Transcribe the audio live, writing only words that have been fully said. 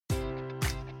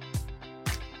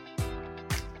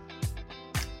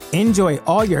Enjoy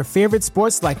all your favorite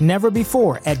sports like never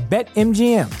before at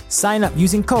BetMGM. Sign up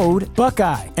using code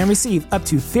Buckeye and receive up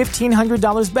to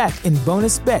 $1,500 back in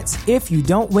bonus bets if you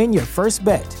don't win your first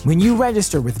bet. When you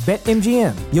register with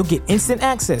BetMGM, you'll get instant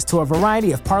access to a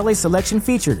variety of parlay selection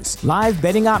features, live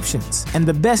betting options, and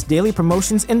the best daily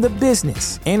promotions in the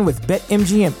business. And with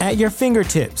BetMGM at your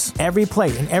fingertips, every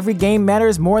play and every game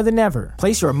matters more than ever.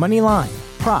 Place your money line,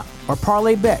 prop, or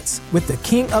parlay bets with the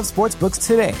king of sportsbooks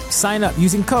today. Sign up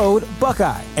using code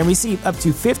Buckeye and receive up to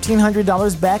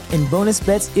 $1,500 back in bonus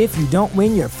bets if you don't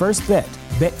win your first bet.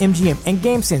 BetMGM and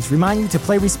GameSense remind you to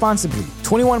play responsibly.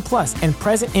 21 plus and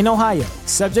present in Ohio,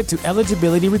 subject to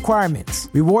eligibility requirements.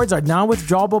 Rewards are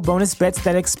non-withdrawable bonus bets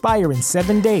that expire in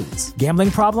 7 days. Gambling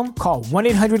problem? Call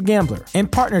 1-800-GAMBLER. In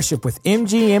partnership with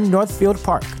MGM Northfield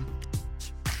Park.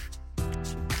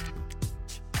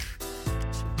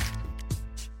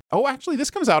 Oh, actually, this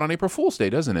comes out on April Fool's Day,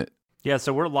 doesn't it? Yeah,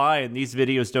 so we're lying. These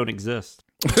videos don't exist.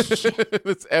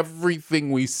 That's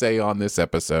everything we say on this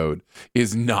episode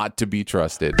is not to be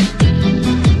trusted.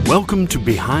 Welcome to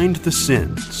Behind the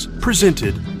Sins,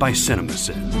 presented by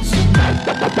CinemaSins.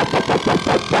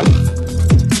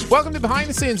 Welcome to Behind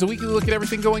the Sins, a weekly look at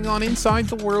everything going on inside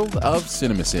the world of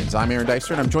CinemaSins. I'm Aaron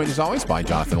Dicer, and I'm joined as always by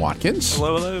Jonathan Watkins.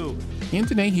 Hello, hello. And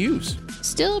Danae Hughes.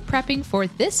 Still prepping for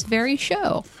this very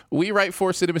show. We write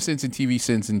for CinemaSins and TV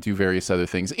Sins and do various other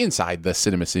things inside the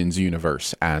CinemaSins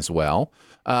universe as well.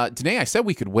 Danae, I said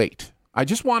we could wait. I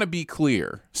just want to be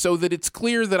clear so that it's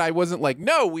clear that I wasn't like,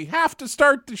 no, we have to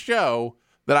start the show,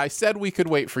 that I said we could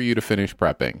wait for you to finish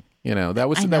prepping. You know, that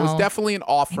was definitely an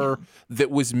offer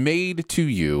that was made to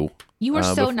you. You were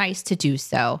so nice to do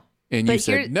so. And you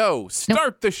said, no,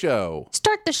 start the show.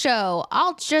 Start the show.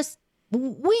 I'll just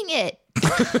wing it.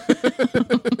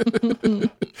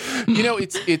 You know,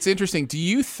 it's interesting. Do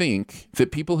you think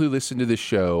that people who listen to this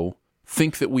show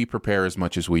think that we prepare as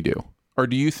much as we do? Or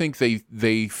do you think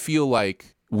they feel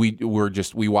like we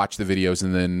watch the videos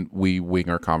and then we wing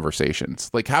our conversations?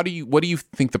 Like, what do you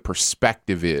think the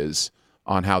perspective is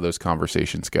on how those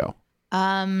conversations go?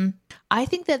 I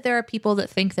think that there are people that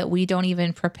think that we don't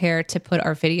even prepare to put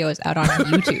our videos out on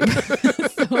YouTube.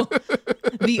 So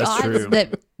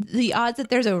the odds that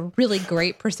there's a really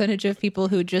great percentage of people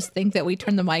who just think that we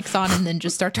turn the mics on and then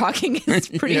just start talking is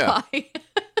pretty high.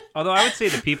 Although I would say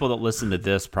the people that listen to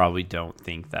this probably don't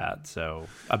think that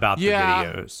about the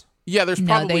videos. Yeah, there's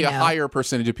probably a higher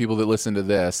percentage of people that listen to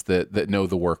this that know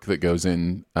the work that goes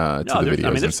in to the videos.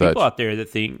 I mean, there's people out there that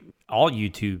think all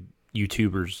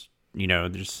YouTubers, you know,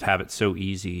 just have it so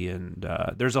easy. And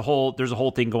there's a whole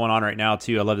thing going on right now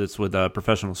too. I love this with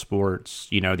professional sports.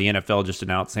 You know, the NFL just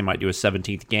announced they might do a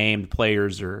 17th game. The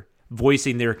players are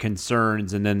voicing their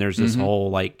concerns, and then there's this whole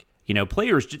like, you know,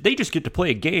 players, they just get to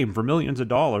play a game for millions of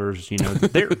dollars. You know,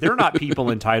 they're not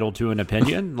people entitled to an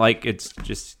opinion. Like, it's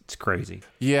crazy.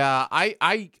 Yeah,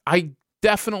 I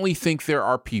definitely think there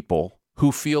are people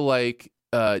who feel like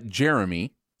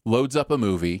Jeremy loads up a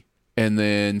movie and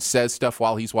then says stuff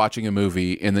while he's watching a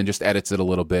movie and then just edits it a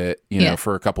little bit, you know,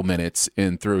 for a couple minutes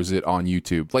and throws it on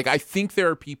YouTube. Like, I think there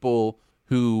are people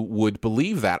who would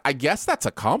believe that. I guess that's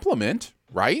a compliment,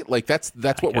 right? Like, that's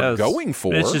what we're going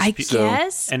for. I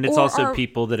guess. And it's also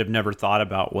people that have never thought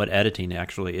about what editing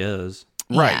actually is.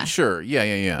 Right, yeah. Sure.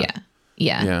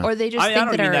 Yeah. Or they just think I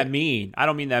don't mean that mean. I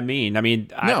don't mean that mean. I mean,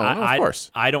 of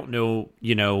course. I don't know,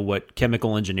 you know, what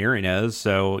chemical engineering is.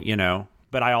 So, you know,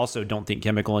 but I also don't think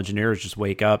chemical engineers just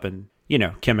wake up and, you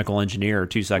know, chemical engineer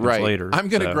 2 seconds later. I'm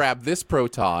going to grab this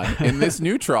proton and this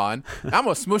neutron. I'm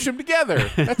going to smush them together.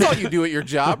 That's all you do at your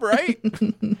job, right?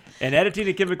 And editing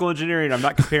and chemical engineering, I'm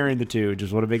not comparing the two.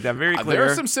 Just want to make that very clear. There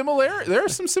are some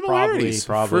similarities,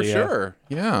 probably, for sure.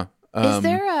 Yeah. Is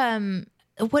there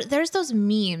there's those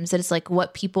memes that it's like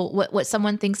what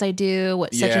someone thinks I do,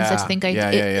 what such and such think I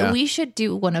do. Yeah. We should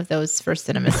do one of those for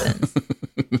CinemaSins.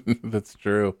 That's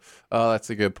true. Oh, that's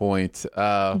a good point.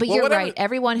 But you're right.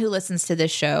 Everyone who listens to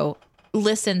this show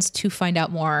listens to find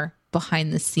out more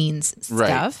behind the scenes stuff.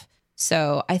 Right.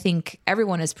 So I think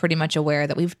everyone is pretty much aware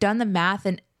that we've done the math,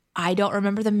 and I don't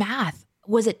remember the math.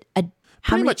 Was it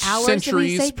how many hours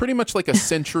centuries? Did we say? Pretty much like a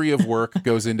century of work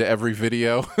goes into every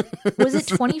video. Was it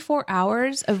 24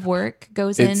 hours of work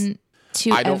goes into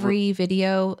every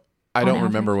video? I don't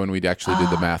remember when we actually did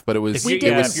the math, but it was. We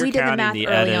did the math the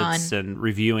early edits and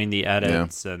reviewing the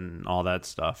edits and all that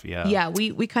stuff. Yeah. Yeah.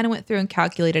 We kind of went through and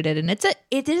calculated it, and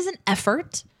it is an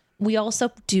effort. We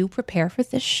also do prepare for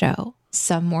this show,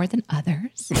 some more than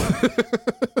others.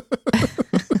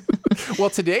 Well,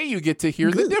 today you get to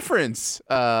hear the difference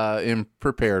in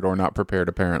prepared or not prepared,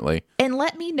 apparently. And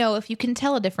let me know if you can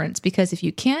tell a difference, because if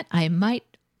you can't, I might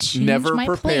change my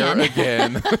prepare plan.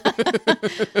 again.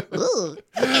 Ooh,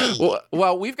 okay.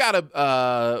 Well,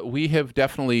 we have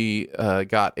definitely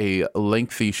got a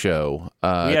lengthy show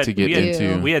to get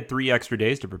into. We had 3 extra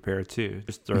days to prepare too.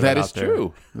 Just throw That out is there.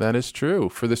 true. That is true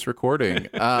for this recording.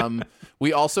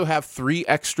 We also have 3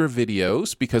 extra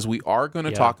videos because we are going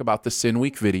to talk about the Sin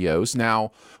Week videos.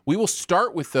 Now, we will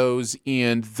start with those,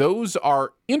 and those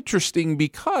are interesting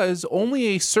because only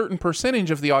a certain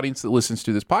percentage of the audience that listens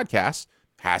to this podcast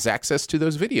has access to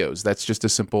those videos. That's just a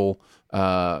simple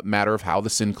matter of how the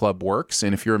Sin Club works.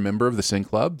 And if you're a member of the Sin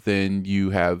Club, then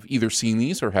you have either seen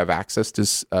these or have access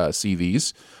to see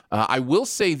these. I will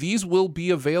say these will be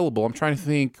available. I'm trying to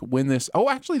think when this... Oh,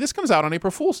 actually, this comes out on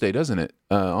April Fool's Day, doesn't it?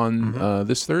 On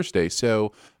this Thursday.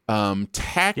 So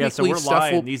technically... Yeah, so we're stuff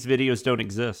lying. will... These videos don't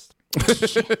exist.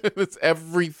 It's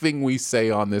everything we say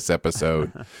on this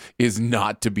episode is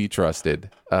not to be trusted,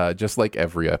 just like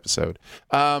every episode.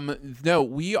 No,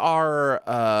 we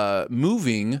are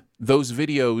moving those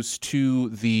videos to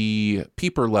the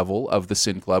peeper level of the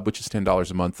Sin Club, which is $10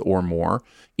 a month or more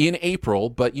in April.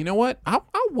 But you know what? I'll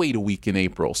wait a week in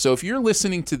April. So if you're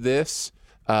listening to this,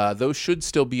 those should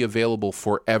still be available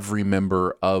for every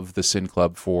member of the Sin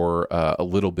Club for a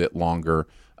little bit longer.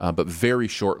 But very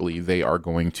shortly, they are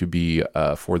going to be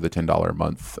for the $10 a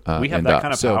month. We have that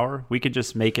kind of power. We could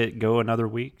just make it go another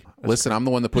week. Listen, I'm the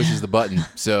one that pushes the button,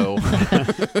 so I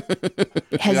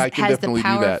can has definitely the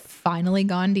power do that. finally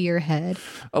gone to your head?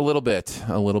 A little bit.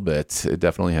 It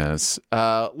definitely has.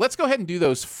 Let's go ahead and do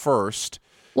those first.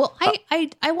 Well, I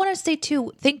want to say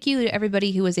too, thank you to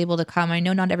everybody who was able to come. I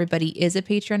know not everybody is a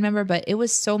Patreon member, but it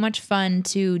was so much fun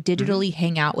to digitally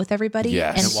hang out with everybody.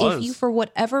 Yes. And It was. if you, for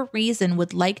whatever reason,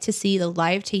 would like to see the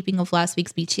live taping of last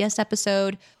week's BTS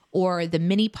episode or the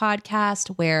mini podcast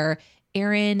where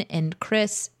Aaron and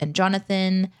Chris and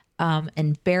Jonathan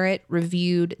and Barrett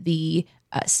reviewed the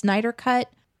Snyder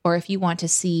Cut, or if you want to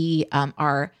see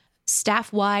our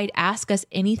staff-wide Ask Us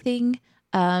Anything.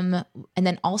 And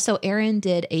then also Aaron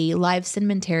did a live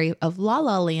cinematary of La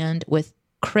La Land with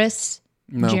Chris,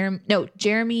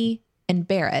 Jeremy and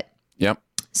Barrett. Yep.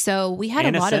 So we had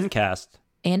And a lot of Sincast.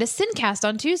 and a Sincast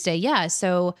on Tuesday. Yeah.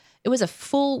 So it was a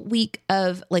full week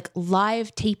of like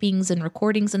live tapings and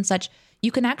recordings and such.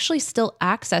 You can actually still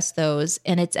access those,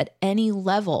 and it's at any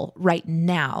level right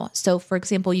now. So for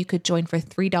example, you could join for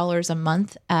 $3 a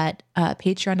month at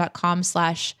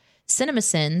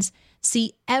patreon.com/cinemasins.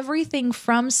 See everything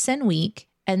from Sin Week.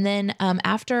 And then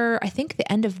after, I think,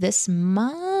 the end of this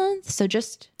month. So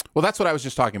just... Well, that's what I was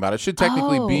just talking about. It should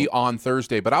technically be on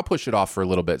Thursday, but I'll push it off for a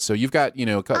little bit. So you've got,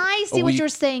 I see what you're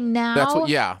saying now.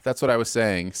 That's what I was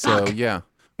saying. So, yeah.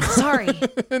 Sorry.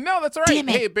 No, that's all right. Damn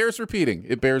it. Hey, it bears repeating.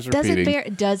 Does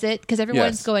it? Because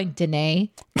everyone's Yes. going, Danae,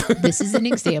 this is an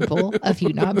example of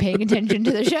you not paying attention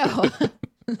to the show.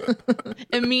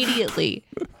 Immediately.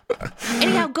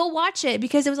 Anyhow, go watch it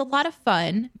because it was a lot of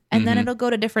fun, and then it'll go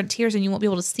to different tiers and you won't be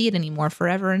able to see it anymore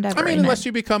forever and ever. I mean, Amen. unless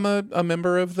you become a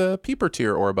member of the Peeper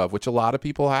tier or above, which a lot of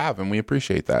people have, and we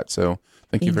appreciate that. So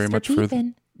thank you very much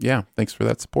thanks for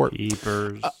that support.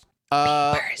 Peepers.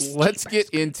 Let's get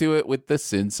into it with the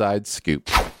Sinside Scoop.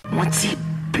 What's he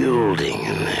building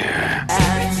in there?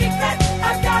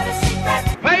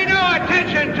 Pay no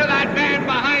attention to that man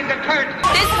behind the curtain.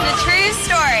 This is a true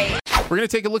story. We're going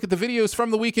to take a look at the videos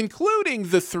from the week, including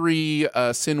the 3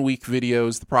 Sin Week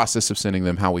videos, the process of sending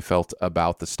them, how we felt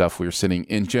about the stuff we were sending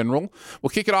in general.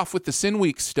 We'll kick it off with the Sin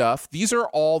Week stuff. These are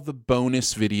all the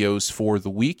bonus videos for the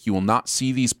week. You will not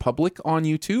see these public on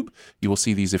YouTube. You will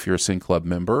see these if you're a Sin Club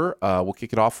member. We'll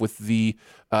kick it off with the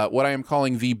what I am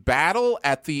calling the Battle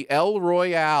at the El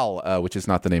Royale, which is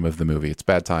not the name of the movie. It's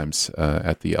Bad Times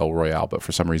at the El Royale, but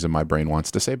for some reason my brain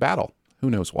wants to say battle. Who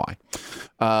knows why?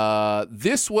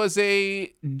 This was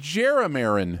a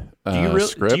Jeremiran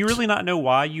script. Do you really not know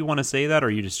why you want to say that, or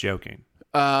are you just joking?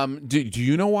 Do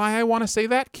you know why I want to say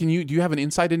that? Do you have an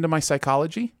insight into my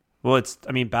psychology? Well,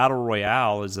 Battle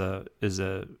Royale is a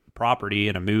property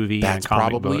in a movie. That's and a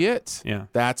comic probably book. it. Yeah,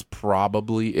 that's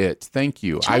probably it. Thank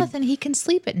you. Jonathan, he can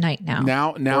sleep at night now.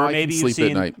 Now or I maybe can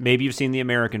sleep at night. Maybe you've seen the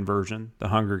American version, The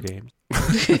Hunger Games.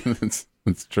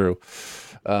 That's true.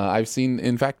 I've seen,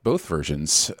 in fact, both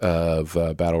versions of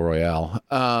Battle Royale.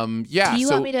 Do you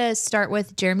want me to start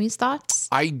with Jeremy's thoughts?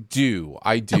 I do.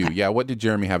 Okay. Yeah. What did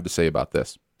Jeremy have to say about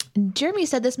this? Jeremy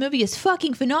said this movie is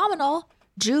fucking phenomenal.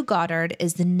 Drew Goddard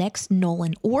is the next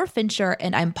Nolan or Fincher,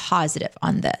 and I'm positive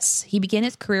on this. He began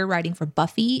his career writing for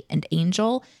Buffy and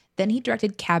Angel. Then he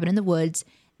directed Cabin in the Woods.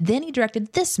 Then he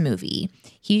directed this movie.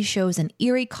 He shows an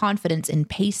eerie confidence in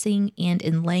pacing and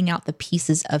in laying out the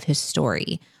pieces of his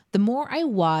story. The more I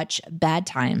watch Bad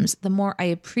Times, the more I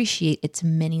appreciate its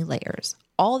many layers.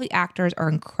 all the actors are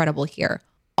incredible here.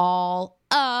 All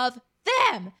of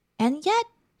them. And yet,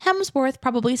 Hemsworth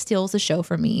probably steals the show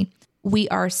for me. We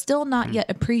are still not yet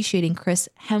appreciating Chris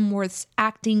Hemsworth's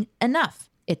acting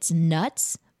enough. It's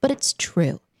nuts, but it's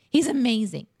true. He's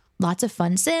amazing. Lots of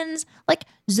fun sins, like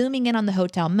zooming in on the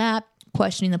hotel map,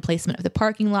 questioning the placement of the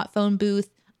parking lot phone booth.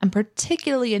 I'm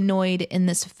particularly annoyed in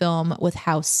this film with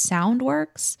how sound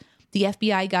works. The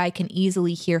FBI guy can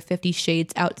easily hear 50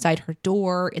 Shades outside her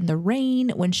door in the rain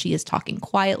when she is talking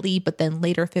quietly, but then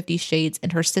later 50 Shades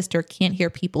and her sister can't hear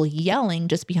people yelling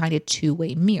just behind a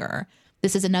two-way mirror.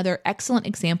 This is another excellent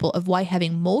example of why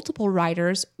having multiple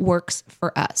writers works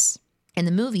for us. In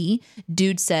the movie,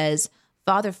 Dude says,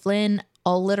 Father Flynn,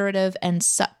 alliterative and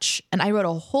such. And I wrote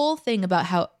a whole thing about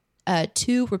how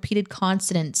two repeated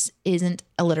consonants isn't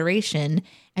alliteration,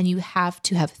 and you have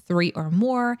to have three or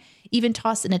more, even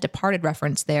tossed in a Departed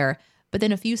reference there. But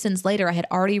then a few sins later, I had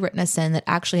already written a sin that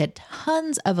actually had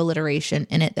tons of alliteration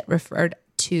in it that referred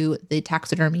to the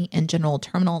taxidermy and general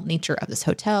terminal nature of this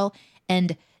hotel.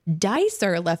 And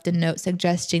Dicer left a note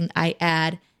suggesting I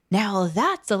add, now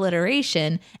that's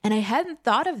alliteration. And I hadn't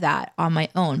thought of that on my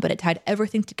own, but it tied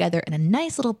everything together in a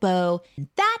nice little bow. And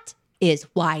that is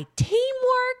why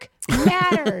teamwork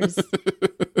matters.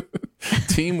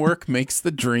 Teamwork makes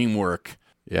the dream work.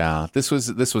 Yeah, this was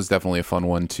definitely a fun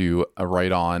one to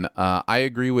write on. I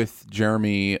agree with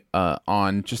Jeremy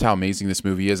on just how amazing this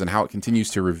movie is and how it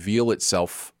continues to reveal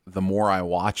itself the more I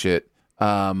watch it.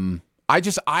 I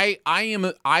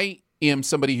am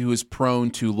somebody who is prone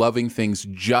to loving things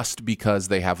just because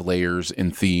they have layers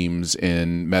and themes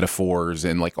and metaphors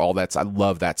and like all that. I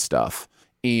love that stuff.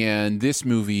 And this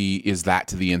movie is that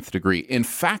to the nth degree. In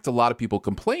fact, a lot of people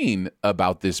complain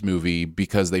about this movie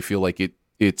because they feel like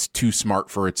it's too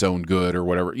smart for its own good or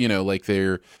whatever, like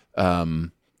they're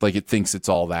like it thinks it's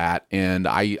all that. And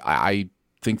I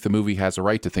think the movie has a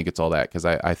right to think it's all that because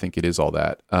I think it is all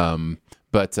that.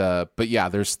 But yeah,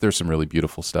 there's some really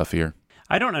beautiful stuff here.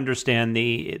 I don't understand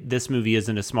this movie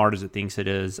isn't as smart as it thinks it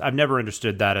is. I've never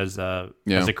understood that as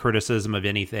a criticism of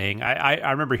anything.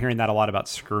 I remember hearing that a lot about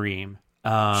Scream.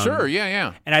 Sure,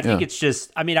 yeah. And I think it's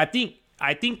just,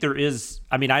 I think there is,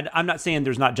 I'm not saying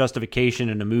there's not justification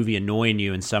in a movie annoying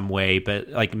you in some way, but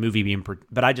like a movie being,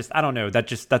 but I don't know.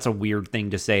 That's a weird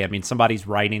thing to say. I mean, somebody's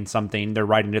writing something, they're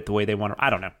writing it the way they want to. I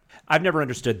don't know. I've never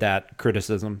understood that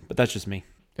criticism, but that's just me.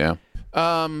 Yeah.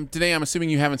 Danae, I'm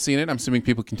assuming you haven't seen it. I'm assuming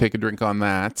people can take a drink on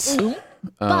that,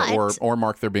 or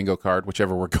mark their bingo card,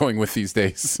 whichever we're going with these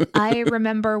days. I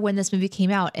remember when this movie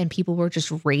came out and people were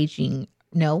just raving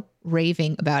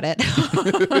about it.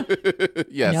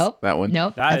 Yes, nope, that one.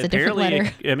 Nope, that's a different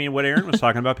letter. I mean, what Aaron was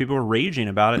talking about, people were raging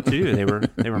about it too. They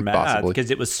were mad because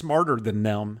it was smarter than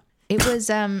them.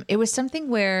 It was something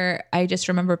where I just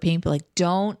remember people like,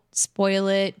 don't spoil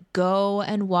it. Go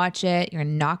and watch it. You're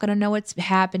not going to know what's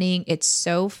happening. It's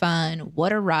so fun.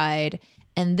 What a ride.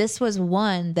 And this was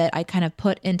one that I kind of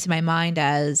put into my mind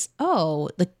as,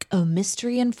 like a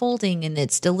mystery unfolding, and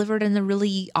it's delivered in a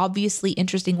really obviously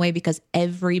interesting way because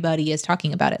everybody is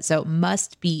talking about it. So it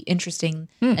must be interesting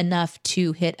enough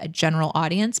to hit a general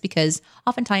audience, because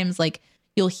oftentimes like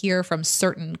you'll hear from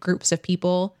certain groups of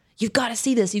people, you've got to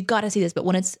see this. But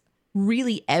when it's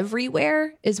really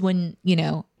everywhere is when,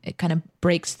 it kind of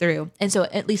breaks through. And so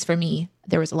at least for me,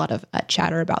 there was a lot of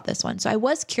chatter about this one. So I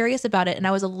was curious about it, and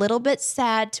I was a little bit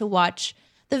sad to watch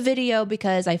the video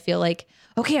because I feel like,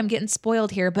 okay, I'm getting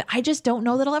spoiled here, but I just don't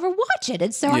know that I'll ever watch it.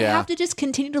 And so I have to just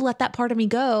continue to let that part of me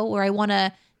go where I want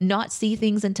to not see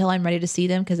things until I'm ready to see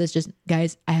them, because it's just,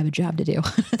 guys, I have a job to do.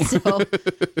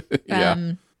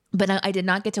 But I did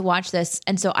not get to watch this.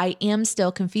 And so I am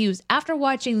still confused. After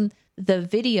watching the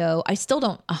video, I still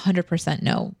don't 100%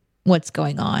 know what's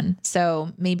going on.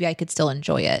 So maybe I could still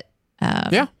enjoy it.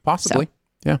 Possibly. So,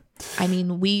 yeah. I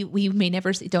mean, we may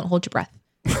never see. Don't hold your breath.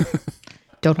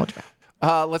 Don't hold your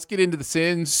breath. Let's get into the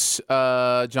sins.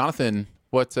 Jonathan,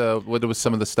 what was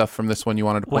some of the stuff from this one you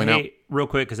wanted to point out? Real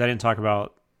quick, because I didn't talk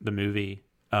about the movie.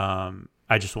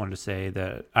 I just wanted to say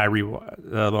that I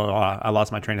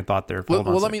lost my train of thought there.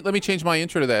 Let me change my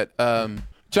intro to that.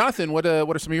 Jonathan, what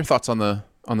are some of your thoughts on the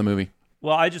movie?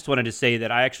 Well, I just wanted to say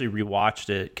that I actually rewatched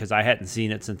it because I hadn't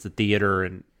seen it since the theater,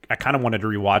 and I kind of wanted to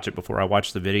rewatch it before I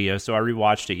watched the video. So I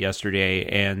rewatched it yesterday,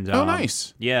 and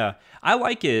nice. Yeah, I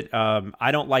like it.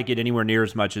 I don't like it anywhere near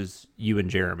as much as you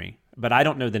and Jeremy, but I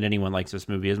don't know that anyone likes this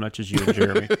movie as much as you and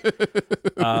Jeremy.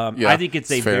 I think it's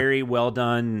a very well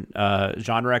done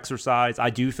genre exercise.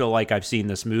 I do feel like I've seen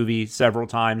this movie several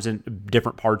times in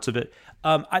different parts of it.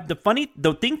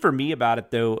 The thing for me about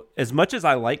it, though, as much as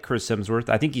I like Chris Hemsworth,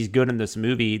 I think he's good in this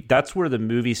movie. That's where the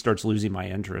movie starts losing my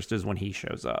interest, is when he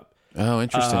shows up. Oh,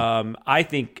 interesting. I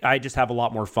think I just have a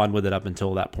lot more fun with it up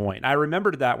until that point. I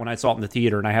remembered that when I saw it in the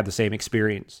theater, and I had the same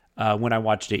experience when I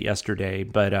watched it yesterday.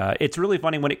 But it's really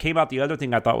funny. When it came out, the other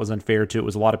thing I thought was unfair to it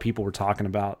was a lot of people were talking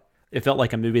about, it felt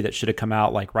like a movie that should have come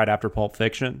out like right after Pulp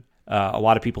Fiction. A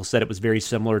lot of people said it was very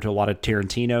similar to a lot of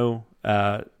Tarantino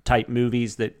type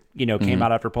movies that, came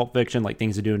out after Pulp Fiction, like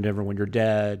Things to Do in Denver When You're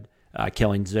Dead,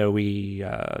 Killing Zoe,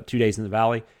 2 Days in the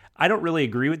Valley. I don't really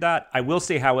agree with that. I will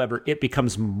say, however, it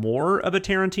becomes more of a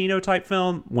Tarantino type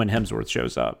film when Hemsworth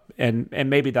shows up. And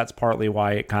maybe that's partly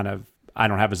why it I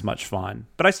don't have as much fun,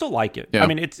 but I still like it. Yeah. I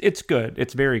mean, it's good.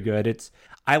 It's very good.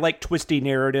 I like twisty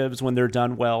narratives when they're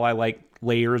done well. I like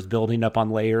layers building up on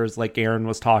layers like Aaron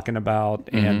was talking about.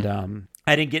 Mm-hmm. And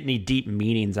I didn't get any deep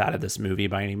meanings out of this movie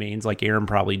by any means, like Aaron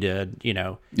probably did.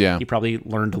 Yeah. He probably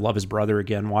learned to love his brother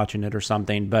again watching it or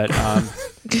something. But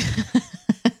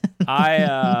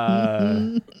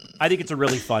I think it's a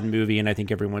really fun movie, and I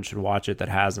think everyone should watch it that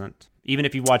hasn't. Even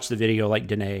if you watch the video like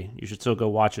Danae, you should still go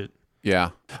watch it. Yeah.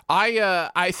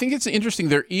 I think it's interesting.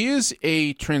 There is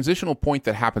a transitional point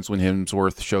that happens when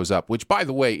Hemsworth shows up, which, by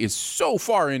the way, is so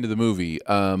far into the movie.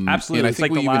 Absolutely. And I it's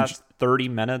think like the last 30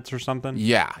 minutes or something.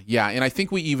 Yeah. And I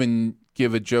think we even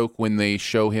give a joke when they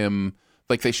show him,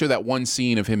 like they show that one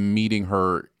scene of him meeting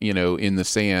her, in the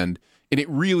sand. And it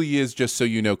really is just so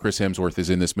Chris Hemsworth is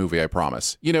in this movie, I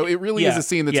promise. It really is a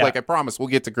scene that's like, I promise we'll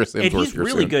get to Chris Hemsworth. And he's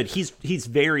really good. He's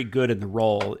very good in the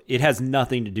role. It has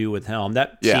nothing to do with him.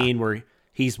 That scene where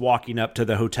he's walking up to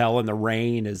the hotel in the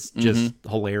rain is just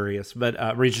hilarious. But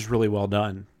he's just really well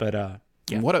done. But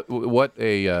what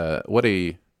a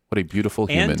beautiful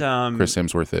human Chris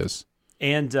Hemsworth is.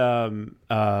 And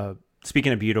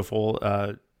speaking of beautiful,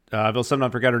 I'll somehow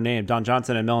forgot her name. Don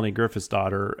Johnson and Melanie Griffith's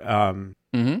daughter.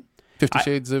 50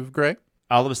 Shades of Grey?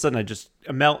 All of a sudden, I just...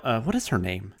 what is her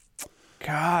name?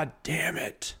 God damn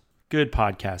it. Good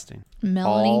podcasting.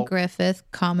 Melanie Griffith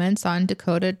comments on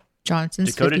Dakota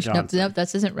Johnson's... Johnson. Nope,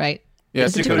 that isn't right. Yeah,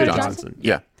 it's Dakota Johnson.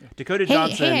 Yeah. Dakota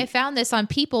Johnson. Hey, I found this on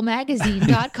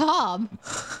peoplemagazine.com.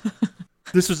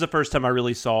 This was the first time I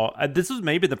really saw... this was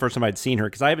maybe the first time I'd seen her,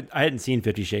 because I hadn't seen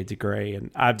 50 Shades of Grey. And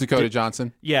Dakota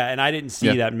Johnson? Yeah, and I didn't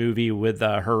see that movie with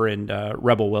her and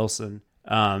Rebel Wilson.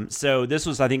 So this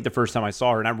was, I think, the first time I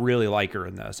saw her, and I really like her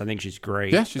in this. I think she's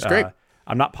great. Yeah, she's great.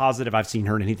 I'm not positive I've seen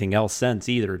her in anything else since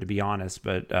either, to be honest,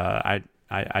 but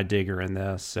I dig her in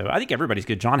this. So I think everybody's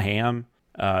good. John Hamm,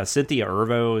 Cynthia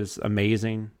Erivo is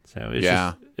amazing. So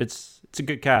it's a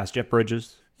good cast. Jeff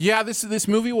Bridges. Yeah, this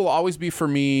movie will always be for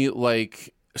me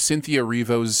like Cynthia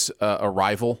Erivo's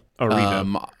Arrival.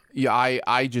 Yeah,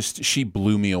 she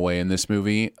blew me away in this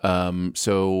movie.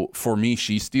 So for me,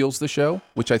 she steals the show,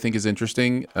 which I think is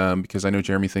interesting because I know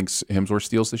Jeremy thinks Hemsworth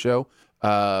steals the show.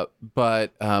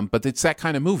 But it's that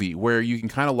kind of movie where you can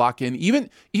kind of lock in even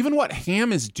what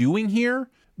Hamm is doing here.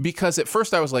 Because at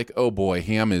first I was like, oh boy,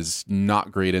 Hamm is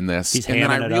not great in this. He's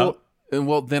hamming it up.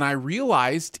 Then I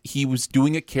realized he was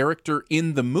doing a character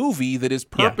in the movie that is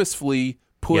purposefully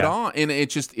put on, and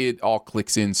it all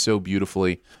clicks in so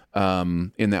beautifully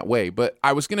in that way. But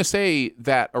I was going to say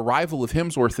that arrival of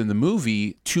Hemsworth in the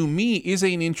movie, to me, is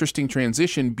an interesting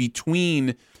transition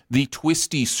between the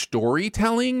twisty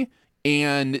storytelling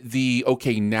and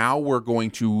now we're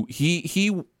going to,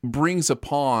 he brings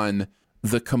upon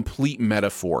the complete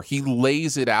metaphor. He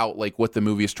lays it out like what the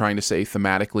movie is trying to say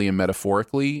thematically and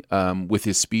metaphorically with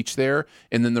his speech there.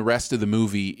 And then the rest of the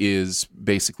movie is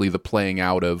basically the playing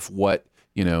out of what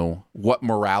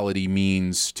morality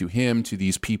means to him, to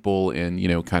these people, and,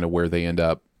 kind of where they end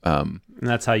up. And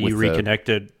that's how you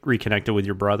reconnected with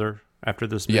your brother after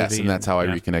this movie. Yes, and that's how I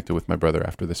reconnected with my brother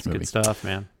after this movie. Good stuff,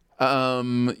 man.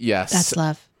 Yes. That's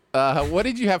love. What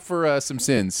did you have for some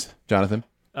sins, Jonathan,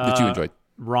 that you enjoyed?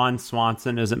 Ron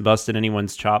Swanson isn't busted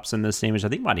anyone's chops in this scene, which I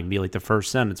think might even be like the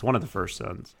first sin. It's one of the first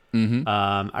sins. Mm-hmm.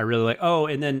 I really like. Oh,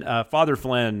 and then Father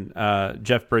Flynn,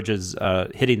 Jeff Bridges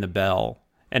hitting the bell.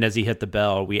 And as he hit the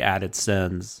bell, we added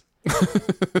sins.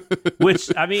 Which,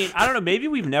 I mean, I don't know. Maybe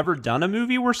we've never done a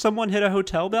movie where someone hit a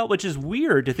hotel bell, which is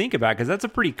weird to think about because that's a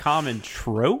pretty common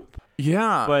trope.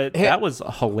 Yeah. But that was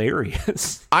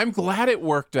hilarious. I'm glad it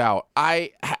worked out.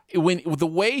 When the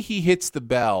way he hits the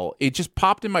bell, it just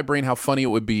popped in my brain how funny it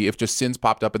would be if just sins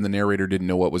popped up and the narrator didn't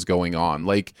know what was going on.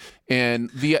 Like, and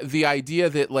the idea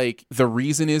that like the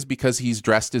reason is because he's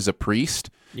dressed as a priest.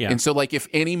 Yeah. And so like if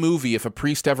a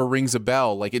priest ever rings a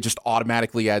bell, like it just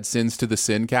automatically adds sins to the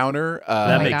sin counter.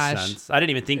 That makes sense. I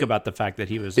didn't even think about the fact that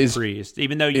he was a priest,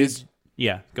 even though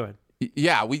yeah, go ahead.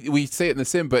 Yeah, we say it in the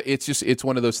sim, but it's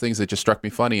one of those things that just struck me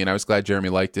funny, and I was glad Jeremy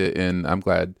liked it, and I'm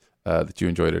glad that you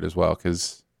enjoyed it as well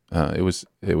because it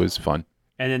was fun.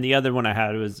 And then the other one I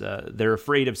had was they're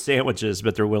afraid of sandwiches,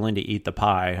 but they're willing to eat the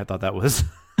pie. I thought that was...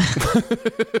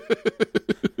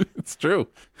 It's true.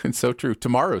 It's so true.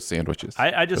 Tomorrow's sandwiches.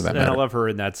 I just and I love her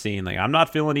in that scene. Like, I'm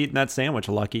not feeling eating that sandwich,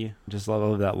 Lucky. Just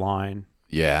love that line.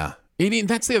 Yeah. And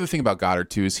that's the other thing about Goddard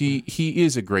too, is he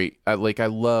is a great, I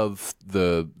love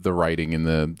the writing and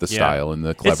the style and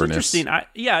the cleverness. It's interesting.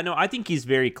 I think he's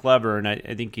very clever, and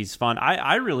I think he's fun.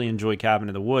 I really enjoy Cabin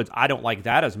in the Woods. I don't like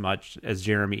that as much as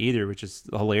Jeremy either, which is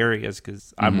hilarious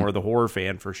because I'm more the horror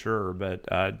fan for sure.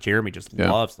 But Jeremy just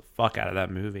loves the fuck out of that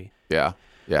movie. Yeah.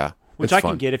 Yeah. Which I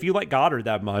can get. If you like Goddard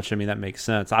that much, I mean, that makes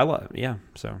sense. I love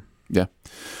so. Yeah.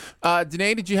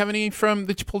 Danae, did you have any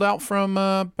that you pulled out from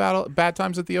Bad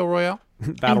Times at the El Royale?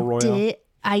 Battle Royale.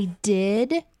 I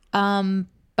did.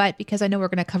 But because I know we're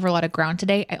going to cover a lot of ground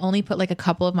today, I only put like a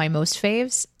couple of my most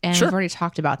faves, and we've already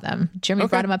talked about them. Jeremy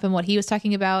brought them up in what he was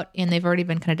talking about, and they've already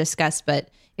been kind of discussed. But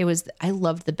I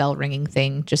loved the bell ringing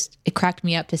thing. Just it cracked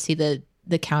me up to see the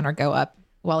counter go up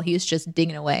while he was just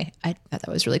dinging away. I thought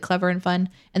that was really clever and fun.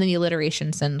 And then the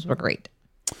alliteration sins were great.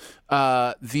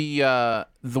 The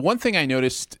one thing I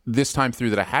noticed this time through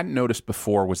that I hadn't noticed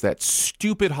before was that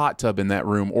stupid hot tub in that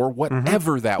room, or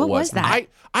whatever that was. What was that?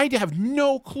 I have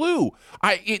no clue.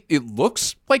 It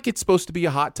looks like it's supposed to be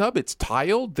a hot tub. It's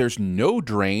tiled. There's no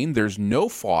drain. There's no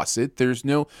faucet. There's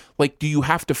no, like, do you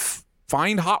have to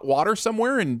find hot water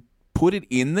somewhere and put it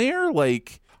in there?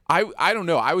 Like, I don't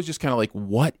know. I was just kind of like,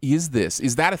 what is this?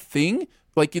 Is that a thing?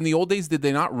 Like, in the old days, did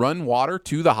they not run water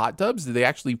to the hot tubs? Did they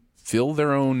actually fill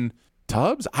their own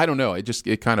tubs? I don't know.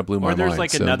 It kind of blew my mind. Or there's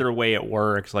like another way it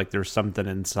works. Like there's something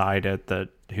inside it that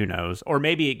who knows. Or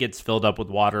maybe it gets filled up with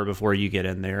water before you get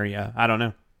in there. Yeah, I don't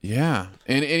know. Yeah.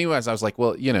 And anyways, I was like,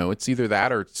 well, it's either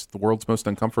that or it's the world's most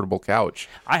uncomfortable couch.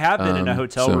 I have been in a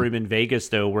hotel room in Vegas,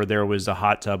 though, where there was a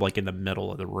hot tub like in the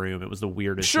middle of the room. It was the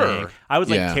weirdest thing. I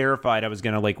was like terrified I was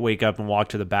going to like wake up and walk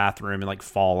to the bathroom and like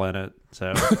fall in it.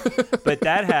 So, but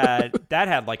that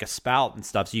had like a spout and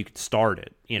stuff so you could start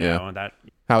it, and that.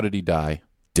 How did he die?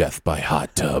 Death by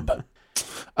hot tub.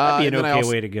 That'd be an okay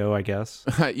way to go, I guess.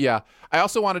 Yeah. I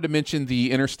also wanted to mention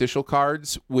the interstitial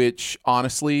cards, which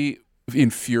honestly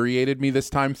infuriated me this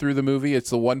time through the movie.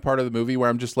 It's the one part of the movie where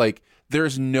I'm just like,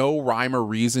 there's no rhyme or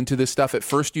reason to this stuff. At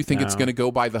first you think it's going to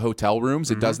go by the hotel rooms.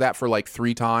 It does that for like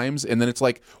 3 times, and then it's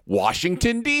like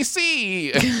Washington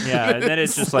D.C. Yeah, and then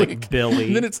it's just like Billy.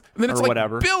 And then it's like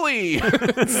whatever. Billy.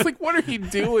 It's like, what are you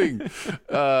doing?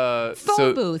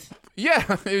 Phone booth.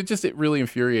 Yeah, it really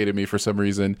infuriated me for some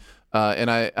reason.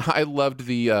 And I loved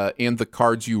and the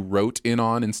cards you wrote in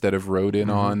on instead of wrote in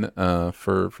on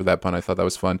for that pun. I thought that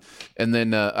was fun. And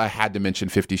then I had to mention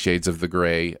 50 Shades of the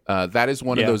Grey. That is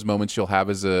one of those moments you'll have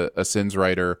as a Sins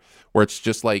writer where it's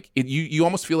just like you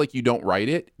almost feel like you don't write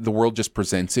it. The world just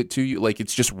presents it to you. Like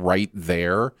it's just right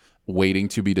there waiting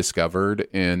to be discovered.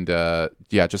 And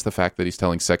just the fact that he's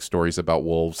telling sex stories about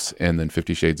wolves and then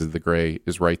 50 Shades of the Grey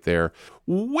is right there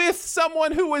with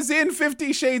someone who was in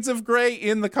 50 Shades of Grey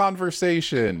in the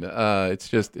conversation. It's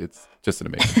just an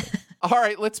amazing thing. All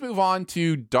right, let's move on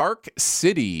to Dark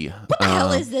City. What the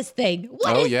hell is this thing?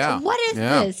 What is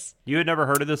this? You had never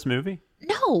heard of this movie?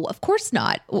 No, of course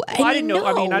not. Well, I didn't know.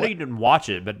 I mean, I didn't watch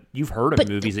it, but you've heard of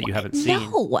movies that you haven't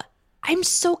seen. No. I'm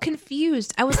so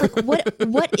confused. I was like,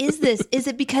 what is this? Is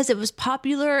it because it was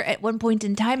popular at one point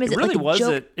in time? Is it really like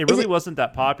wasn't. It really wasn't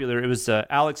that popular. It was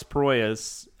Alex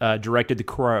Proyas directed The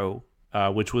Crow,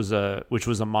 which was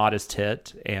a modest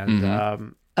hit,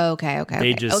 and okay.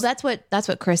 That's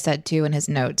what Chris said too in his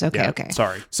notes. Okay.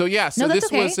 Sorry. So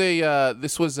this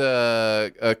was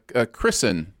a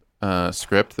Chrisen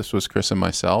script. This was Chris and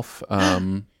myself.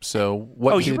 So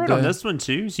what? You wrote on this one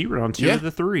too. So you wrote on 2 of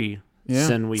the 3. Yeah.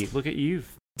 Sin Week. Look at you.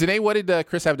 Danae, what did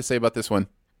Chris have to say about this one?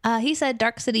 He said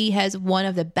Dark City has one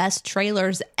of the best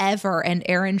trailers ever, and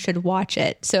Aaron should watch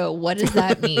it. So what does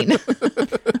that mean?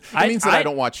 It means that I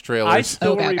don't watch trailers. I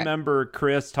still remember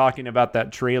Chris talking about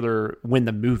that trailer when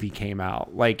the movie came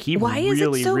out. Like he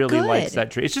really likes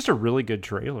that trailer. It's just a really good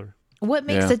trailer. What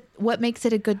makes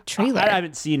it a good trailer? I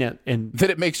haven't seen it in that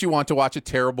it makes you want to watch a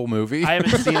terrible movie. I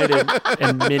haven't seen it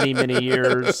in many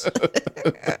years.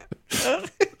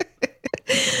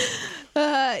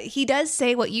 He does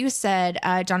say what you said,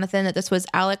 Jonathan, that this was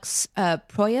Alex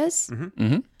Proyas.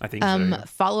 Mm-hmm. I think so. Yeah.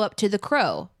 Follow up to The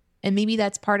Crow, and maybe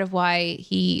that's part of why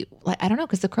I don't know,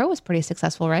 because The Crow was pretty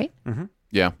successful, right? Mm-hmm.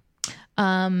 Yeah.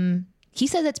 He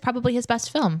said that's probably his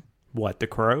best film. What, The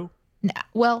Crow?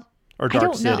 Well, or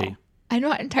Dark City? Know. I'm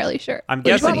not entirely sure. I'm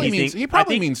guessing he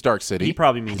probably means Dark City. He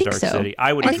probably means Dark City.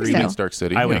 I would agree. He means Dark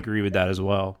City. I would agree with that as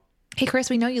well. Hey, Chris,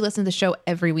 we know you listen to the show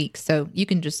every week, so you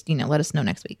can just let us know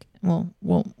next week.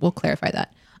 We'll clarify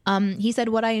that. He said,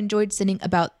 what I enjoyed sitting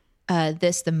about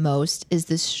this the most is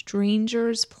the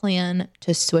stranger's plan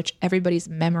to switch everybody's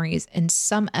memories in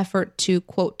some effort to,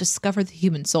 quote, discover the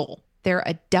human soul. They're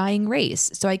a dying race,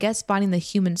 so I guess finding the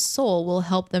human soul will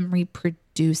help them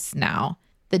reproduce now.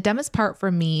 The dumbest part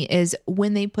for me is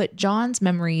when they put John's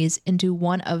memories into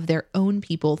one of their own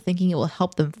people, thinking it will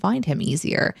help them find him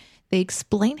easier. They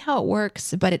explain how it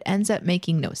works, but it ends up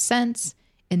making no sense.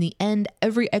 In the end,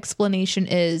 every explanation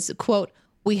is, quote,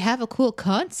 we have a cool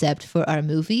concept for our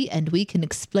movie and we can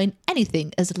explain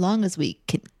anything as long as we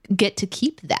can get to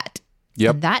keep that.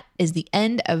 Yep. And that is the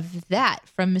end of that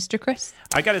from Mr. Chris.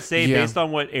 I got to say, based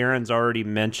on what Aaron's already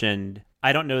mentioned,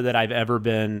 I don't know that I've ever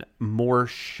been more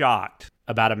shocked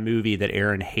about a movie that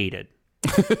Aaron hated.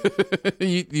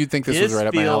 You think this was right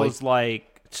up my alley? Feels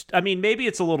like, I mean, maybe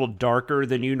it's a little darker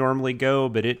than you normally go,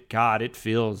 but it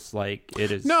feels like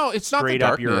it is. No, it's not the straight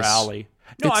up your darkness. alley.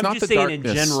 No, It's I'm not just the saying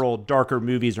darkness. in general, darker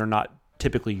movies are not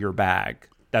typically your bag.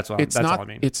 That's all I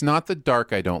mean. It's not the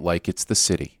dark I don't like. It's the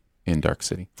city in Dark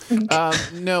City.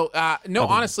 No.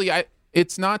 Honestly,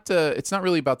 it's not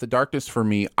really about the darkness for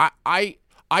me. I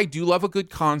do love a good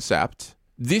concept.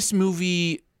 This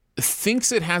movie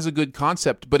thinks it has a good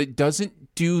concept, but it doesn't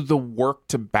do the work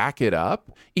to back it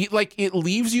up. It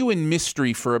leaves you in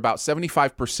mystery for about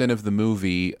 75% of the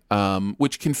movie,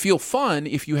 which can feel fun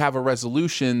if you have a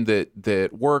resolution that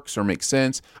works or makes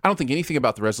sense. I don't think anything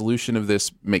about the resolution of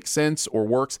this makes sense or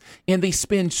works. And they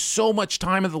spend so much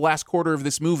time in the last quarter of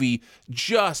this movie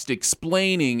just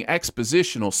explaining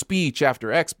expositional speech after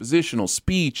expositional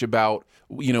speech about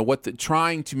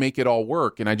trying to make it all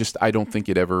work. And I don't think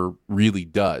it ever really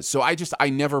does. So I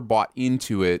never bought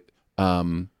into it.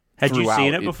 Had you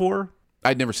seen it before?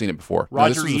 I'd never seen it before.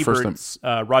 Roger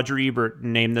Ebert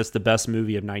named this the best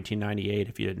movie of 1998.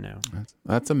 If you didn't know,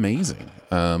 that's amazing.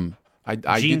 I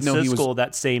Gene didn't know he Siskel was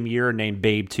that same year named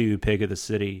Babe 2, Pig of the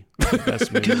City, the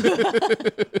best movie.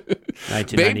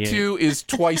 Babe 2 is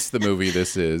twice the movie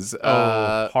this is.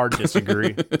 Hard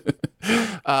disagree.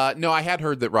 No, I had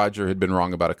heard that Roger had been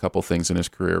wrong about a couple things in his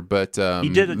career, but he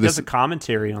does a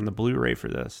commentary on the Blu-ray for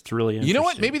this. It's really interesting. You know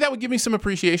what? Maybe that would give me some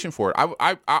appreciation for it.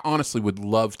 I honestly would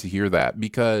love to hear that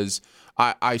because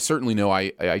I certainly know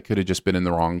I could have just been in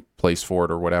the wrong place for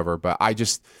it or whatever, but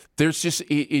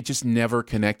it just never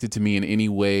connected to me in any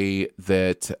way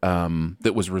that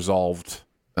was resolved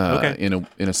in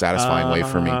a satisfying way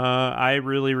for me. I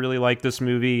really, really like this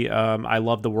movie. I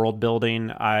love the world building.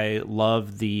 I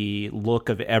love the look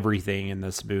of everything in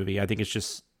this movie. I think it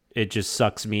just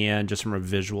sucks me in just from a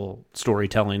visual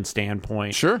storytelling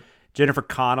standpoint. Sure. Jennifer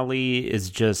Connelly is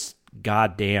just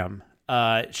goddamn.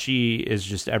 She is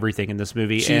just everything in this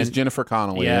movie. She is Jennifer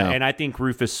Connelly. Yeah, and I think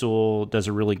Rufus Sewell does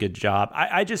a really good job.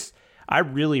 I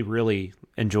really, really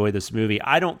enjoy this movie.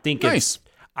 I don't think nice.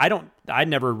 I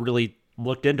never really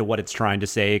looked into what it's trying to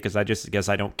say because I just guess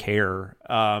I don't care.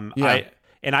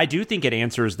 I do think it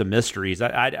answers the mysteries.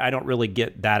 I don't really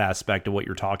get that aspect of what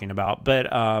you're talking about,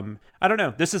 but I don't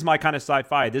know. This is my kind of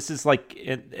sci-fi. This is like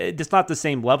it's not the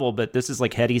same level, but this is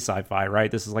like heady sci-fi,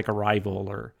 right? This is like Arrival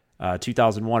or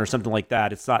 2001 or something like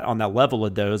that. It's not on that level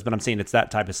of those, but I'm saying it's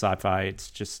that type of sci-fi. It's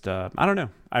just I don't know.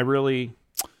 I really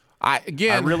could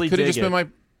have just been my.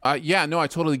 I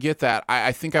totally get that.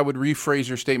 I think I would rephrase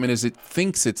your statement as it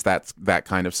thinks it's that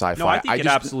kind of sci-fi. No, I think it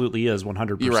absolutely is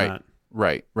 100%. You're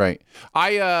right.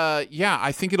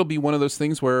 I think it'll be one of those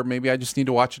things where maybe I just need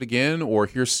to watch it again, or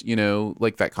here's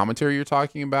like that commentary you're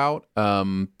talking about.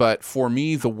 But for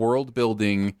me, the world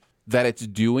building that it's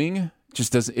doing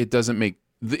just doesn't make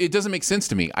sense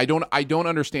to me. I don't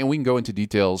understand. We can go into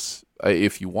details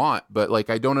if you want, but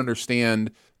I don't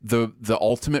understand the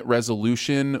ultimate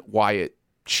resolution, why it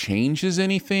changes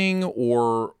anything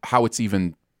or how it's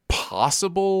even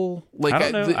possible. I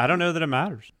don't know. I don't know that it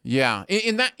matters. Yeah,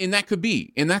 and that could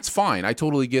be, and that's fine. I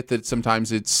totally get that.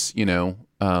 Sometimes it's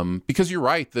because you're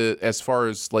right. As far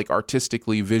as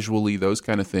artistically, visually, those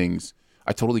kind of things,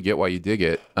 I totally get why you dig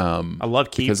it. I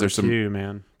love Kiefer too,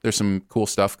 man. There's some cool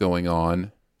stuff going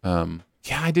on.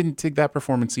 I didn't dig that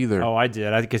performance either. Oh, I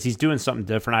did. Because he's doing something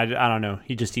different. I don't know.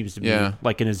 He just seems to be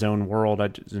in his own world. I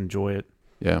just enjoy it.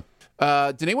 Yeah.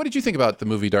 Danae, what did you think about the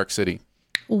movie Dark City?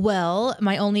 Well,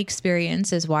 my only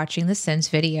experience is watching the Sense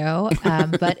video,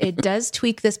 but it does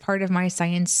tweak this part of my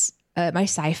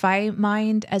sci-fi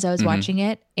mind as I was watching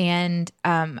it. And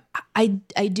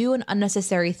I do an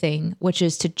unnecessary thing, which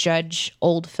is to judge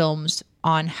old films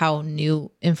on how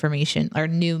new information or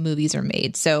new movies are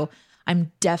made. So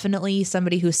I'm definitely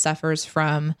somebody who suffers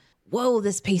from, whoa,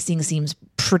 this pacing seems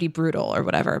pretty brutal or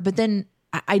whatever. But then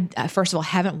I first of all,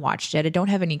 haven't watched it. I don't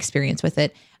have any experience with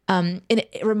it. And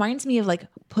it reminds me of like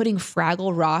putting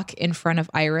Fraggle Rock in front of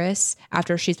Iris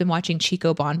after she's been watching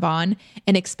Chico Bon Bon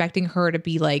and expecting her to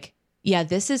be like, yeah,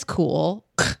 this is cool,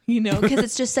 because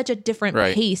it's just such a different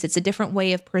pace. It's a different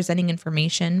way of presenting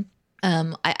information.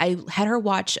 I had her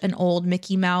watch an old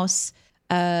Mickey Mouse,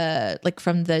 like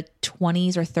from the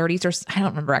 20s or 30s, or I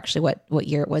don't remember actually what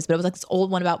year it was, but it was like this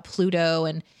old one about Pluto,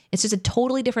 and it's just a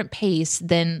totally different pace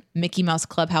than Mickey Mouse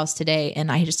Clubhouse today. And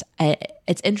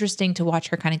it's interesting to watch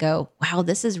her kind of go, wow,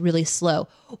 this is really slow.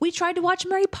 We tried to watch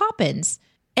Mary Poppins,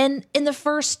 and in the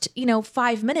first,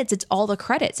 5 minutes, it's all the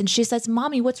credits. And she says,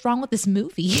 Mommy, what's wrong with this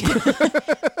movie?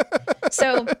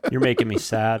 So you're making me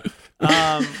sad.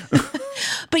 But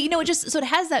so it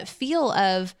has that feel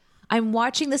of, I'm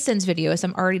watching the Sins video, so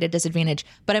I'm already at a disadvantage,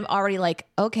 but I'm already like,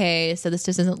 okay, so this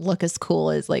just doesn't look as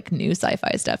cool as like new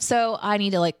sci-fi stuff. So I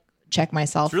need to like check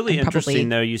myself. It's really interesting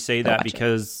though you say that,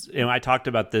 because I talked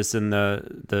about this in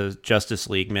the Justice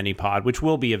League mini pod, which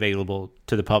will be available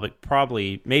to the public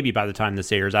probably maybe by the time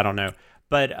this airs, I don't know.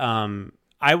 But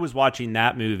I was watching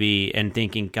that movie and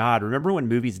thinking, God, remember when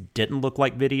movies didn't look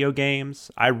like video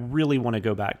games? I really want to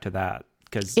go back to that,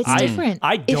 because it's different.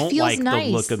 I don't like the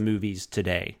look of movies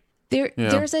today.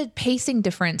 There's a pacing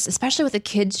difference, especially with the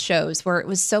kids shows, where it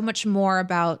was so much more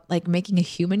about like making a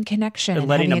human connection and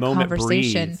letting having a moment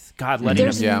conversation. Breathe. God, letting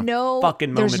a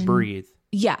fucking moment breathe.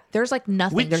 Yeah, there's like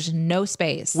nothing. There's no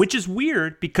space. Which is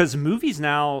weird, because movies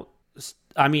now,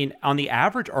 I mean, on the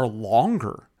average are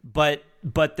longer, but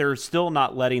they're still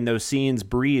not letting those scenes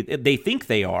breathe. They think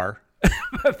they are.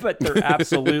 But they're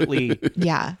absolutely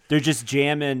they're just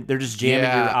jamming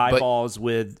your eyeballs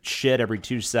with shit every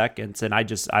 2 seconds, and I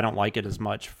don't like it as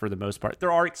much for the most part.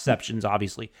 There are exceptions,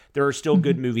 obviously. There are still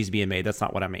good movies being made. That's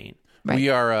not what I mean. Right. We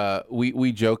are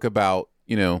we joke about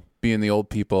being the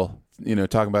old people,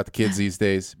 talking about the kids these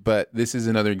days, but this is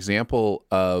another example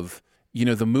of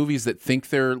the movies that think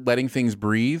they're letting things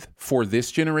breathe for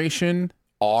this generation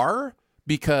are,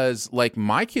 because like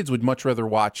my kids would much rather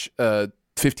watch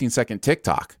 15-second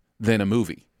TikTok than a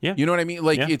movie. Yeah. You know what I mean?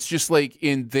 Like it's just like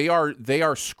they are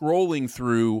scrolling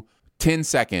through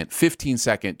 10-second,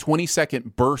 15-second,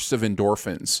 20-second bursts of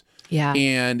endorphins. Yeah.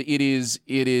 And it is,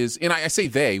 and I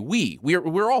say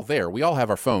we're all there. We all have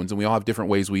our phones, and we all have different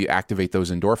ways we activate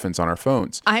those endorphins on our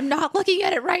phones. I'm not looking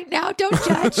at it right now. Don't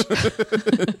judge.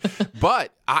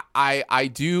 But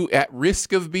I do, at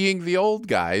risk of being the old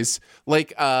guys,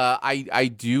 like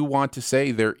I do want to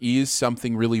say there is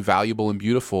something really valuable and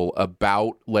beautiful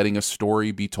about letting a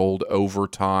story be told over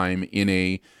time in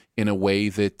a way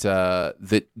that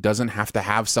doesn't have to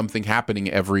have something happening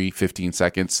every 15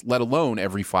 seconds, let alone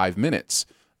every 5 minutes.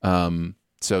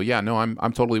 So yeah, no,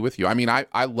 I'm totally with you. I mean,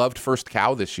 I loved First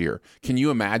Cow this year. Can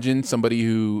you imagine somebody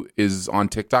who is on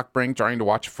TikTok brain trying to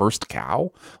watch First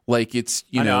Cow? Like it's,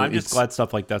 I know, I'm just glad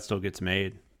stuff like that still gets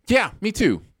made. Yeah, me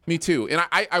too. And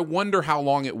I wonder how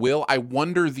long it will. I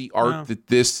wonder the art that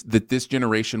this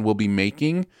generation will be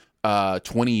making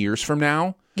 20 years from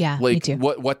now. Yeah, like me too.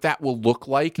 What that will look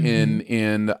like, and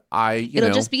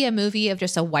it'll just be a movie of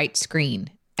just a white screen,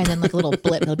 and then like a little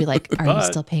blip. It'll be like, "Are you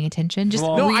still paying attention?" Just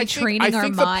retraining our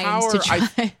minds to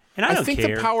try. And I think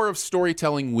care. The power of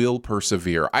storytelling will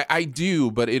persevere. I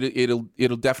do, but it'll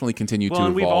definitely continue to evolve.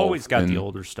 And we've always got the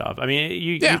older stuff. I mean,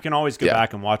 you can always go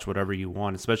back and watch whatever you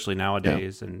want, especially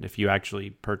nowadays, and if you actually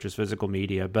purchase physical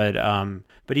media. But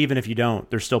even if you don't,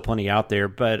 there's still plenty out there.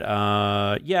 But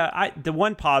the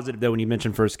one positive though, when you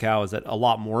mentioned First Cow, is that a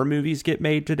lot more movies get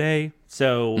made today.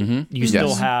 So you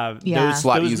still have those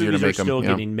movies are still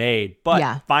getting made,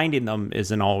 but finding them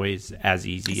isn't always as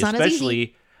easy,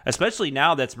 especially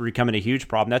now that's becoming a huge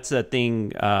problem. That's a thing.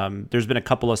 There's been a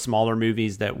couple of smaller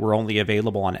movies that were only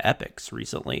available on Epix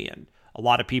recently, and a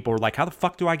lot of people were like, "How the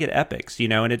fuck do I get Epix?"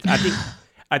 And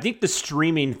I think the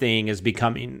streaming thing is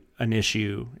becoming an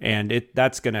issue, and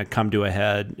that's going to come to a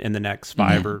head in the next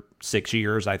 5 or 6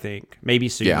 years. I think maybe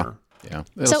sooner. Yeah.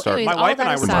 Anyways, my wife and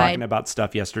I were talking about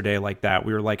stuff yesterday like that.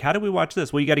 We were like, "How do we watch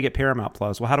this?" Well, you got to get Paramount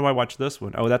Plus. Well, how do I watch this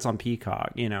one? Oh, that's on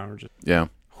Peacock.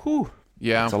 Whew.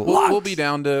 Yeah, we'll be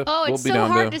down to. Oh, it's so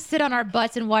hard to sit on our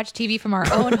butts and watch TV from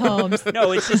our own homes.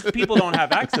 No, it's just people don't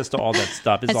have access to all that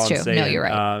stuff. That's all true. I'm saying. No, you're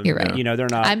right. You're right. They're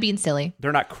not. I'm being silly.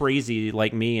 They're not crazy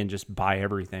like me and just buy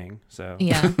everything. So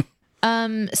yeah.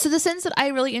 So the sense that I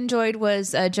really enjoyed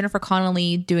was Jennifer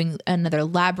Connelly doing another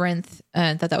Labyrinth.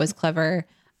 I thought that was clever.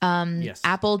 Yes.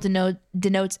 Apple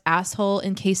denotes asshole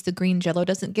in case the green Jell-O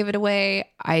doesn't give it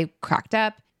away. I cracked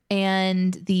up.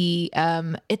 And the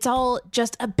it's all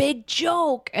just a big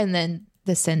joke, and then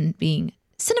the sin being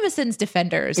CinemaSins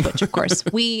defenders, which of course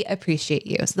we appreciate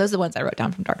you. So those are the ones I wrote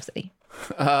down from Dark City.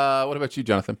 What about you,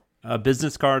 Jonathan?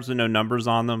 Business cards with no numbers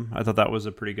on them. I thought that was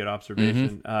a pretty good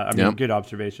observation. Good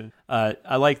observation.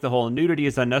 I like the whole nudity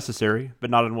is unnecessary, but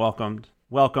not unwelcomed.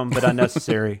 Welcome, but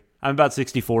unnecessary. I'm about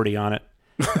 60-40 on it.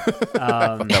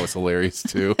 That was hilarious,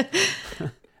 too.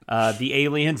 The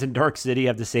aliens in Dark City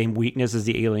have the same weakness as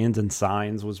the aliens in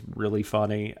Signs was really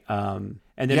funny. And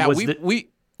then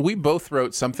we both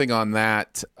wrote something on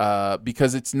that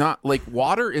because it's not like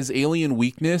water as alien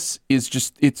weakness is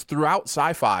just it's throughout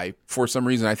sci-fi for some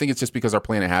reason. I think it's just because our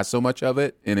planet has so much of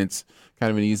it and it's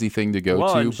kind of an easy thing to go to.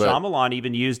 And Shyamalan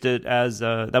even used it as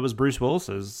that was Bruce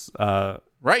Willis's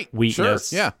right weakness.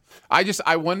 Sure, yeah.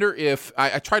 I wonder if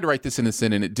I tried to write this in a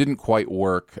sin and it didn't quite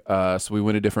work, so we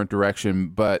went a different direction,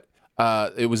 but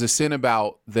it was a sin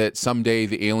about that someday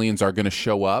the aliens are going to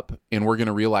show up and we're going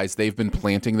to realize they've been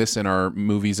planting this in our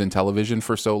movies and television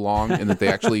for so long and that they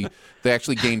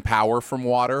actually gain power from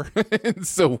water. And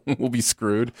so we'll be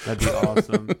screwed. That'd be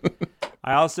awesome.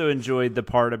 I also enjoyed the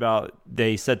part about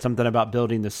they said something about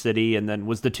building the city, and then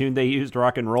was the tune they used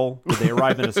rock and roll? Did they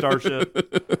arrive in a starship?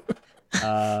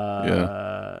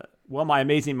 Well, my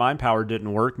amazing mind power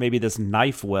didn't work. Maybe this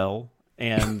knife will.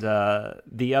 And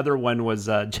the other one was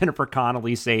Jennifer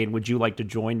Connelly saying, "Would you like to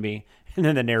join me?" And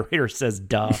then the narrator says,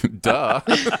 "Duh." Duh.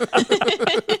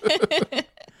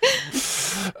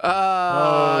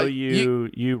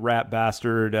 You rat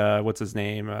bastard. What's his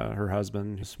name? Her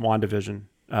husband. WandaVision.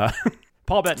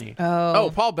 Paul Bettany.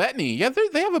 Oh, Paul Bettany. Yeah,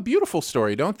 they have a beautiful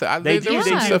story, don't they? They do. I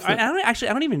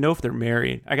don't even know if they're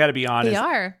married. I got to be honest. They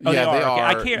are. Oh, yeah, they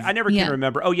are. Okay. I never can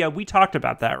remember. Oh, yeah, we talked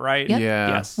about that, right? Yep. Yeah.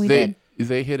 Yes. We did.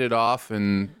 They hit it off,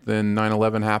 and then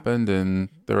 9/11 happened, and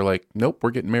they were like, "Nope, we're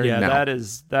getting married now." Yeah,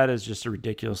 that is just a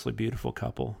ridiculously beautiful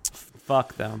couple.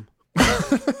 Fuck them.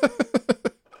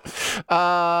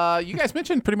 You guys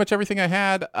mentioned pretty much everything I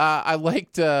had. I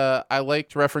liked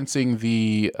referencing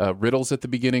the riddles at the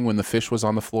beginning when the fish was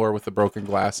on the floor with the broken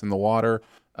glass in the water.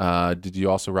 Did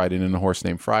you also write in a horse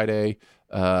named Friday?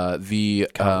 I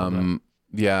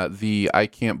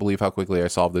can't believe how quickly I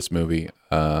solved this movie.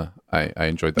 I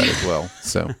enjoyed that as well.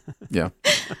 So, yeah.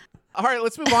 All right,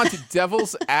 let's move on to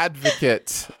Devil's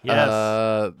Advocate.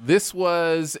 Yes. This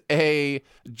was a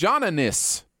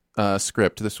Jonanis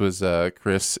script. This was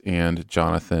Chris and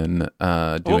Jonathan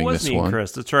doing this one.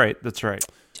 Chris. That's right.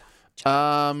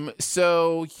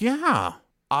 So, yeah.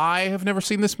 I have never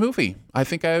seen this movie. I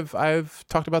think I've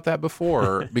talked about that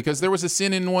before because there was a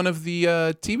sin in one of the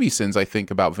TV sins, I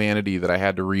think, about vanity that I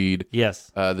had to read.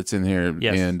 Yes. That's in here.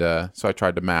 Yes. And so I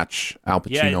tried to match Al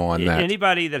Pacino on that.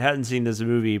 Anybody that hadn't seen this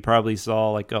movie probably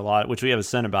saw like a lot, which we have a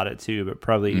sin about it too, but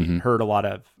probably heard a lot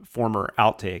of former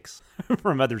outtakes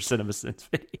from other Cinema Sins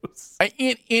videos.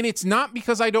 And it's not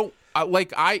because I don't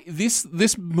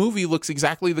this movie looks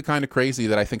exactly the kind of crazy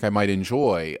that I think I might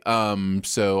enjoy.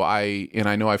 So I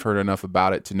know I've heard enough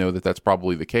about it to know that that's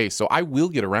probably the case. So I will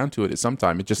get around to it at some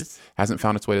time. It just hasn't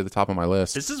found its way to the top of my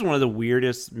list. This is one of the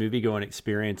weirdest movie-going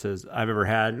experiences I've ever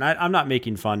had. And I'm not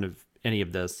making fun of any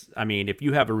of this. I mean, if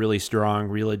you have a really strong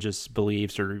religious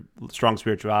beliefs or strong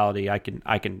spirituality, I can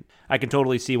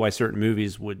totally see why certain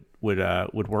movies would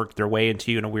work their way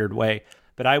into you in a weird way.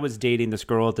 But I was dating this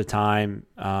girl at the time.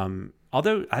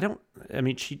 Although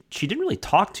she didn't really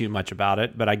talk too much about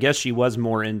it, but I guess she was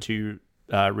more into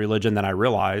religion than I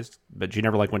realized, but she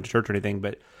never went to church or anything.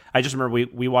 But I just remember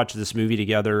we watched this movie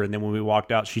together, and then when we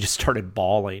walked out, she just started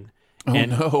bawling. Oh,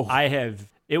 and no.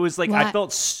 It was like, I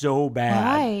felt so bad.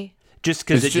 Why? Just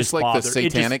because it's just like bothered. the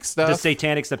satanic stuff? The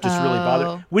satanic stuff just really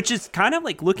bothered. Which is kind of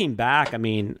like looking back. I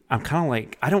mean, I'm kind of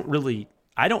like,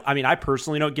 I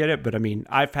personally don't get it, but I mean,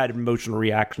 I've had emotional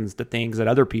reactions to things that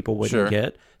other people wouldn't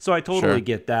get. So I totally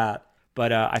get that.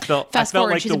 But I felt like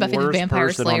she's the a Buffy the worst Vampire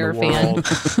person Slayer on the fan.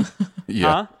 world.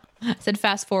 Yeah. I said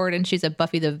fast forward and she's a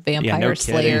Buffy the Vampire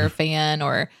Slayer fan,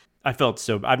 or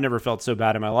I've never felt so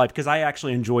bad in my life because I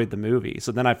actually enjoyed the movie.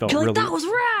 So then I felt really, that was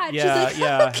rad. Yeah, she's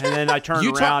like, And then I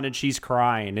turned around and she's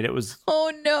crying, and it was,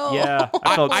 oh no. Yeah,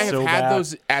 I felt I have so had bad.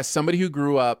 those as somebody who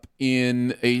grew up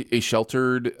in a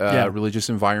sheltered religious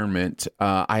environment.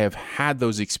 I have had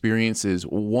those experiences.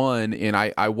 And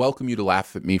I welcome you to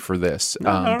laugh at me for this.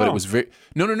 But it was very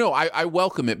no. I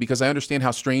welcome it because I understand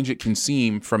how strange it can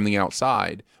seem from the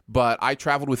outside. But I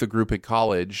traveled with a group at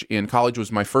college, and college was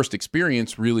my first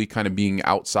experience really kind of being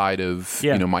outside of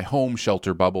my home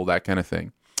shelter bubble, that kind of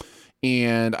thing.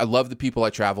 And I loved the people I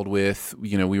traveled with.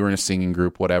 We were in a singing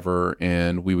group, whatever,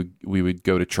 and we would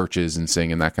go to churches and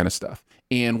sing and that kind of stuff.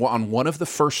 And on one of the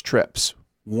first trips,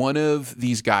 one of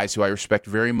these guys who I respect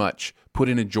very much put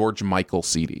in a George Michael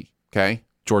CD. Okay,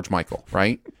 George Michael,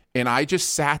 right? And I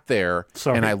just sat there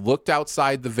and I looked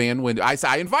outside the van window.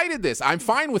 I invited this. I'm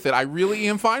fine with it. I really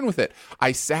am fine with it.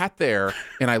 I sat there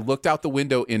and I looked out the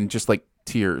window and just like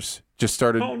tears just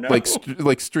started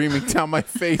like streaming down my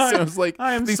face. I was like,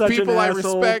 these people I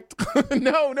respect.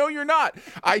 No, you're not.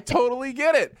 I totally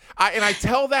get it. I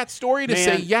tell that story to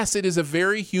say, yes, it is a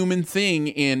very human thing,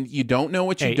 and you don't know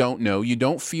what you don't know. You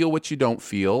don't feel what you don't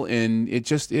feel, and it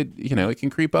can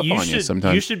creep up on you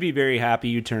sometimes. You should be very happy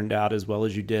you turned out as well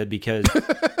as you did, because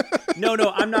no,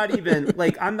 I'm not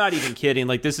even kidding.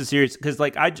 Like, this is serious, because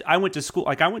like I went to school,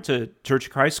 like I went to Church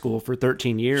of Christ school for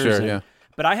 13 years. Sure, yeah.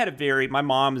 But I had my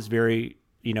mom is very,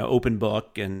 open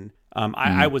book, and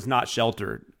I was not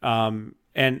sheltered. And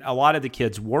a lot of the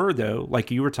kids were, though,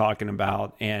 like you were talking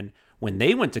about. And when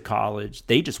they went to college,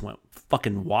 they just went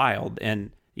fucking wild.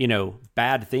 And,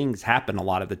 bad things happen a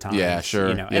lot of the time. Yeah, sure.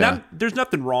 And there's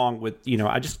nothing wrong with,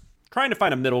 I just trying to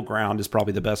find a middle ground is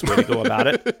probably the best way to go about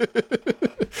it.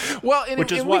 Well,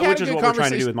 which is what we're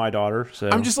trying to do with my daughter. So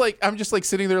I'm just like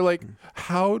sitting there like,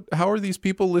 how are these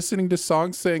people listening to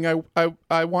songs saying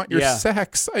I want your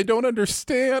sex? I don't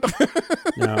understand.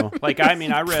 No, like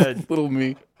I read little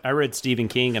me. I read Stephen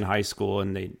King in high school,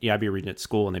 and I'd be reading at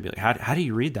school, and they'd be like, how do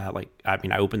you read that? Like, I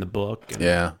open the book.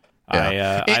 And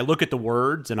I look at the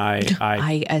words, and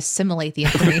I assimilate the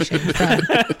information from.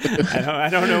 I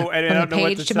don't know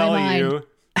what to tell you.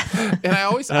 And I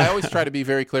always try to be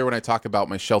very clear when I talk about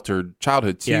my sheltered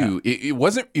childhood too.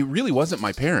 Yeah. It really wasn't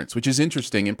my parents, which is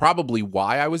interesting, and probably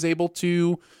why I was able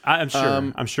to. I'm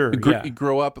sure.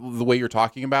 Grow up the way you're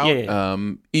talking about.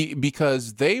 Yeah.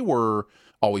 Because they were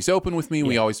always open with me.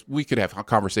 Yeah. We could have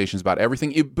conversations about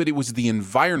everything, but it was the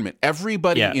environment.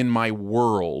 Everybody in my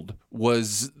world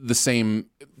was the same,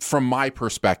 from my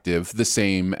perspective, the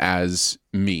same as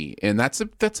me. And that's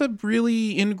a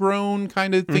really ingrown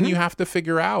kind of thing you have to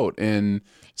figure out. And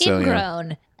so,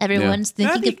 ingrown. Everyone's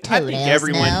thinking of toenails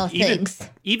now.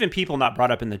 Even people not brought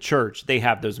up in the church, they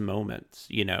have those moments,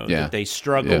 that they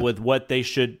struggle with what they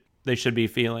should be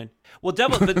feeling. Well,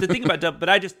 but the thing about but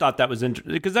I just thought that was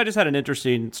interesting, because I just had an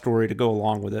interesting story to go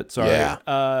along with it. Sorry.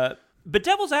 Yeah. But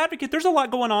Devil's Advocate, there's a lot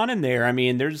going on in there. I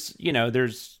mean, there is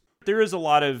a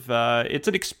lot of, it's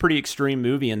a pretty extreme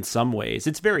movie in some ways.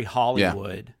 It's very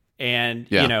Hollywood and,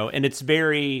 and it's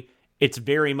very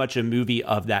much a movie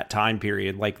of that time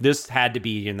period. Like, this had to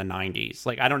be in the 90s.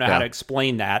 Like, I don't know how to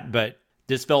explain that, but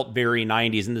this felt very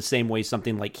 90s in the same way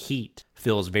something like Heat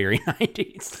feels very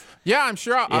 90s. Yeah, I'm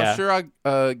sure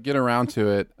I'll get around to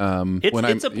it.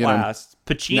 It's a blast.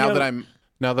 Pacino.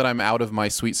 Now that I'm out of my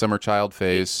sweet summer child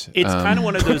phase, it's kind of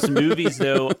one of those movies,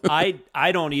 though.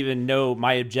 I don't even know,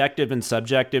 my objective and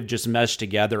subjective just mesh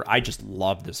together. I just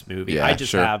love this movie. I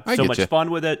just have so much fun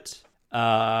with it.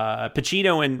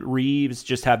 Pacino and Reeves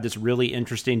just have this really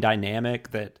interesting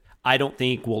dynamic that I don't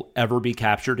think will ever be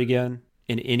captured again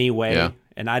in any way,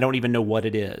 and I don't even know what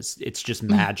it is. It's just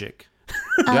magic.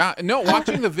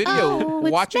 Watching the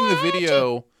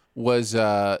video was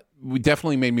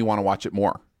definitely made me want to watch it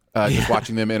more. Just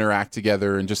watching them interact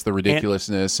together and just the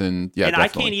ridiculousness and definitely. I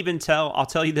can't even tell. I'll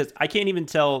tell you this. I can't even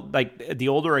tell. Like, the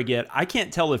older I get, I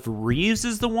can't tell if Reeves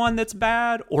is the one that's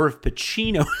bad or if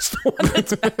Pacino is the one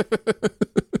that's bad.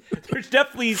 There's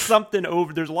definitely something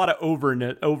over. There's a lot of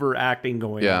overacting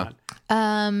going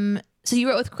on. So you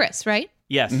wrote with Chris, right?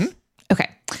 Yes. Mm-hmm. Okay.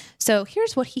 So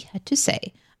here's what he had to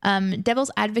say.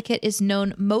 Devil's Advocate is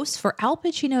known most for Al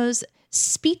Pacino's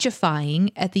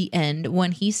speechifying at the end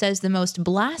when he says the most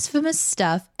blasphemous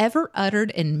stuff ever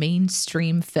uttered in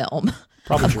mainstream film.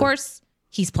 Of course,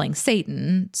 he's playing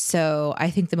Satan, so I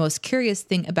think the most curious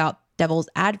thing about Devil's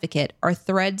Advocate are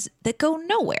threads that go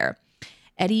nowhere.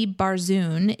 Eddie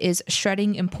Barzoon is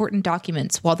shredding important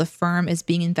documents while the firm is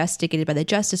being investigated by the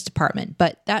Justice Department,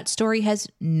 but that story has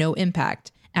no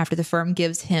impact. After the firm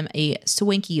gives him a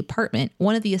swanky apartment,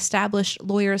 one of the established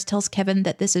lawyers tells Kevin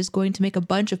that this is going to make a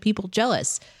bunch of people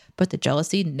jealous, but the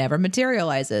jealousy never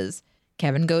materializes.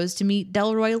 Kevin goes to meet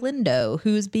Delroy Lindo,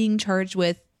 who's being charged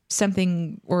with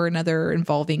something or another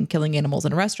involving killing animals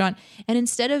in a restaurant, and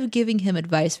instead of giving him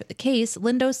advice for the case,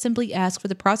 Lindo simply asks for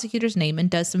the prosecutor's name and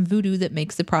does some voodoo that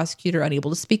makes the prosecutor unable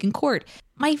to speak in court.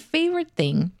 My favorite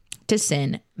thing to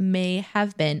sin may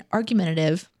have been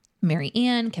argumentative. Mary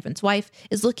Ann, Kevin's wife,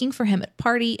 is looking for him at a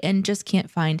party and just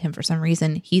can't find him for some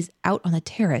reason. He's out on the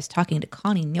terrace talking to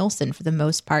Connie Nielsen for the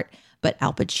most part, but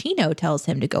Al Pacino tells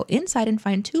him to go inside and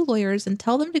find two lawyers and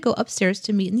tell them to go upstairs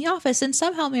to meet in the office, and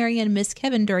somehow Mary Ann missed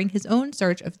Kevin during his own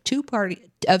search of two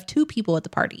people at the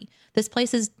party. This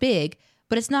place is big,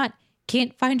 but it's not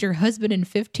can't find your husband in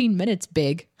 15 minutes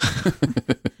big.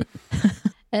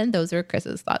 And those are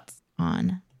Chris's thoughts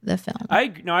on the film.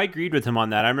 I agreed with him on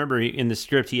that. I remember in the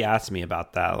script he asked me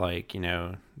about that, like,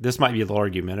 this might be a little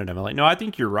argumentative. I'm like, no, I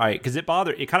think you're right, because it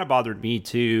kind of bothered me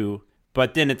too.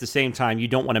 But then at the same time, you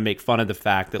don't want to make fun of the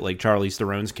fact that like Charlize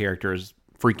Theron's character is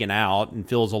freaking out and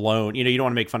feels alone. You don't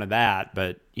want to make fun of that,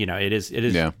 but it is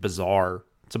bizarre.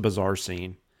 It's a bizarre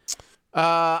scene.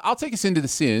 I'll take us into the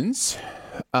sins.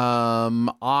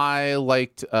 I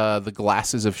liked the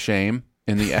glasses of shame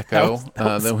in the Echo. that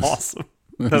was awesome.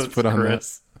 That was put on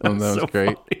Chris. That was so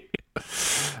great.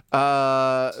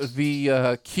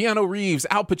 The Keanu Reeves,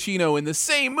 Al Pacino in the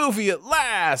same movie at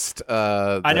last.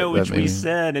 I know, which we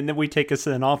said, and then we take a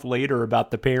sin off later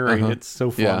about the pairing. It's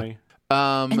so funny.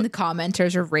 Yeah. And the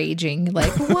commenters are raging,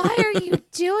 like, why are you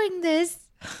doing this?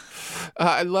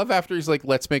 I love after he's like,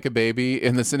 let's make a baby,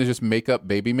 and the sin is just make up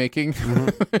baby making.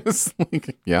 It's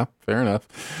like, yeah, fair enough.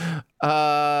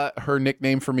 Her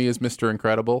nickname for me is Mr.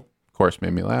 Incredible. Of course,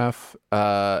 made me laugh.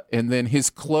 And then his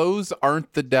clothes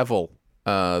aren't the devil.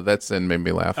 That sin made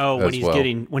me laugh. Oh, when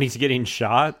he's getting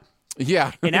shot.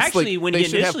 Yeah, and actually, like, when they he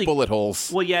should initially have bullet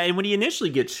holes. Well, yeah, and when he initially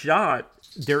gets shot,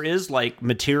 there is like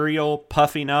material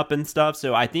puffing up and stuff.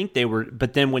 So I think they were,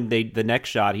 but then when the next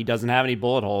shot, he doesn't have any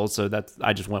bullet holes. So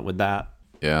I just went with that.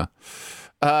 Yeah.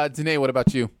 Danae, what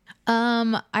about you?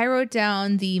 I wrote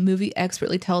down the movie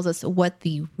expertly tells us what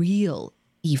the real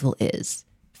evil is.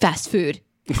 Fast food.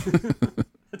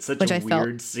 That's such a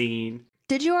weird scene.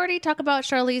 Did you already talk about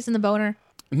Charlize and the boner?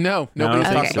 No, nobody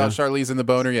talked about Charlize and the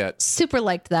boner yet. Super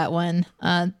liked that one.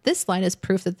 This line is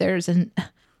proof that there's an...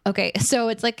 Okay, so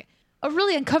it's like a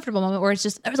really uncomfortable moment where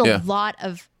there's a lot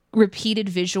of repeated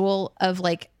visual of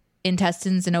like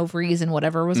intestines and ovaries and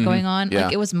whatever was going on. Yeah.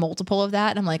 Like it was multiple of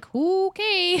that. And I'm like,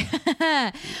 okay.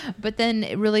 But then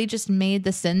it really just made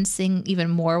the sin sing even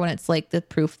more when it's like the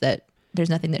proof that there's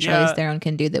nothing that Charlize Theron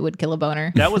can do that would kill a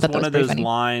boner. That was one of those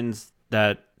lines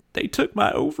that they took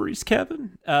my ovaries,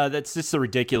 Kevin. That's just a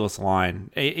ridiculous line.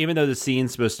 Even though the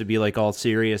scene's supposed to be like all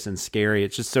serious and scary,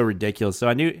 it's just so ridiculous. So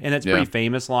I knew, and it's a pretty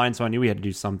famous line, so I knew we had to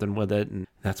do something with it, and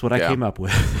that's what I came up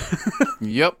with.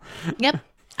 Yep.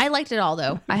 I liked it all,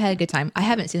 though. I had a good time. I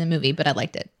haven't seen the movie, but I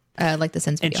liked it. I like the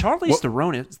sense video. And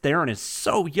Charlize Theron is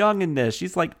so young in this.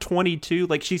 She's like 22.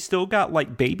 Like she's still got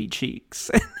like baby cheeks.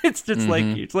 It's just like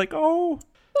it's like oh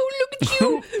look at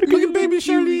you, look at baby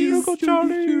Charlize. Look at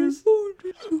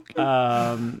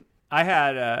Charlize. I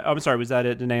had. I'm sorry. Was that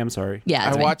it, Danae? I'm sorry.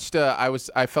 Yeah, I watched.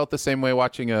 I felt the same way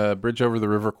watching Bridge Over the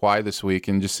River Kwai this week,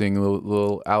 and just seeing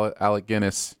little Alec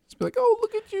Guinness. Like, oh,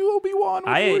 look at you, Obi-Wan.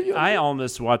 I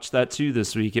almost watched that too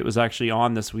this week. It was actually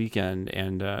on this weekend,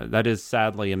 and that is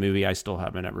sadly a movie I still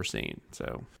haven't ever seen.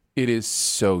 So it is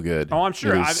so good. Oh, I'm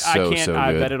sure. I can't.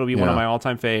 I bet it'll be one of my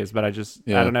all-time faves. But I just,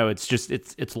 I don't know. It's just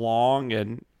it's long,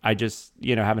 and I just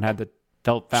haven't had the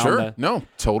found. No,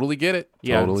 totally get it.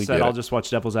 Yeah, totally get it. I'll just watch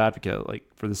Devil's Advocate like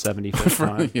for the 75th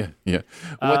time. Yeah.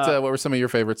 What were some of your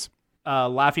favorites?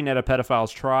 Laughing at a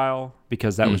pedophile's trial,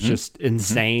 because that was just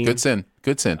insane. Good sin.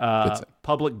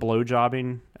 Public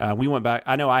blowjobbing. We went back.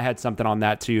 I know I had something on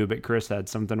that too, but Chris had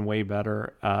something way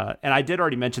better. And I did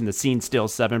already mention the scene still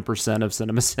 7% of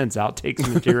CinemaSins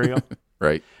outtakes material.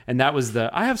 Right. And that was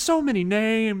I have so many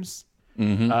names.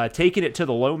 Taking it to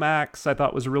the Lomax, I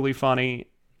thought was really funny.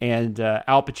 And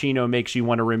Al Pacino makes you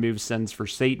want to remove sins for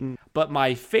Satan. But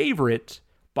my favorite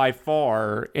by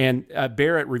far, and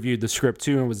Barrett reviewed the script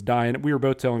too and was dying. We were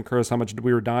both telling Chris how much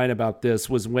we were dying about this,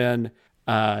 was when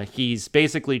he's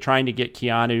basically trying to get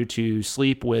Keanu to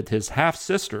sleep with his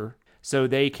half-sister so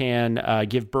they can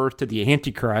give birth to the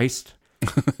Antichrist.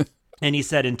 And he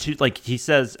said he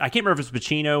says, I can't remember if it's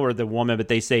Pacino or the woman, but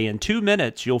they say in 2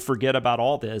 minutes, you'll forget about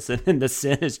all this. And then the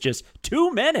sin is just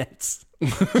 2 minutes.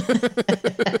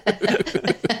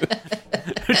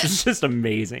 Which is just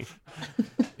amazing.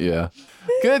 Yeah.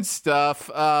 Good stuff.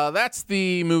 That's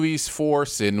the movies for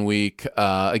Sin Week.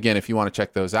 Again, if you want to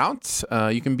check those out,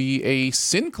 you can be a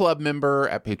Sin Club member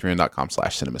at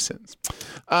patreon.com/cinemasins.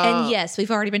 And yes,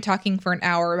 we've already been talking for an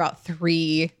hour about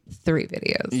three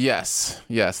videos. Yes,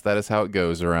 that is how it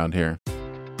goes around here.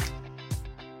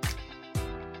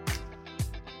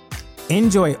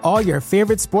 Enjoy all your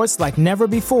favorite sports like never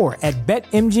before at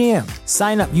BetMGM.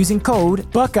 Sign up using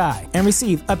code Buckeye and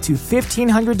receive up to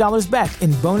 $1,500 back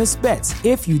in bonus bets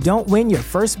if you don't win your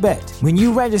first bet. When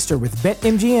you register with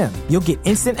BetMGM, you'll get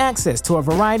instant access to a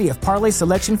variety of parlay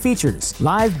selection features,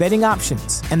 live betting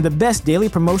options, and the best daily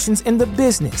promotions in the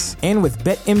business. And with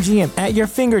BetMGM at your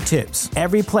fingertips,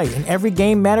 every play and every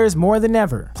game matters more than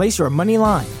ever. Place your money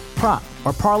line, prop,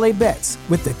 or parlay bets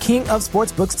with the king of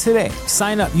sportsbooks today.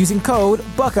 Sign up using code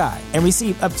Buckeye and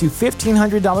receive up to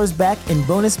 $1,500 back in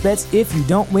bonus bets if you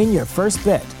don't win your first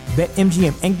bet.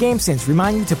 BetMGM and GameSense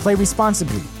remind you to play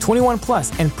responsibly. 21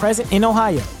 plus and present in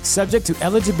Ohio, subject to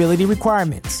eligibility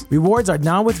requirements. Rewards are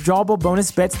non-withdrawable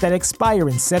bonus bets that expire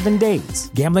in 7 days.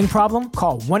 Gambling problem?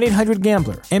 Call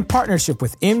 1-800-GAMBLER. In partnership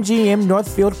with MGM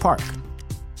Northfield Park.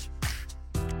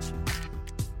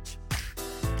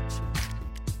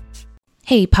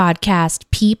 Hey, podcast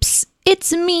peeps.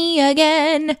 It's me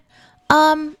again.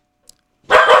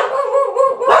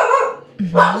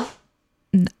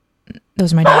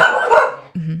 Those are my dogs.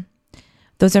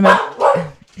 Those are my...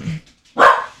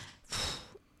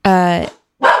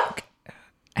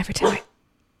 every time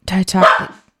I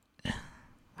talk...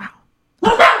 Wow.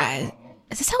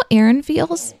 Is this how Aaron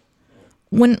feels?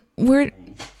 When we're...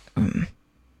 Okay.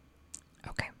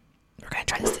 We're going to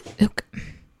try this. Okay.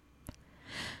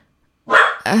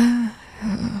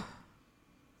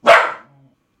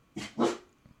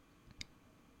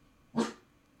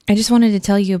 I just wanted to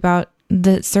tell you about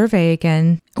the survey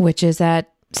again, which is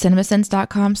at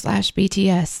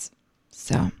cinemasense.com/BTS.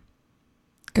 So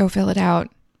go fill it out.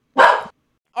 All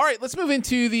right, let's move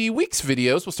into the week's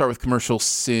videos. We'll start with commercial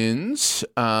sins.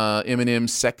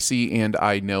 M&M's Sexy and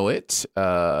I Know It.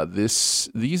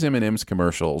 These M&M's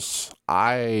commercials,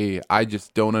 I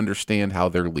just don't understand how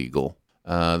they're legal.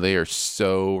 They are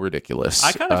so ridiculous.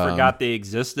 I kind of forgot they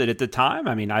existed at the time.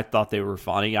 I mean, I thought they were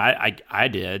funny. I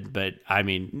did, but I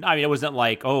mean, it wasn't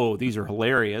like, oh, these are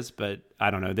hilarious. But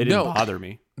I don't know, they didn't bother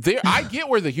me. I get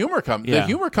where the humor comes. Yeah. The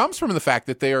humor comes from the fact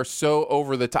that they are so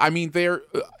over the top. I mean, they're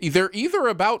either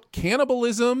about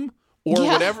cannibalism or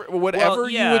whatever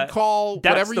you would call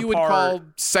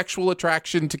sexual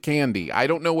attraction to candy. I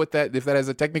don't know if that has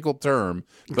a technical term,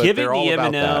 but Giving they're all the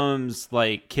about M&M's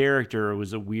like character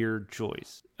was a weird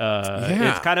choice.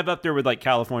 It's kind of up there with like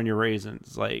California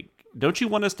raisins. Like, don't you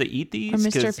want us to eat these? Or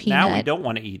Mr. Because Peanut. now we don't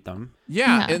want to eat them.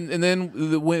 Yeah. And then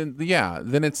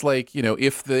then it's like,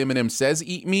 if the M&M says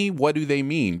eat me, what do they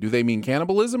mean? Do they mean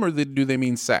cannibalism or do they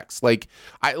mean sex? Like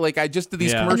I just did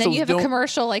these commercials. And then you have a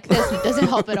commercial like this that doesn't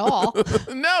help at all.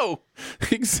 No,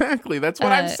 exactly. That's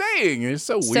what I'm saying. It's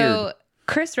so weird. So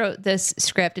Chris wrote this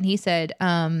script and he said,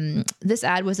 this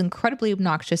ad was incredibly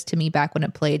obnoxious to me back when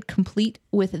it played, complete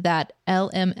with that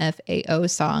LMFAO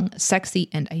song, Sexy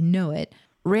and I Know It.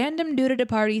 Random dude at a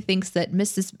party thinks that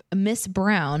Miss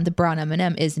Brown, the brown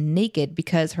M&M, is naked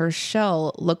because her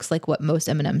shell looks like what most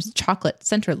M&M's chocolate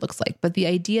center looks like. But the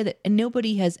idea that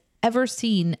nobody has ever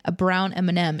seen a brown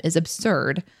M&M is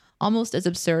absurd, almost as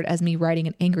absurd as me writing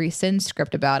an Angry Sin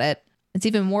script about it. It's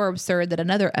even more absurd that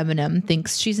another M&M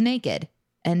thinks she's naked.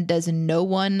 And does no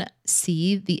one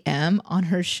see the M on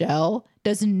her shell?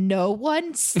 Does no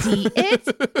one see it?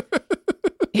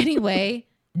 Anyway,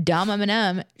 Dom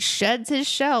M&M sheds his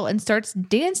shell and starts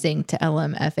dancing to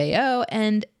LMFAO.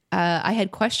 And I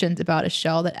had questions about a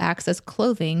shell that acts as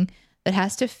clothing that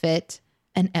has to fit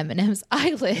an M&M's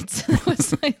eyelids. That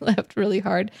was I laughed really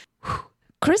hard.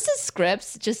 Chris's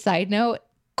scripts, just side note,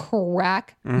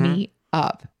 crack me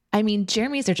up. I mean,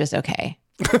 Jeremy's are just okay.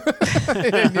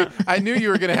 I knew you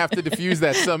were going to have to diffuse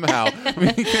that somehow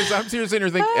because I'm seriously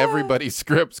going to think everybody's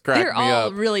scripts crack me up. They're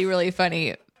all really, really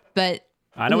funny. But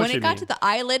when it got to the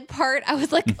eyelid part, I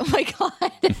was like, oh my God.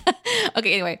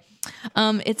 Okay, anyway.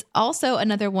 It's also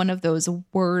another one of those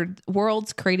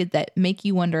worlds created that make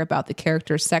you wonder about the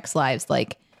characters' sex lives.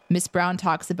 Like Miss Brown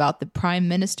talks about the prime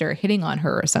minister hitting on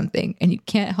her or something, and you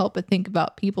can't help but think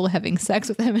about people having sex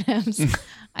with M&Ms.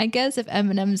 I guess if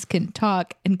M&Ms can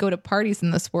talk and go to parties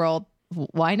in this world,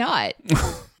 why not?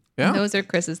 Yeah. And those are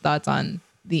Chris's thoughts on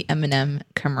the M&M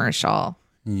commercial.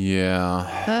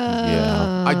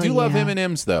 Yeah. I do love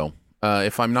M&Ms though.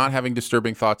 If I'm not having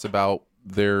disturbing thoughts about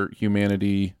their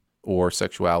humanity or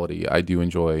sexuality, I do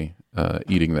enjoy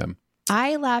eating them.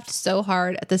 I laughed so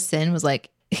hard at the sin was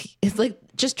like, it's like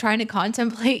just trying to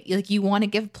contemplate, like you want to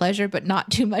give pleasure, but not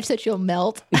too much that you'll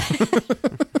melt.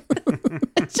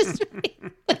 It's just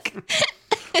like,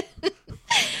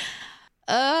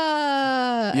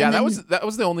 that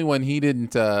was the only one he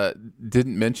didn't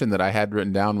mention that I had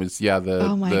written down was the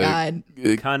oh my God,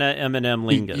 Kana M&M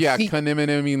Lingus. Yeah, Kana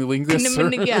M&M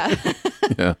Lingus.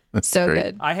 Yeah, that's so great.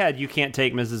 good. I had you can't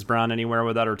take Mrs. Brown anywhere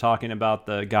without her talking about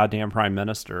the goddamn prime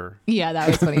minister. Yeah, that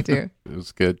was funny too. It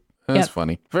was good. That's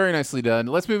funny. Very nicely done.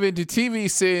 Let's move into TV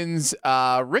sins.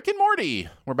 Rick and Morty.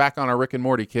 We're back on our Rick and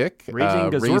Morty kick.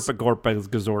 Raising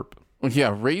Gazorp.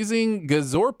 Yeah, Raising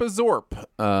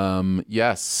Gazorp.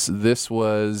 Yes, this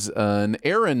was an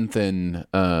Aaron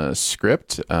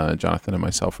script. Jonathan and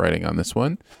myself writing on this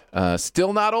one.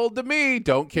 Still not old to me.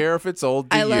 Don't care if it's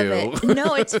old to you. I love it.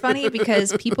 No, it's funny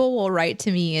because people will write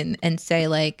to me and say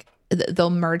like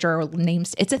they'll merge our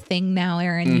names. It's a thing now,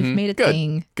 Aaron. You've made a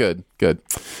thing. Good.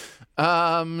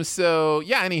 So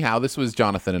yeah, anyhow, this was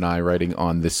Jonathan and I writing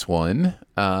on this one.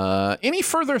 Any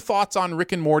further thoughts on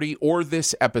Rick and Morty or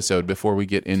this episode before we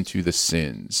get into the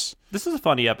sins? This is a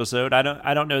funny episode.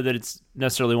 I don't know that it's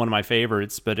necessarily one of my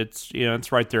favorites, but it's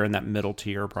it's right there in that middle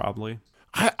tier probably.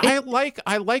 I like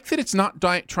that it's not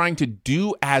trying to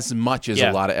do as much as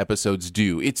a lot of episodes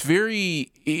do.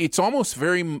 It's almost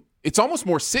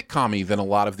more sitcom-y than a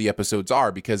lot of the episodes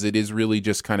are, because it is really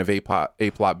just kind of A plot,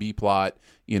 B plot,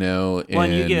 Well,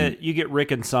 and you get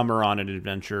Rick and Summer on an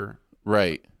adventure.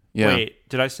 Right. Yeah. Wait,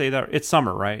 did I say that? It's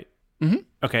Summer, right? Mm-hmm.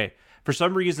 Okay. For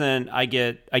some reason, I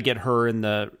get her and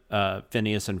the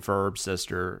Phineas and Ferb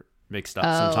sister mixed up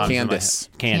sometimes.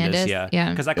 Candace, yeah.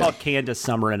 Because I called Candace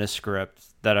Summer in a script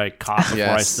that I caught before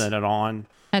I sent it on.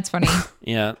 That's funny.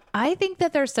 Yeah. I think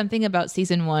that there's something about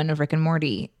season 1 of Rick and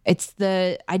Morty.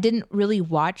 I didn't really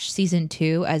watch season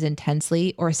 2 as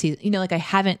intensely, or I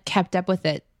haven't kept up with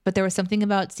it, but there was something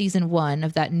about season 1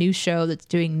 of that new show that's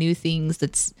doing new things,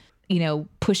 that's,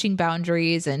 pushing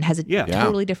boundaries and has a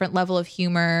totally different level of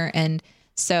humor. And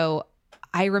so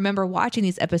I remember watching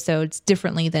these episodes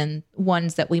differently than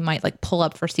ones that we might pull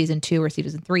up for season 2 or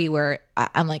season 3, where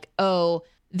I'm like, oh,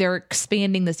 they're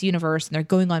expanding this universe and they're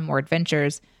going on more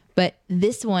adventures. But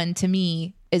this one, to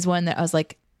me, is one that I was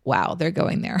like, wow, they're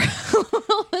going there.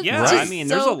 Yeah, right. I mean,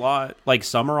 there's a lot.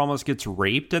 Summer almost gets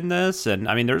raped in this, and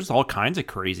I mean, there's all kinds of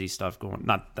crazy stuff going.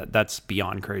 Not that's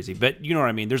beyond crazy, but you know what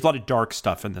I mean. There's a lot of dark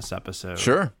stuff in this episode.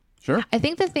 Sure. I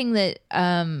think the thing that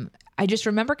I just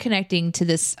remember connecting to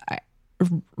this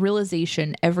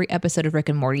realization every episode of Rick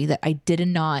and Morty, that I did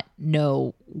not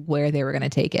know where they were going to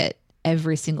take it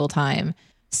every single time.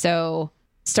 So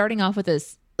starting off with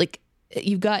this,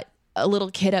 you've got a little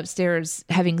kid upstairs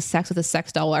having sex with a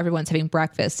sex doll while everyone's having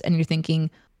breakfast, and you're thinking,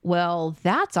 well,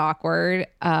 that's awkward.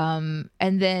 And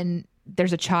then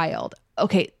there's a child.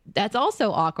 Okay, that's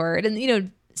also awkward.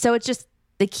 And, so it's just,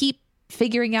 they keep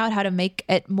figuring out how to make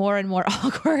it more and more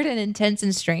awkward and intense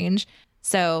and strange.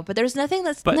 So, but there's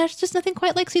just nothing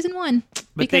quite like season 1,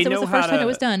 because it was the first time it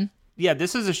was done. Yeah,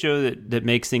 this is a show that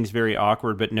makes things very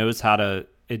awkward, but knows how to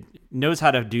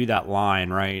do that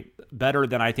line, right? Better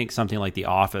than I think something like The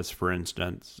Office, for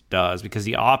instance, does, because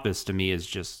The Office to me is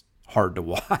just hard to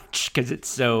watch because it's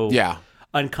so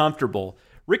uncomfortable.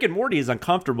 Rick and Morty is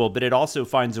uncomfortable, but it also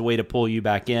finds a way to pull you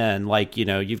back in.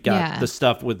 You've got the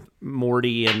stuff with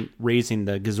Morty and raising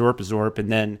the Gazorp,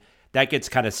 and then that gets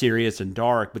kind of serious and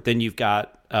dark. But then you've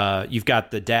got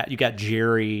the dad, you got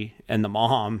Jerry and the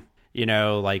mom,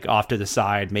 off to the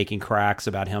side making cracks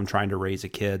about him trying to raise a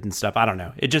kid and stuff. I don't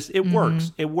know. It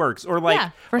works. It works. Or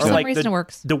for some reason it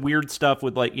works. The weird stuff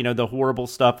with the horrible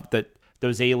stuff that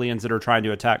those aliens that are trying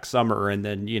to attack Summer, and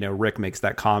then Rick makes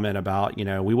that comment about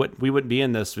we wouldn't be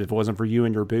in this if it wasn't for you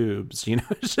and your boobs.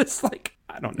 It's just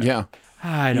I don't know. Yeah,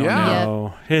 I don't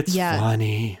know. It's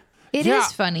funny. It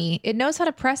is funny. It knows how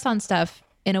to press on stuff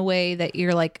in a way that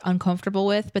you're uncomfortable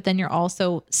with, but then you're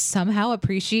also somehow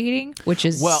appreciating, which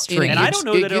is strange. And I don't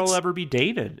know that it'll ever be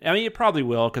dated. I mean, it probably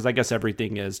will, because I guess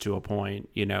everything is to a point,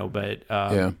 but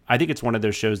I think it's one of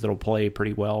those shows that'll play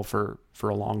pretty well for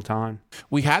a long time.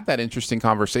 We had that interesting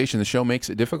conversation. The show makes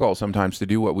it difficult sometimes to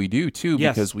do what we do too,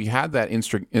 because we had that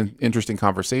interesting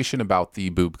conversation about the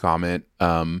boob comment.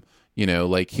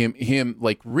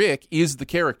 Rick is the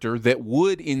character that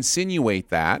would insinuate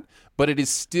that, but it is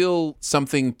still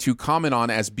something to comment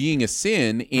on as being a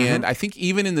sin. And I think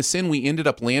even in the sin, we ended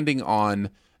up landing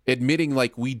on admitting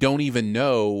we don't even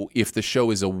know if the show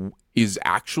is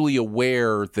actually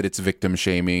aware that it's victim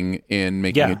shaming and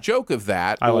making a joke of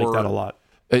that. I like that a lot.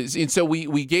 And so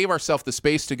we gave ourselves the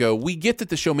space to go, we get that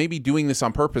the show may be doing this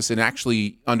on purpose and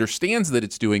actually understands that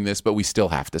it's doing this, but we still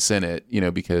have to sin it,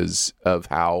 because of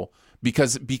how...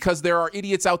 Because there are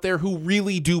idiots out there who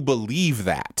really do believe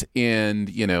that,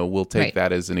 and we'll take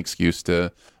that as an excuse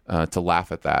to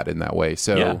laugh at that in that way.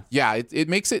 So it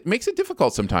makes it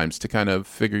difficult sometimes to kind of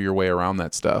figure your way around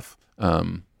that stuff.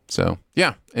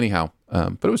 Anyhow,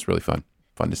 but it was really fun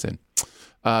to sin.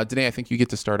 Danae, I think you get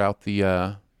to start out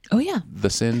the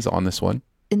sins on this one.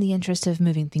 In the interest of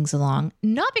moving things along,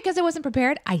 not because I wasn't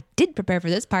prepared. I did prepare for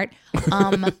this part.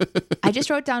 I just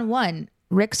wrote down one.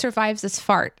 Rick survives this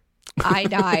fart. I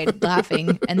died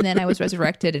laughing, and then I was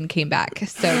resurrected and came back.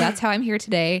 So that's how I'm here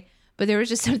today. But there was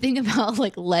just something about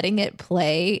letting it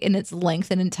play in its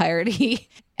length and entirety.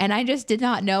 And I just did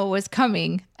not know it was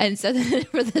coming. And so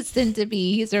for the sin to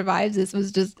be, he survives this,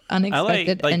 was just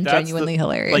unexpected and genuinely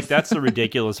hilarious. That's the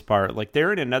ridiculous part.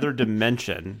 They're in another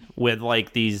dimension with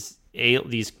these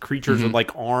creatures with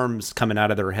arms coming out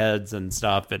of their heads and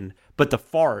stuff. But the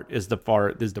fart is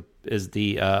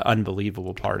the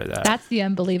unbelievable part of that. That's the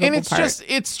unbelievable and part.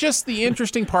 It's just the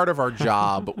interesting part of our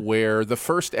job where the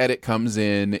first edit comes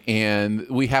in and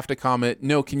we have to comment,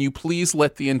 no, can you please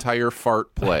let the entire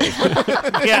fart play?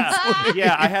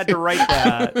 yeah, I had to write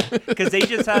that because they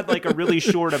just had like a really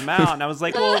short amount. And I was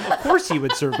like, well, of course he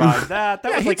would survive that.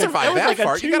 That was like survive that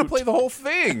fart. You got to toot. play the whole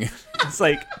thing. It's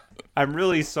like, I'm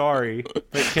really sorry,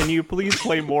 but can you please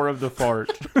play more of the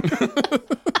fart?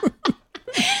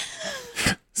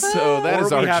 So that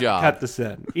is our job. Cut this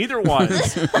in. Either one.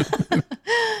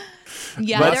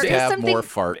 Yeah, Let's there is have something. more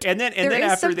fart. And then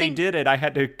after they did it, I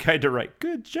had to kind of write,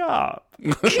 good job.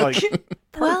 Like,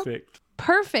 perfect.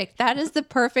 Perfect. That is the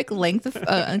perfect length of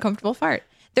uncomfortable fart.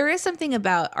 There is something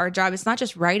about our job. It's not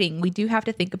just writing. We do have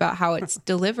to think about how it's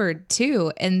delivered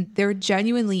too. And there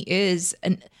genuinely is,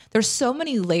 and there's so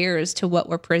many layers to what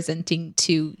we're presenting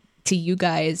to you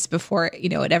guys before,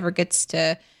 it ever gets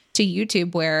to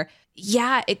YouTube, where,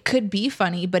 yeah, it could be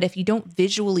funny, but if you don't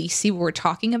visually see what we're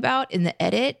talking about in the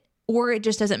edit, or it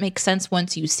just doesn't make sense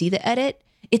once you see the edit,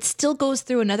 it still goes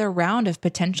through another round of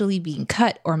potentially being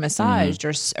cut or massaged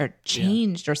or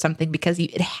changed or something, because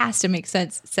it has to make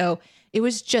sense. So it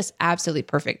was just absolutely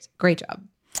perfect. Great job.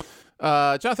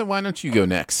 Jonathan, why don't you go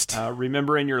next?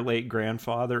 Remembering your late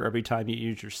grandfather every time you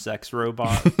use your sex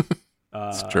robot.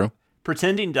 It's true.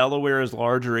 Pretending Delaware is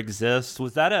large or exists.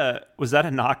 Was that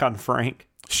a knock on Frank?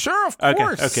 Sure, of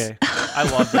course. Okay. I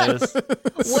love those.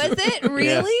 Was it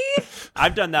really? Yeah.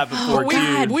 I've done that before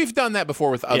too. We've done that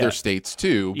before with other states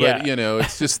too. But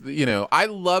it's just I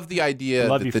love the idea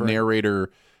that the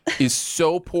narrator is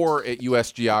so poor at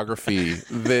U.S. geography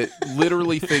that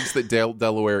literally thinks that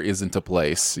Delaware isn't a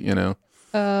place. Yeah.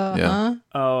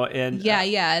 Oh, and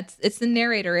it's the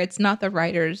narrator. It's not the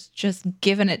writers just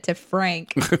giving it to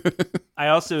Frank. I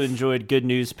also enjoyed Good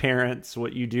News Parents.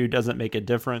 What you do doesn't make a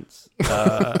difference.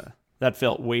 That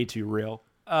felt way too real.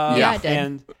 Yeah, it did.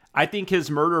 And I think his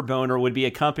murder boner would be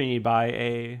accompanied by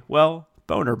a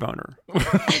boner.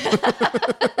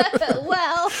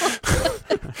 Well,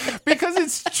 because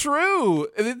it's true.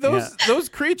 Those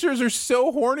creatures are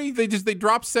so horny. They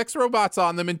drop sex robots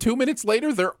on them, and 2 minutes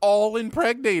later, they're all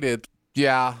impregnated.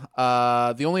 Yeah.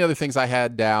 The only other things I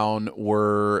had down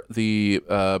were the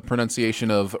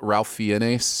pronunciation of Ralph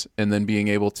Fiennes, and then being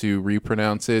able to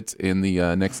repronounce it in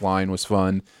the next line was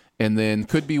fun. And then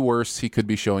could be worse. He could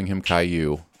be showing him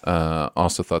Caillou.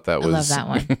 Also thought that was. I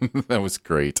love that one. That was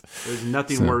great. There's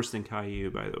nothing worse than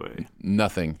Caillou, by the way.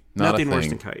 Nothing. Nothing worse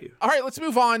than Caillou. All right, let's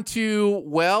move on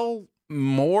to,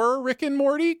 more Rick and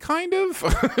Morty, kind of.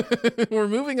 We're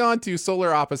moving on to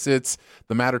Solar Opposites,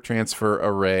 the matter transfer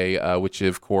array, which,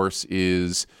 of course,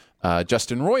 is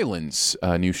Justin Roiland's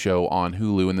new show on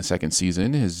Hulu, in the second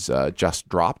season has just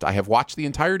dropped. I have watched the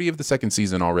entirety of the second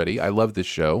season already. I love this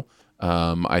show.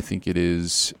 I think it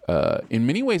is, in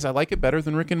many ways, I like it better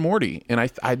than Rick and Morty. And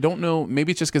I don't know,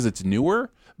 maybe it's just because it's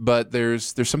newer, but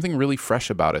there's something really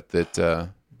fresh about it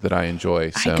that I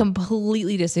enjoy. So. I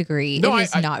completely disagree. No, it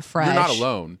is not fresh. You're not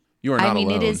alone. You are not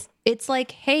alone. It's like,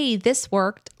 hey, this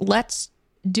worked. Let's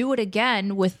do it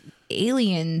again with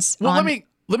aliens. Well, let me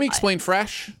explain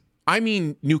fresh. I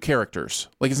mean, new characters.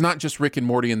 Like, it's not just Rick and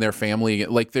Morty and their family.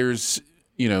 Like, there's,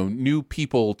 new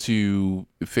people to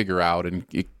figure out and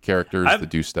characters that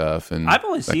do stuff. And I've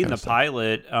only seen the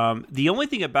pilot. The only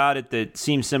thing about it that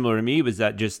seems similar to me was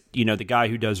that just, the guy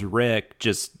who does Rick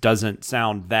just doesn't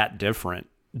sound that different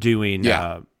doing,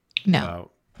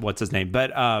 what's his name?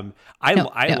 But I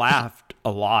laughed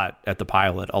a lot at the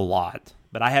pilot,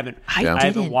 but I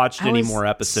haven't watched any more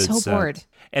episodes so since. Bored.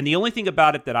 And the only thing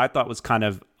about it that I thought was kind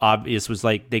of obvious was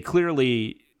like they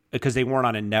clearly, because they weren't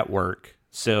on a network,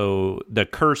 so the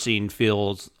cursing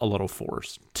feels a little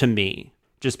forced to me,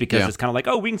 just because it's kind of like,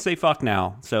 oh, we can say fuck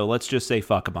now, so let's just say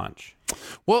fuck a bunch.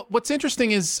 Well, what's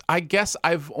interesting is I guess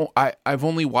I've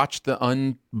only watched the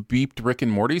unbeeped Rick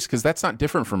and Morty's, because that's not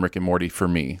different from Rick and Morty for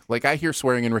me. Like, I hear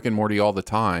swearing in Rick and Morty all the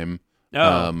time.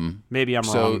 Maybe I'm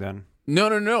wrong then.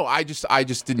 No. I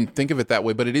just didn't think of it that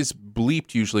way, but it is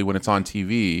bleeped usually when it's on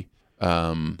TV.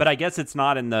 But I guess it's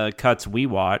not in the cuts we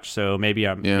watch, so maybe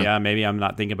I'm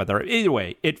not thinking about that. Either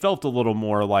way, it felt a little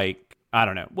more like, I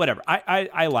don't know, whatever.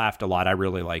 I laughed a lot. I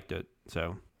really liked it.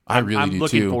 So I'm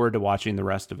looking forward to watching the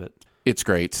rest of it. It's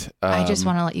great. I just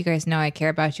want to let you guys know I care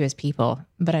about you as people,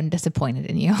 but I'm disappointed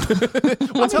in you.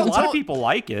 Well, a lot of people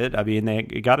like it. I mean,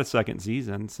 it got a second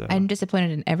season. So I'm disappointed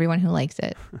in everyone who likes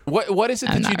it. What is it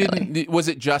that you didn't? Really. Was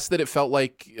it just that it felt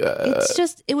like? It's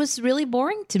just, it was really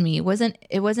boring to me. It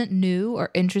wasn't new or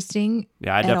interesting.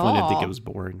 Yeah, I definitely didn't think it was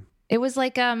boring. It was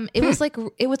like it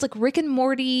was like Rick and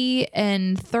Morty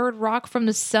and Third Rock from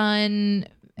the Sun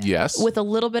Yes. with a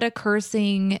little bit of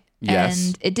cursing. Yes.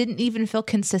 And it didn't even feel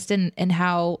consistent in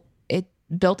how it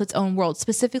built its own world,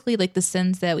 specifically like the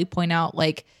sins that we point out,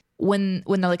 like when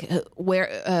they're like,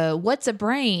 what's a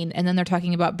brain? And then they're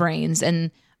talking about brains,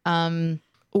 and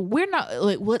we're not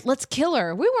like, let's kill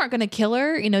her. We weren't going to kill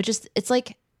her. Just, it's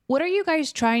like, what are you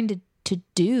guys trying to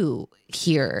do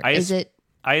here?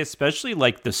 I especially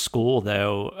like the school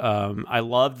though. I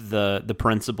loved the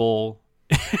principal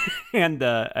and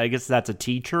I guess that's a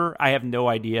teacher. I have no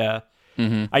idea.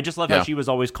 Mm-hmm. I just love how she was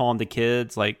always calling the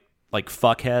kids like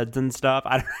fuckheads and stuff.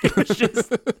 It was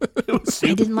just.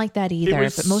 I didn't like that either,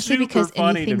 but mostly because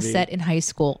anything set in high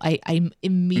school, I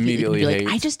immediately be like,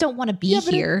 I just don't want to be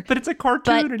here. But it's a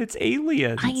cartoon and it's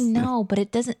aliens. I know, but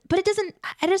it doesn't.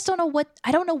 I just don't know what.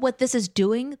 I don't know what this is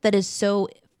doing that is so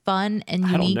fun and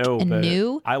unique and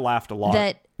new. I laughed a lot.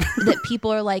 That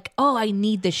people are like, oh, I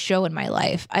need this show in my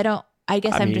life. I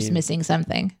guess I'm just missing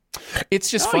something. It's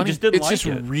just funny. It's just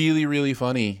really, really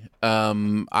funny.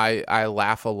 I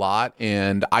laugh a lot,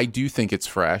 and I do think it's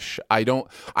fresh. I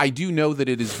do know that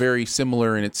it is very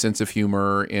similar in its sense of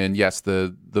humor, and yes,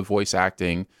 the voice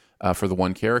acting for the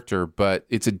one character, but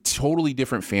it's a totally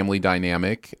different family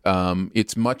dynamic.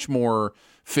 It's much more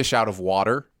fish out of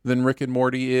water than Rick and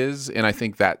Morty is, and I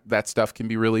think that stuff can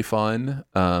be really fun.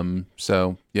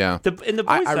 So yeah,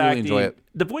 I really enjoy it.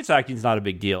 The voice acting is not a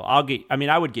big deal.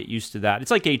 I would get used to that.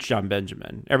 It's like H. John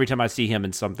Benjamin. Every time I see him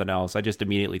in something else, I just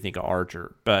immediately think of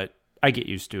Archer. But I get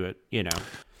used to it.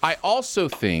 I also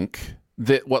think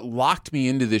that what locked me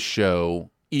into this show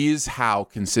is how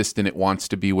consistent it wants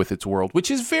to be with its world,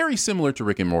 which is very similar to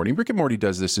Rick and Morty. Rick and Morty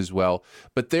does this as well.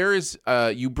 But there is,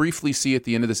 you briefly see at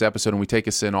the end of this episode, and we take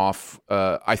a sin off.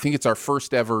 I think it's our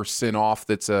first ever sin off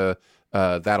that's a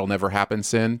that'll never happen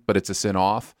sin, but it's a sin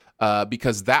off.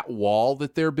 Because that wall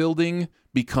that they're building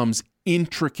becomes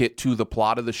intricate to the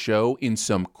plot of the show in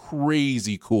some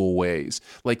crazy cool ways.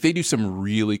 Like they do some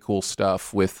really cool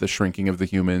stuff with the shrinking of the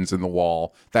humans and the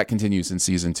wall. That continues in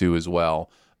season 2 as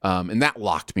well. And that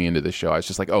locked me into the show. I was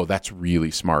just like, oh, that's really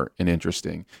smart and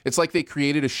interesting. It's like they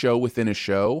created a show within a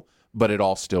show, but it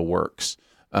all still works.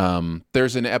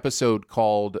 There's an episode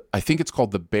called, I think it's called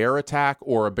The Bear Attack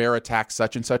or A Bear Attack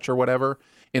such and such or whatever.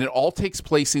 And it all takes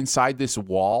place inside this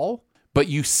wall, but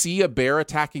you see a bear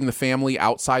attacking the family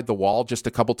outside the wall just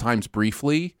a couple times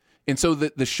briefly. And so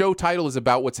the show title is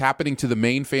about what's happening to the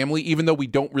main family, even though we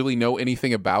don't really know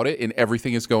anything about it and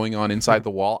everything is going on inside the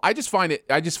wall. I just find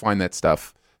that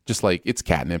stuff just like it's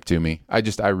catnip to me. I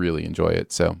really enjoy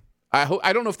it. So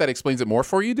I don't know if that explains it more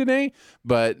for you, Danae,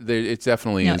 but it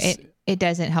definitely is. It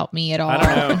doesn't help me at all. I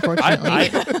don't know. Unfortunately,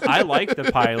 I like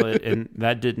the pilot, and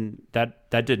that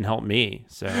didn't help me.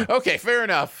 So okay, fair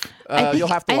enough. You'll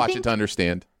have to watch it to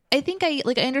understand. I think I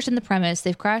understand the premise.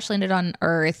 They've crash landed on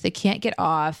Earth. They can't get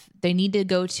off. They need to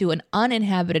go to an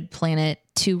uninhabited planet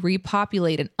to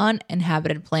repopulate an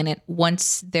uninhabited planet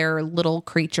once their little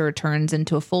creature turns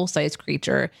into a full-size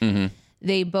creature. Mm-hmm.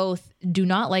 They both do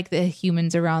not like the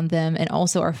humans around them and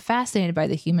also are fascinated by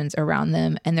the humans around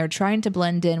them. And they're trying to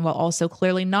blend in while also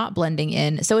clearly not blending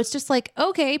in. So it's just like,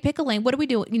 okay, pick a lane. What do we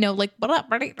do?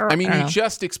 You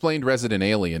just explained Resident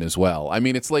Alien as well. I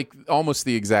mean, it's like almost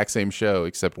the exact same show,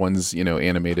 except one's,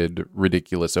 animated,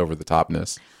 ridiculous over the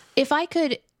topness. If I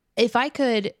could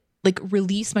like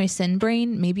release my sin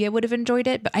brain, maybe I would have enjoyed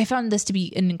it. But I found this to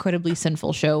be an incredibly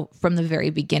sinful show from the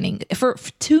very beginning. For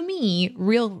to me,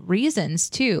 real reasons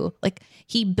too. Like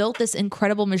he built this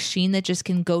incredible machine that just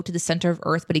can go to the center of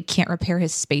Earth, but he can't repair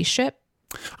his spaceship.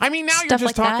 I mean, now you're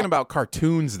just talking about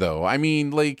cartoons, though. I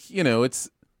mean, it's.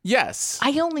 Yes.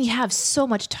 I only have so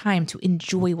much time to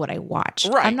enjoy what I watch.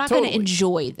 Right, I'm not going to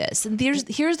enjoy this. And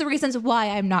here's the reasons why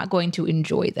I'm not going to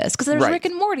enjoy this. Because there's Rick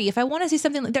and Morty. If I want to see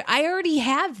something like that, I already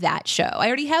have that show. I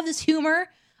already have this humor.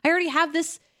 I already have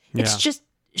this. Yeah. It's just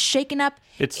shaken up.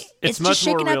 It's much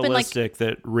more realistic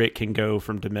that Rick can go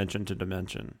from dimension to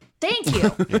dimension. Thank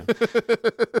you.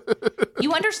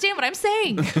 You understand what I'm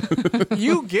saying.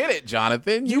 You get it,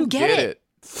 Jonathan. You get it.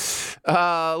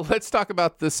 Let's talk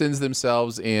about the sins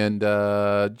themselves, and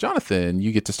Jonathan,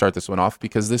 you get to start this one off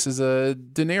because this is a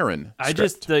Daenerys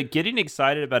script. Getting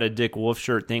excited about a Dick Wolf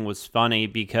shirt thing was funny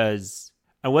because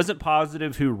I wasn't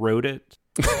positive who wrote it,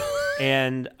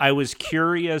 and I was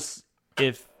curious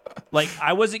if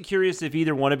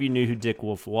either one of you knew who Dick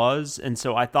Wolf was, and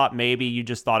so I thought maybe you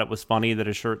just thought it was funny that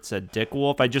a shirt said Dick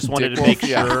Wolf. I just wanted to make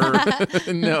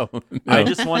sure. No. I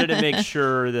just wanted to make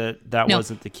sure that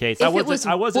wasn't the case. I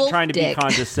wasn't trying to be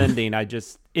condescending.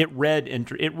 It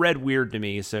read weird to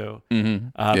me. So,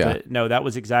 but no, that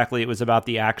was exactly. It was about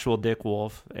the actual Dick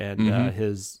Wolf and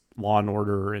his Law and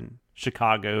Order and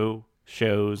Chicago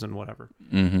shows and whatever.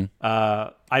 Mm-hmm.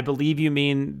 I believe you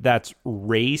mean that's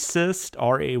racist,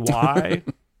 RAY.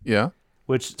 Yeah.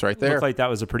 Which it's right there. Looked like that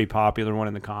was a pretty popular one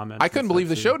in the comments. I couldn't believe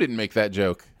the show didn't make that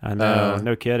joke. I know,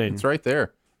 no kidding. It's right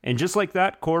there. And just like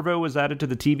that, Corvo was added to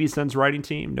the TV Sense writing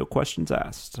team. No questions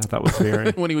asked. I thought was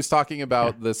very... when he was talking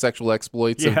about the sexual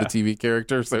exploits of the TV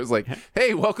characters, I was like,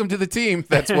 hey, welcome to the team.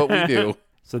 That's what we do.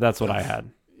 So that's what I had.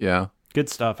 Yeah. Good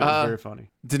stuff. It was very funny.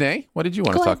 Danae, what did you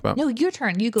want to talk about? No, your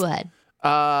turn. You go ahead.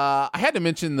 I had to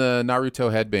mention the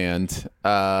Naruto headband.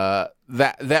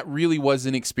 That really was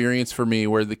an experience for me,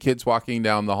 where the kid's walking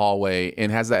down the hallway and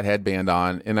has that headband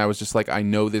on, and I was just like, I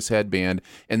know this headband,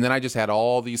 and then I just had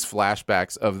all these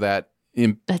flashbacks of that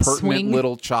impertinent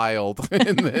little child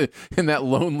in that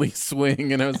lonely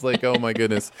swing, and I was like, oh my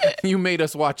goodness, you made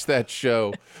us watch that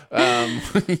show.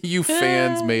 You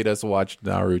fans made us watch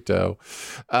Naruto.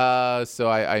 So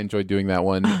I enjoyed doing that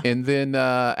one, and then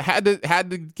had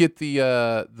to get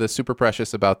the super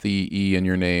precious about the E in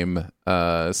your name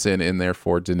sin in there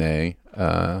for Danae.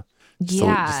 Just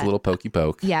a little pokey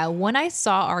poke. Yeah, when I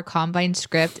saw our Combine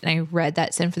script and I read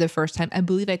that sin for the first time, I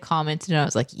believe I commented and I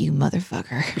was like, you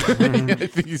motherfucker. I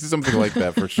think it's something like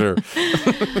that for sure.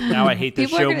 Now I hate this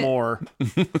show more.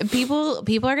 People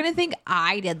are going to think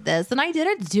I did this, and I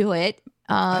didn't do it.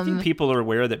 I think people are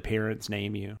aware that parents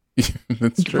name you.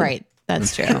 That's true. Right,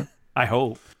 that's true. I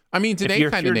hope. I mean, Danae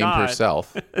kind of named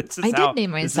herself. I did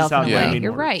name myself in a way.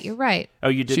 You're right. Oh,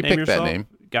 you did she name picked yourself? that name.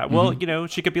 Well,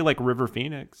 she could be like River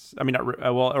Phoenix. I mean,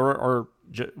 or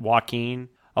Joaquin.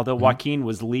 Although Joaquin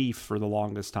was Leaf for the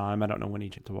longest time. I don't know when he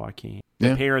went to Joaquin.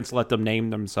 The parents let them name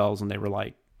themselves when they were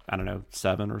like, I don't know,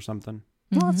 7 or something.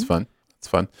 Well, that's fun. It's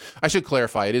fun. I should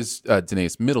clarify. It is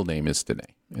Danae's middle name is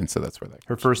Danae, and so that's where that.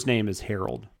 Her first name is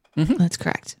Harold. Mm-hmm. That's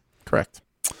correct. Correct.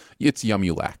 It's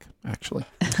Yumulak, actually.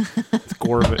 It's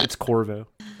Corvo. It's Corvo.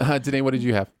 Danae, what did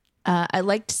you have? I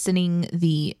liked sending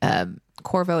the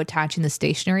Corvo attaching the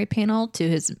stationary panel to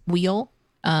his wheel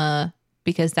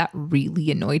because that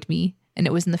really annoyed me. And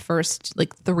it was in the first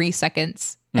 3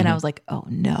 seconds. And I was like, oh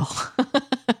no.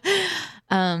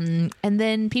 And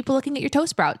then people looking at your toast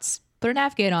sprouts. Put an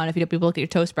Afghan on if you don't people look at your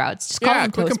toast sprouts. Just call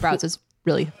them toast sprouts is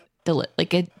really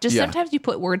sometimes you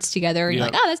put words together and you're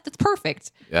like, oh, that's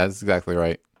perfect. Yeah, that's exactly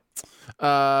right.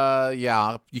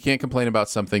 You can't complain about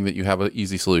something that you have an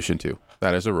easy solution to.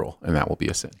 That is a rule, and that will be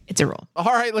a sin. It's a rule. All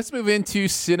right, let's move into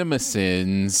Cinema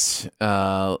Sins.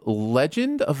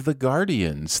 Legend of the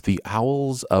Guardians, the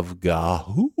Owls of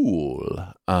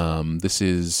Ga'Hoole. This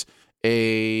is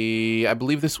I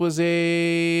believe this was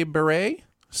a beret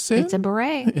sin? It's a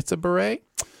beret. It's a beret.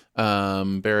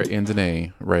 Barrett and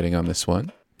Danae writing on this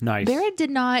one. Nice. Barrett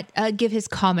did not give his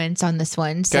comments on this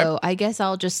one, so I guess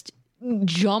I'll just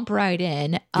jump right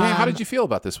in. Yeah, how did you feel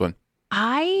about this one?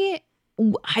 I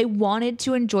wanted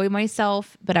to enjoy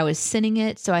myself, but I was sinning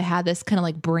it, so I had this kind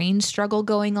of brain struggle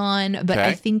going on. But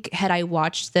I think had I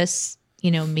watched this,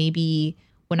 maybe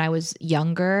when I was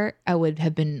younger, I would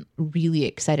have been really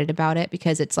excited about it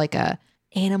because it's like a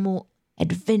animal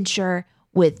adventure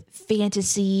with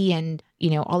fantasy and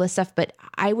all this stuff. But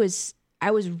I was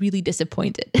really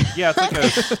disappointed. Yeah,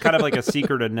 it's kind of like a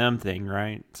Secret of NEM thing,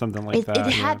 right? Something like that.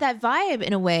 It had that vibe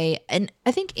in a way. And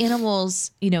I think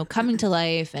animals, coming to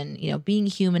life and, being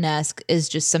human-esque is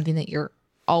just something that you're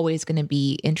always going to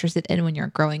be interested in when you're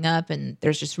growing up. And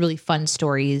there's just really fun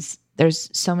stories. There's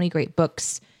so many great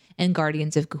books, and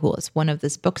Guardians of Ga'Hoole is one of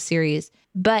this book series.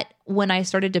 But when I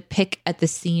started to pick at the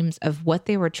seams of what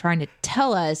they were trying to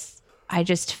tell us, I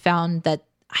just found that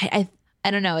I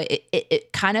don't know.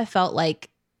 It kind of felt like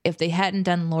if they hadn't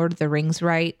done Lord of the Rings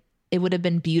right, it would have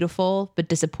been beautiful but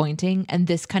disappointing. And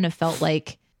this kind of felt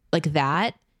like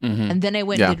that. Mm-hmm. And then I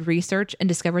went and did research and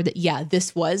discovered that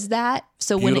this was that.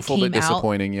 So beautiful, when it came but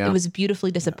disappointing, out, it was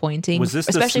beautifully disappointing,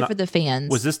 especially for the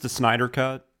fans. Was this the Snyder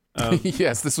cut?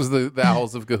 Yes, this was the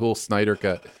Owls of Ga'Hoole Snyder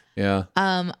cut. Yeah.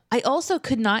 I also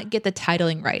could not get the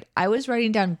titling right. I was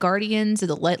writing down Guardians of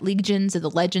the Legions of the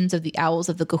Legends of the Owls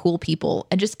of the Ga'Hoole people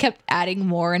and just kept adding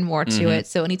more and more to it.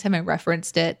 So anytime I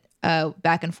referenced it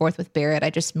back and forth with Barrett, I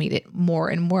just made it more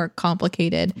and more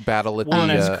complicated. Battle at the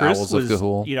Owls of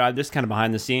Ga'Hoole. This kind of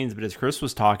behind the scenes, but as Chris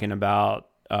was talking about,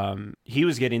 he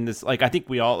was getting this, I think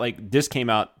we all, this came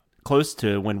out close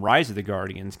to when Rise of the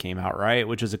Guardians came out, right?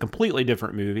 Which is a completely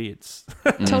different movie. It's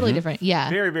totally different. Yeah.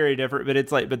 Very, very different. But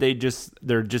it's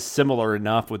they're just similar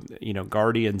enough with,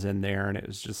 Guardians in there. And it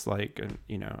was just I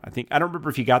don't remember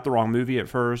if he got the wrong movie at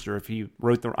first or if he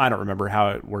wrote I don't remember how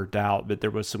it worked out, but there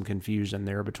was some confusion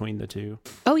there between the two.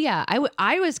 Oh yeah.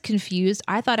 I was confused.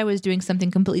 I thought I was doing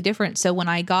something completely different. So when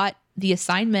I got the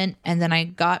assignment and then I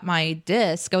got my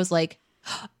disc, I was like,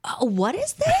 oh, what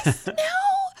is this now?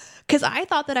 Because I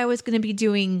thought that I was going to be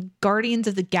doing Guardians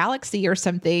of the Galaxy or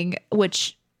something,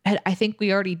 which I think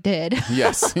we already did.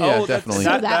 Yes, yeah, definitely.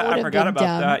 I forgot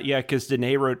about that. Yeah, because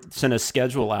Danae sent a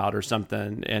schedule out or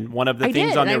something, and one of the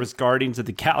things on there was Guardians of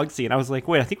the Galaxy, and I was like,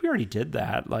 wait, I think we already did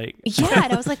that. Like, yeah,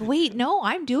 and I was like, wait, no,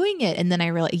 I'm doing it, and then I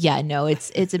realized, yeah, no,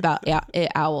 it's about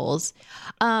owls.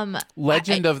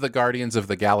 Legend of the Guardians of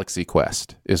the Galaxy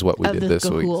quest is what we did this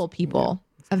week. Of the Ga'Hoole people,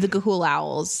 of the Ga'Hoole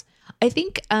owls. I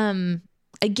think.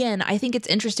 Again, I think it's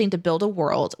interesting to build a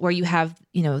world where you have,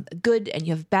 good and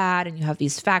you have bad and you have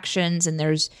these factions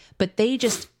but they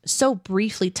just so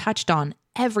briefly touched on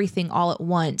everything all at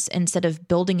once instead of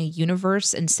building a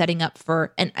universe and setting up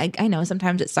for, and I know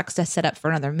sometimes it sucks to set up for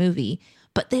another movie,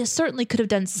 but they certainly could have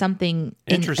done something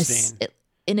interesting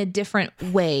in a different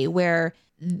way where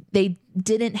they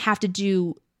didn't have to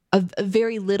do a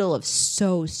very little of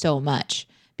so much.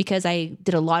 Because I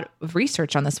did a lot of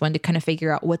research on this one to kind of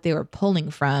figure out what they were pulling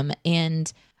from. And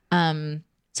so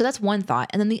that's one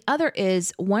thought. And then the other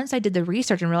is once I did the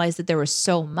research and realized that there was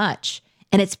so much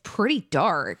and it's pretty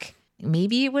dark,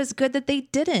 maybe it was good that they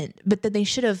didn't, but that they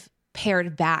should have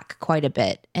pared back quite a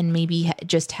bit and maybe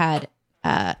just had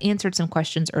answered some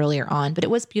questions earlier on. But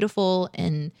it was beautiful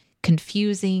and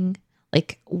confusing.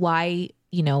 Like why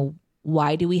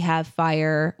do we have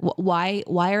fire? Why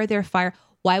are there fire?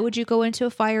 Why would you go into a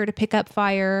fire to pick up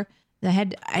fire?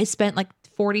 I spent like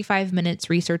 45 minutes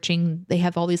researching. They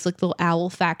have all these like little owl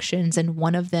factions, and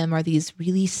one of them are these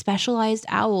really specialized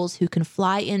owls who can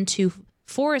fly into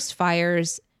forest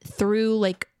fires through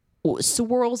like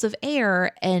swirls of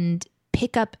air and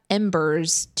pick up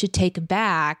embers to take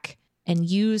back and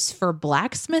use for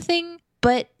blacksmithing.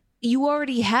 But you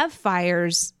already have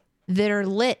fires that are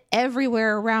lit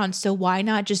everywhere around. So why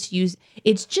not just use,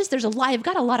 I've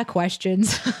got a lot of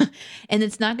questions and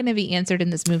it's not going to be answered in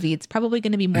this movie. It's probably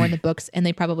going to be more in the books, and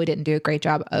they probably didn't do a great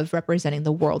job of representing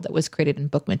the world that was created in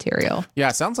book material. Yeah,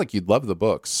 it sounds like you'd love the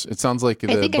books. It sounds like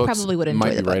I probably would enjoy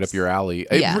might the be right books. up your alley.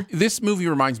 Yeah. This movie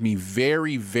reminds me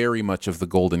very, very much of The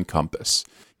Golden Compass,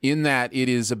 in that it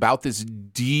is about this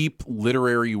deep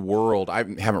literary world. I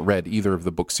haven't read either of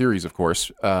the book series, of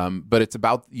course, but it's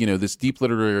about this deep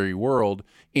literary world.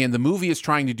 And the movie is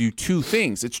trying to do two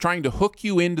things. It's trying to hook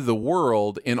you into the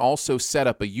world and also set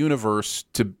up a universe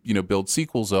to build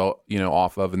sequels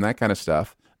off of and that kind of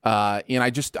stuff. And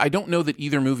I don't know that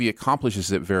either movie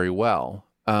accomplishes it very well.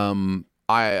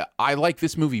 I like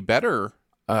this movie better.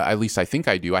 At least I think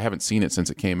I do. I haven't seen it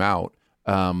since it came out.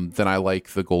 Than I like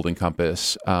The Golden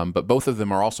Compass. But both of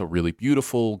them are also really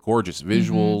beautiful, gorgeous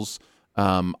visuals.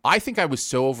 I think I was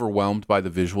so overwhelmed by the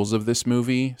visuals of this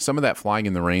movie. Some of that flying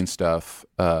in the rain stuff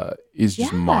is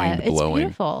just mind-blowing. It's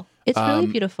beautiful. It's really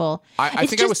beautiful. I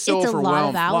think I was so overwhelmed. It's a lot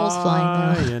of owls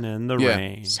flying Flying in the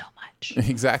rain. so much.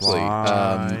 Exactly.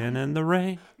 Flying in the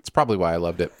rain. It's probably why I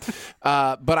loved it.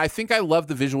 But I think I love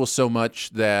the visuals so much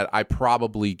that I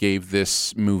probably gave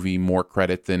this movie more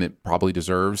credit than it probably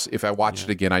deserves. If I watched it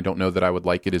again, I don't know that I would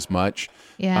like it as much.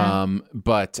 Yeah.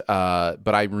 But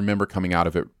I remember coming out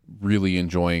of it really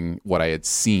enjoying what I had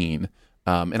seen.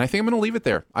 And I think I'm going to leave it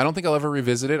there. I don't think I'll ever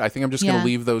revisit it. I think I'm just going to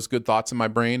leave those good thoughts in my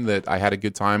brain that I had a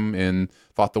good time and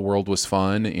thought the world was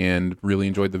fun and really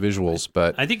enjoyed the visuals.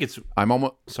 But I think I'm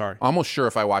almost sure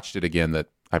if I watched it again that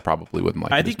I probably wouldn't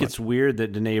like it. I think it's weird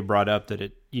that Danae brought up that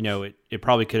it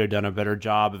probably could have done a better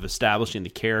job of establishing the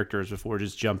characters before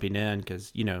just jumping in,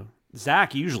 because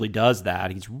Zach usually does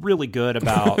that. He's really good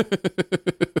about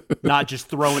not just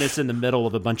throwing us in the middle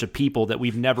of a bunch of people that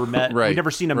we've never met, we've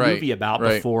never seen a movie about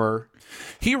before.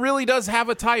 He really does have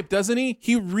a type, doesn't he?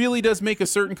 He really does make a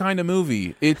certain kind of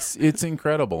movie. It's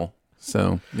incredible.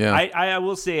 So yeah, I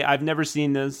will say I've never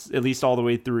seen this at least all the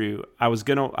way through. I was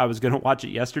gonna watch it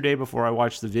yesterday before I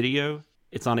watched the video.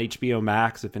 It's on HBO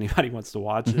Max if anybody wants to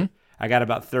watch it. I got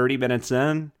about 30 minutes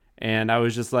in, and I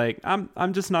was just like, I'm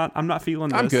not feeling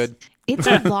this. I'm good. It's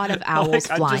a lot of owls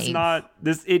flying. I'm just not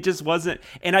this. It just wasn't,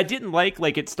 and I didn't like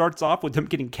it starts off with them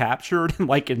getting captured and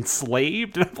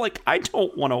enslaved, and I'm like, I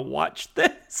don't want to watch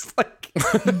this.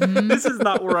 This is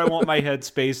not where I want my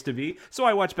headspace to be. So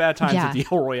I watch Bad Times at the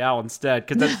El Royale instead,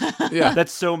 because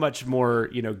that's so much more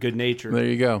good natured. There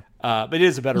you go. But it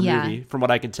is a better movie from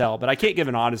what I can tell. But I can't give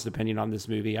an honest opinion on this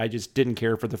movie. I just didn't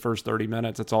care for the first 30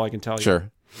 minutes. That's all I can tell you.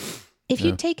 Sure. If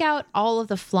you take out all of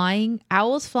the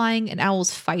owls flying and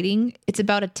owls fighting, it's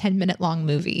about a 10-minute long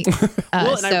movie.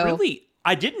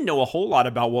 I didn't know a whole lot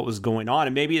about what was going on,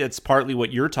 and maybe that's partly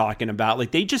what you're talking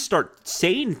about. They just start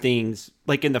saying things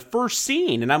in the first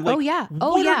scene, and I'm like,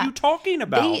 what are you talking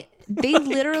about? They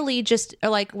literally just are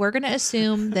like, we're going to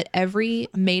assume that every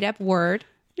made-up word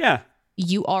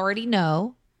you already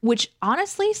know, which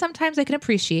honestly, sometimes I can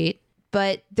appreciate,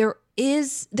 but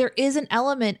is an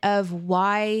element of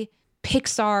why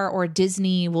Pixar or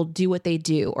Disney will do what they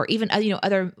do, or even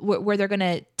other where they're going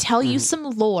to tell you some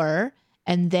lore,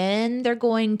 and then they're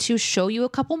going to show you a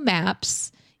couple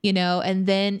maps, and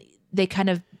then they kind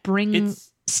of bring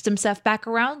some stuff back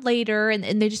around later,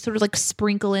 and they just sort of like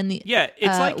sprinkle in the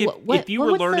it's like if you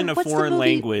were learning a foreign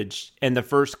language and the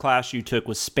first class you took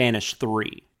was Spanish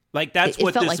 3, like that's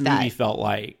what this movie felt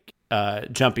like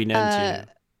jumping into.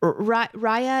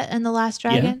 Raya and the Last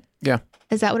Dragon. Yeah.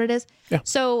 Is that what it is? Yeah.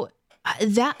 So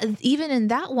that even in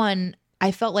that one,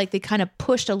 I felt like they kind of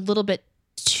pushed a little bit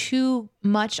too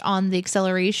much on the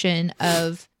acceleration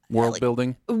of world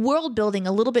building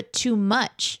a little bit too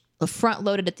much, front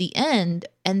loaded at the end,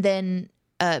 and then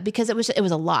because it was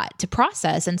a lot to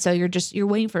process, and so you're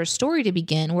waiting for a story to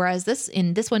begin. Whereas this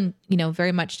one,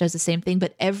 very much does the same thing,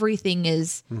 but everything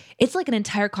is it's like an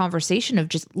entire conversation of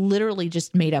just literally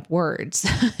just made up words.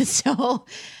 So.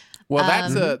 Well,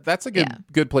 that's a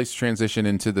good place to transition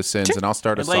into the sins, and I'll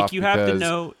start us off. You have to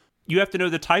know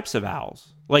the types of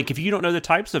owls. Like if you don't know the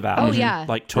types of owls,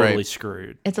 like totally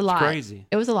screwed. It's a lot. It's crazy.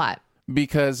 It was a lot.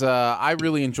 Because I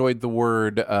really enjoyed the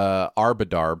word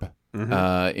arbidarb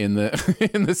in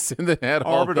the sin that had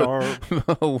all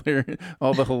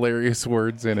the hilarious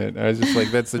words in it. I was just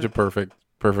like, that's such a perfect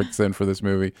sin for this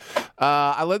movie.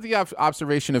 I love the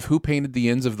observation of who painted the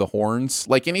ends of the horns.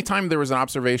 Like anytime there was an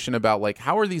observation about like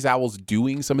how are these owls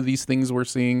doing some of these things we're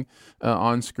seeing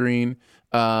on screen.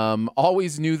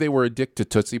 Always knew they were addicted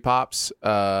to Tootsie Pops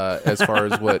as far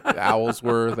as what owls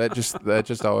were. That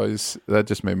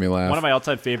just made me laugh. One of my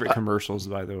all-time favorite commercials,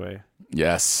 by the way.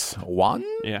 Yes. 1,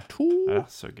 2,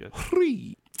 so good.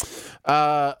 3.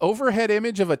 Overhead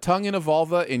image of a tongue in a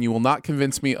vulva, and you will not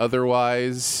convince me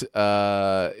otherwise.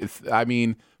 First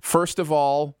of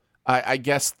all, I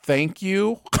guess thank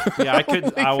you. Yeah,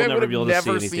 I will never be able to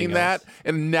see anything else.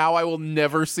 And now I will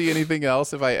never see anything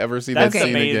else if I ever see that scene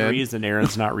again. That's the main reason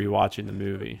Aaron's not rewatching the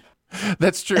movie.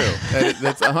 That's true.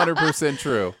 That's 100%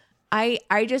 true. I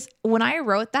just, when I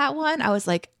wrote that one, I was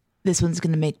like, this one's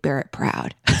going to make Barrett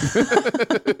proud.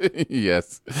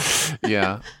 Yes.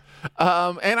 Yeah.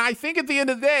 And I think at the end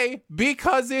of the day,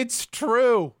 because it's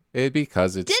true.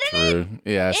 Because it's true.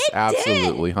 Yes,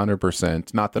 absolutely.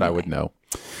 100%. Not that I would know.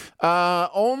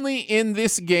 Only in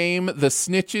this game, the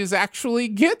snitches actually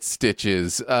get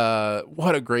stitches.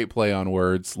 What a great play on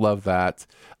words. Love that.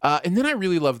 And then I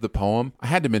really love the poem. I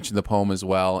had to mention the poem as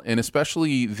well. And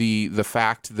especially the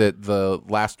fact that the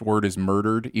last word is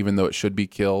murdered, even though it should be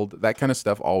killed. That kind of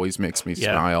stuff always makes me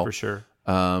smile. For sure.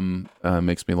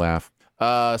 Makes me laugh.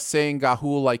 Saying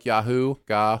Gahul like Yahoo.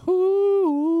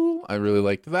 Gahoo. I really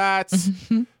liked that.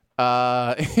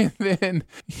 And then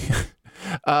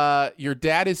your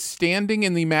dad is standing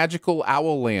in the magical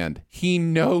owl land. He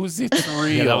knows it's real.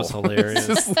 Yeah, that was hilarious.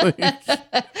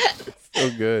 So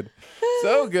good.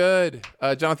 So good.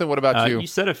 Jonathan, what about you? You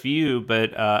said a few,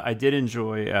 but I did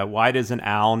enjoy why does an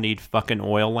owl need fucking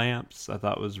oil lamps? I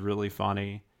thought was really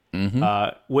funny.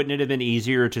 Wouldn't it have been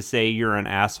easier to say you're an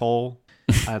asshole?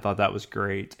 I thought that was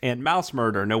great. And mouse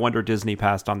murder. No wonder Disney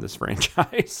passed on this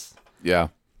franchise. Yeah.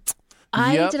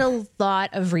 I did a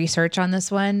lot of research on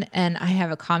this one, and I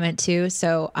have a comment too.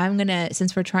 So I'm going to,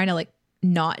 since we're trying to like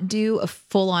not do a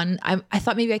full on, I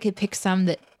thought maybe I could pick some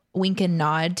that wink and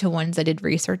nod to ones I did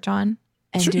research on.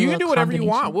 And sure, you can do whatever you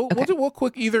want. We'll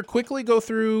quickly go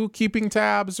through keeping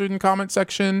tabs in the comment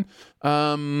section.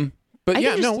 But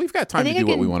we've got time to do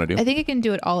what we want to do. I think I can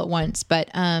do it all at once. But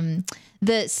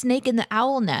the snake in the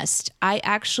owl nest, I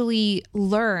actually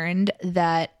learned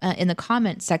that in the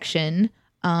comment section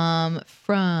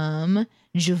from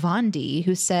Giovanni,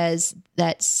 who says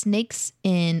that snakes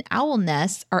in owl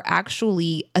nests are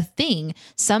actually a thing.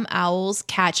 Some owls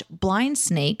catch blind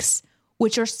snakes,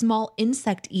 which are small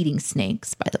insect-eating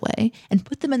snakes, by the way, and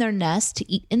put them in their nest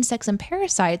to eat insects and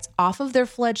parasites off of their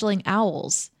fledgling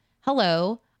owls.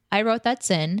 Hello, I wrote that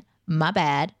in. My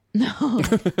bad. No,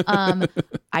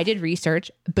 I did research,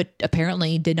 but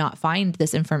apparently did not find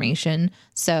this information.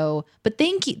 So, but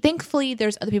thankfully,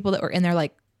 there's other people that were in there,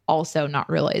 like also not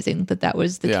realizing that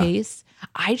was the case.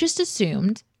 I just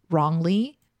assumed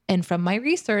wrongly, and from my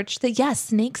research, that yes,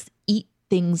 snakes eat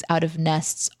things out of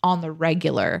nests on the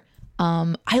regular.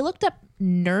 I looked up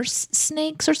nurse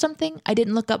snakes or something. I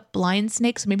didn't look up blind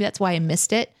snakes, so maybe that's why I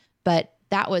missed it. But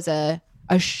that was a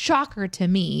shocker to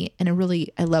me, and I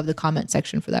love the comment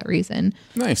section for that reason.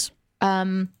 Nice.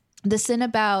 The sin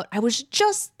about, I was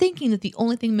just thinking that the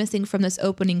only thing missing from this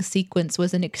opening sequence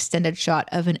was an extended shot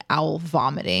of an owl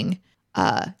vomiting.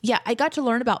 I got to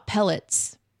learn about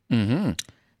pellets. Mm-hmm.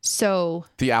 So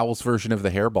the owl's version of the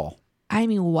hairball. I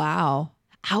mean, wow.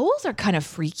 owls are kind of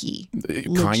freaky. Kind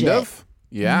Legit. of.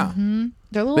 Yeah.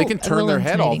 Mm-hmm. They can turn their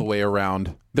head all the way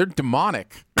around. They're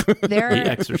demonic. They're The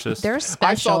Exorcist. They're special.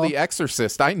 I saw The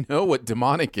Exorcist. I know what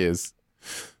demonic is.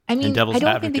 I mean, Devil's I don't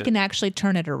Advocate. think they can actually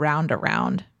turn it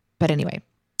around. But anyway,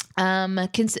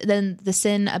 then the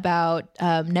sin about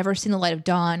never seen the light of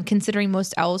dawn. Considering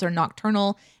most owls are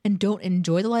nocturnal and don't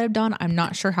enjoy the light of dawn, I'm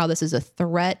not sure how this is a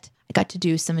threat. I got to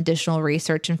do some additional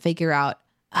research and figure out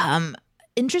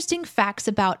interesting facts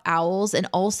about owls, and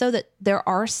also that there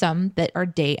are some that are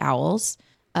day owls.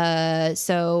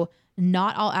 So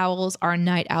not all owls are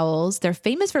night owls. They're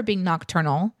famous for being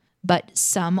nocturnal, but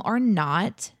some are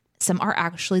not. Some are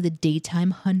actually the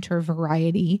daytime hunter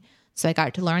variety. So I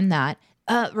got to learn that.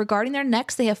 Regarding their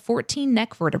necks, they have 14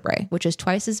 neck vertebrae, which is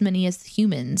twice as many as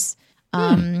humans.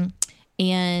 And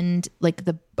like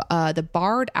the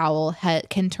barred owl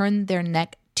can turn their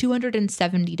neck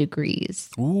 270 degrees.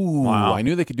 Ooh, Wow. I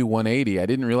knew they could do 180. I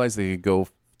didn't realize they could go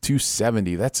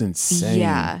 270. That's insane.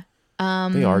 Yeah.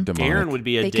 They are demonic. Aaron would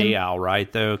be a They day can- owl,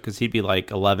 right? Though, because he'd be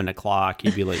like 11 o'clock.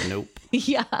 He'd be like, nope.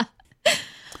 Yeah.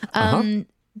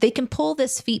 They can pull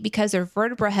this feat because their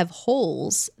vertebrae have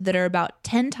holes that are about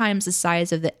 10 times the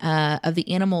size of the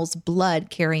animal's blood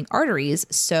carrying arteries.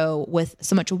 So with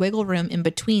so much wiggle room in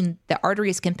between, the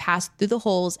arteries can pass through the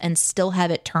holes and still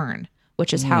have it turn,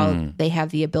 which is how they have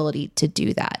the ability to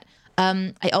do that.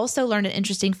 I also learned an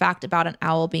interesting fact about an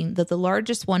owl, being that the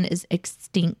largest one is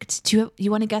extinct. Do you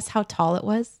want to guess how tall it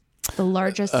was? The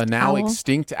largest A now owl?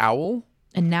 extinct owl?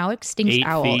 A now extinct 8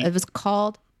 owl. feet. It was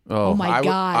called... Oh, my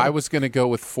God. I was going to go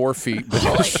with 4 feet,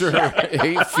 but sure. 8 feet.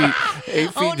 8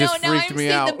 feet Oh no! just Now freaked I'm me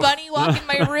seeing out. the bunny walk in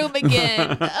my room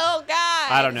again. Oh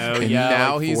God! I don't know. And Yeah,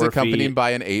 now like he's 4 accompanied feet.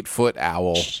 by an 8-foot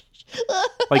owl.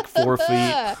 Like 4 feet.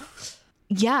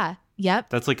 Yeah. Yep.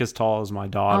 That's like as tall as my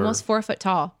daughter. Almost 4 foot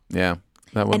tall. Yeah,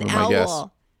 that would An be my guess.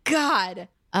 owl. God.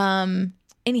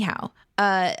 Anyhow,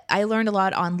 I learned a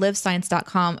lot on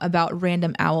livescience.com about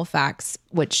random owl facts,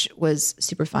 which was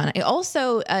super fun. I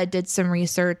also did some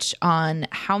research on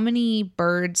how many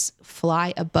birds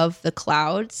fly above the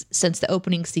clouds, since the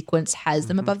opening sequence has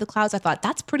them above the clouds. I thought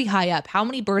that's pretty high up. How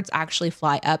many birds actually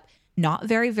fly up? Not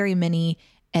very, very many.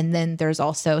 And then there's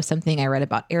also something I read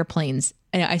about airplanes.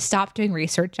 And I stopped doing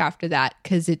research after that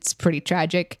because it's pretty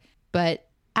tragic. But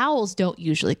owls don't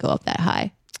usually go up that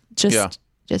high. Just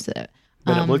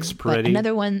But it looks but pretty.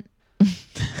 Another one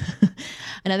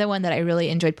that I really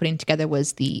enjoyed putting together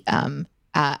was the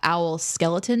owl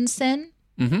skeleton sin,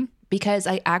 because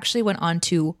I actually went on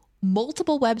to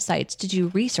multiple websites to do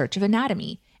research of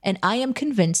anatomy, and I am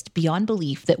convinced beyond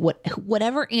belief that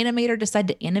whatever animator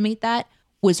decided to animate that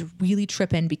was really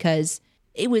tripping, because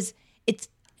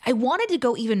I wanted to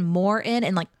go even more in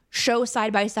and like show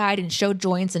side by side and show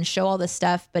joints and show all this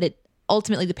stuff, but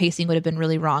ultimately the pacing would have been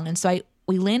really wrong, and so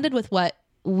we landed with what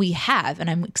we have, and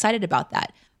I'm excited about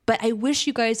that. But I wish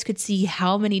you guys could see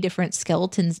how many different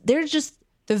skeletons. They're just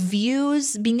the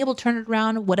views, being able to turn it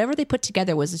around, whatever they put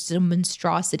together was just a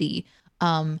monstrosity.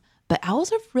 But owls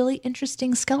have really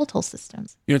interesting skeletal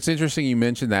systems. You know, it's interesting you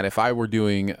mentioned that. If we were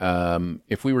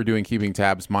doing keeping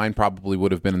tabs, mine probably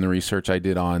would have been in the research I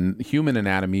did on human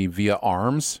anatomy via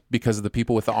arms, because of the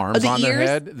people with the arms on their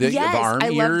head. Yes, The arm I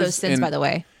ears. love those sins, by the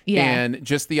way. Yeah. And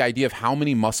just the idea of how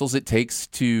many muscles it takes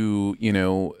to,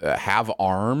 have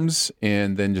arms,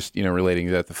 and then just,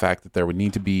 relating that the fact that there would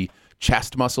need to be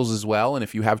chest muscles as well. And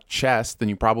if you have chest, then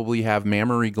you probably have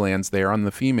mammary glands there on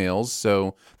the females.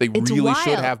 So they It's really wild.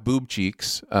 should have boob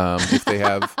cheeks if they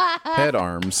have head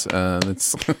arms. That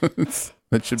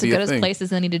should It's be as good a as thing.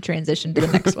 places. I need to transition to the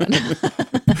next one.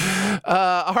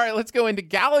 All right, let's go into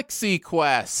Galaxy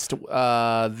Quest.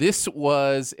 This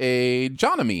was a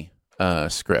Jonomy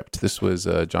script. This was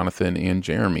Jonathan and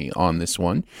Jeremy on this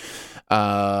one.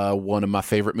 One of my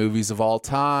favorite movies of all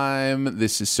time.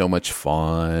 This is so much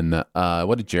fun.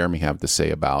 What did Jeremy have to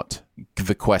say about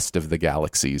the Quest of the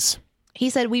Galaxies? He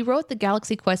said, "We wrote the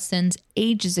Galaxy Quest sins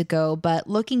ages ago, but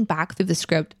looking back through the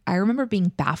script, I remember being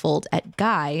baffled at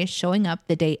Guy showing up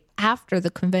the day after the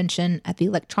convention at the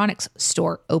electronics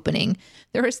store opening.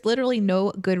 There is literally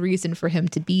no good reason for him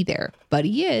to be there, but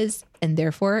he is, and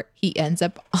therefore he ends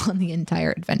up on the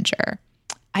entire adventure."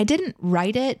 I didn't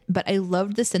write it, but I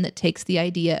loved the sin that takes the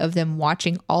idea of them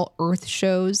watching all Earth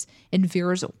shows and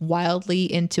veers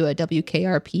wildly into a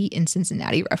WKRP in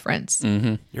Cincinnati reference.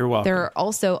 You're welcome. There are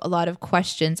also a lot of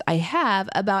questions I have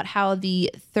about how the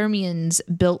Thermians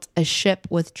built a ship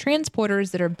with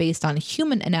transporters that are based on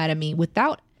human anatomy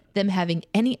without them having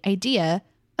any idea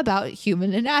about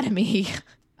human anatomy.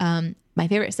 My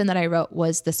favorite sin that I wrote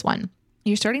was this one.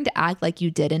 "You're starting to act like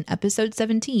you did in episode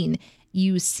 17.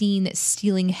 You seen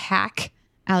stealing hack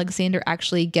Alexander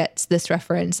actually gets this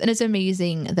reference. And it's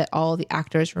amazing that all the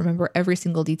actors remember every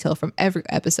single detail from every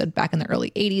episode back in the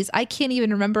early 80s. I can't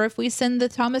even remember if we send the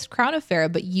Thomas Crown Affair,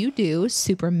 but you do,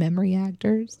 super memory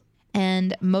actors.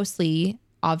 And mostly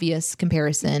obvious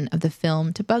comparison of the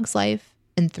film to Bug's Life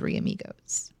and Three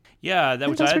Amigos. Yeah, that And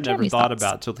which those I were had never Jeremy's thought thoughts.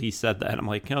 about till he said that. I'm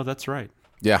like, oh, that's right.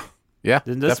 Yeah. Yeah.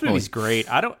 This definitely. movie's great.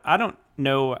 I don't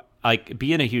know, like,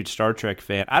 being a huge Star Trek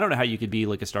fan, I don't know how you could be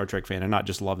like a Star Trek fan and not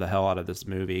just love the hell out of this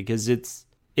movie, because it's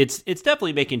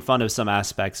definitely making fun of some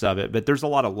aspects of it, but there's a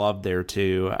lot of love there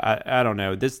too. I don't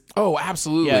know this. Oh,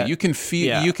 absolutely. Yeah. You can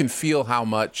feel you can feel how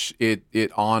much it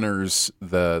honors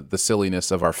the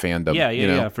silliness of our fandom. Yeah, you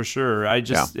know? yeah, for sure. And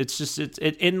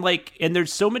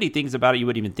there's so many things about it you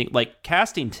wouldn't even think. Like,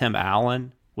 casting Tim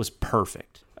Allen was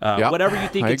perfect. Whatever you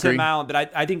think I of Tim agree. Allen,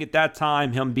 but I think at that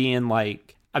time him being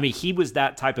like, I mean, he was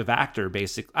that type of actor,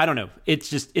 basically. I don't know.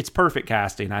 It's perfect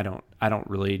casting. I don't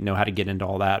really know how to get into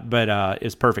all that, but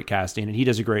it's perfect casting, and he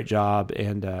does a great job.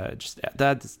 And just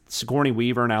that Sigourney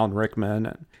Weaver and Alan Rickman,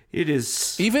 and it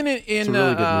is Even it's a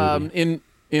really good movie. in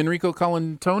Enrico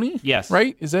Colantoni. Yes.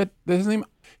 Right? Is that his name?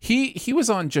 He was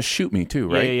on Just Shoot Me too,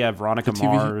 right? Yeah. Veronica The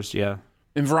TV Mars, yeah.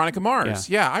 And Veronica Mars.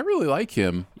 Yeah, I really like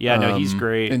him. Yeah, no, he's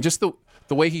great. And just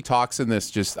the way he talks in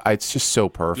this, it's just so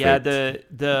perfect. Yeah,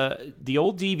 the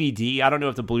old DVD, I don't know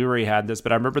if the Blu-ray had this,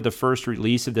 but I remember the first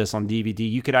release of this on DVD,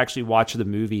 you could actually watch the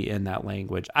movie in that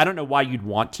language. I don't know why you'd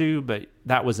want to, but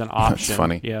that was an option. That's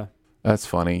funny. Yeah. That's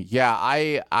funny. Yeah,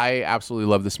 I absolutely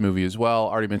love this movie as well.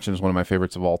 Already mentioned, it's one of my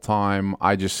favorites of all time.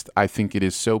 I think it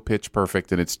is so pitch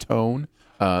perfect in its tone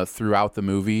throughout the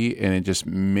movie, and it just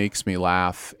makes me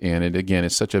laugh. And it again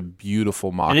is such a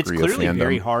beautiful mockery And it's of clearly fandom.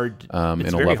 very hard. in a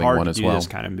very loving hard one to as do well. this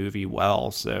kind of movie well.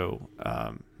 So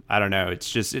I don't know. It's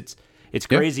just it's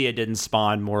crazy it didn't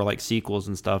spawn more like sequels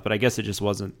and stuff. But I guess it just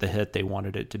wasn't the hit they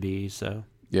wanted it to be. So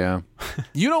Yeah.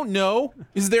 You don't know?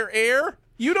 Is there air?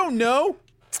 You don't know?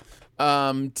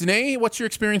 Danae, what's your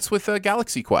experience with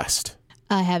Galaxy Quest?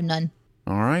 I have none.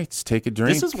 All right, take a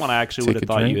drink. this is one I actually would Take have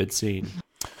a thought drink. you had seen.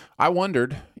 I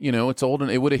wondered. It's old, and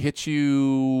it would have hit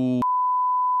you,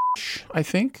 I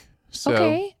think. So,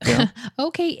 Okay. yeah.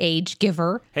 Okay, age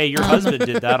giver. Hey, your husband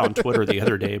did that on Twitter the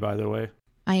other day, by the way.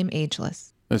 I am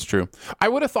ageless. That's true. I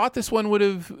would have thought this one would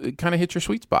have kind of hit your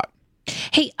sweet spot.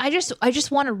 Hey, I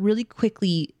just want to really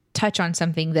quickly touch on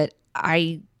something that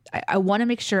I want to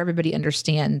make sure everybody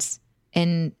understands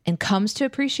and comes to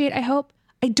appreciate, I hope.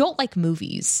 I don't like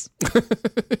movies.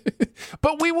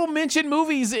 But we will mention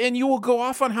movies, and you will go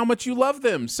off on how much you love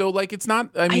them. So, like, it's not.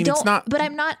 I mean, don't, it's not. But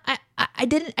I'm not. I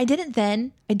didn't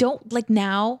then. I don't like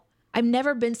now. I've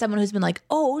never been someone who's been like,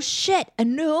 oh shit, a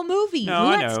new movie. No,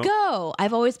 I Let's know. go.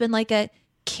 I've always been like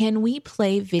can we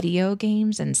play video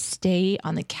games and stay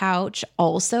on the couch?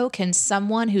 Also, can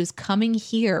someone who's coming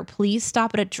here please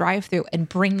stop at a drive-thru and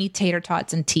bring me tater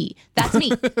tots and tea? That's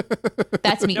me.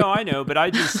 That's me. No, I know, but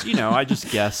I just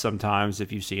guess sometimes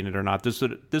if you've seen it or not. This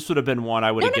would have been one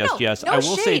I would have guessed yes. No I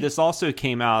will say shade. this also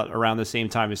came out around the same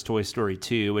time as Toy Story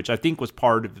 2, which I think was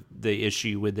part of the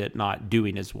issue with it not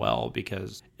doing as well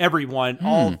because every family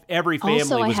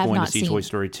Also, I was have going to not see seen- Toy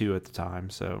Story 2 at the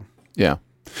time. So Yeah.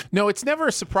 No, it's never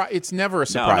a surprise. It's never a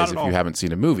surprise not at if all. you haven't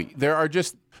seen a movie. There are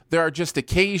just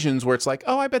occasions where it's like,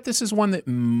 oh, I bet this is one that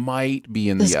might be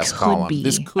in the This yes could column. be.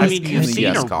 This could I mean, be you've in the seen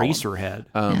yes column.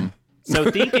 Eraserhead. So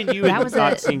thinking you That had was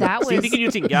not a- seen that was- thinking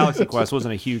you'd seen Galaxy Quest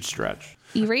wasn't a huge stretch.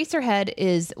 Eraserhead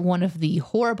is one of the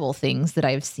horrible things that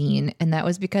I've seen, and that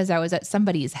was because I was at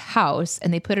somebody's house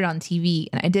and they put it on TV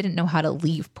and I didn't know how to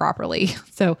leave properly.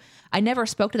 So I never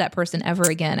spoke to that person ever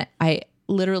again. I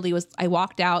literally I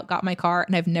walked out, got my car,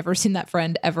 and I've never seen that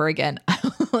friend ever again.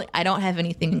 I don't have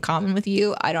anything in common with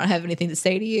you. I don't have anything to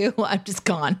say to you. I'm just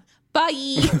gone. Bye.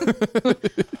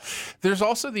 There's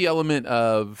also the element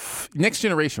of Next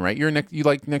Generation, right? You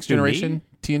like Next Generation?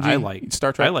 TNG? I like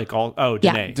Star Trek? I like all. Oh,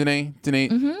 Yeah. Danae. Danae?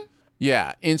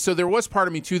 Yeah. And so there was part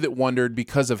of me too that wondered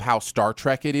because of how Star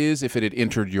Trek it is, if it had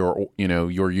entered your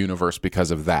universe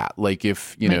because of that. Like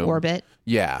if, My orbit.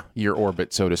 Yeah, your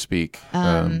orbit, so to speak.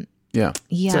 Yeah.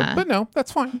 Yeah. So, but no,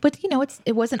 that's fine. But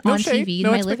it wasn't No on shade, TV in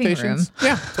no my living room. expectations.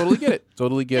 Yeah, totally get it.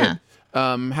 Totally get it.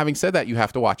 Having said that, you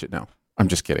have to watch it now. I'm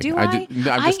just kidding. Do I'm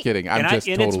just kidding. I'm just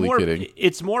totally it's more, kidding.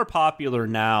 It's more popular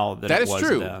now than That it is was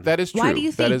true. then. That is true. Why do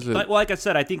you That think? is a- But like I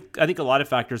said, I think a lot of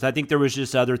factors. I think there was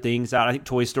just other things out. I think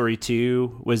Toy Story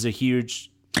 2 was a huge.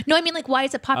 No, I mean, like, why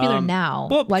is it popular now?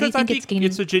 Well, Why do you because I think it's gaining?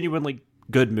 It's a genuinely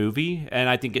good movie, and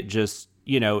I think it just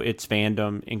its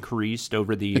fandom increased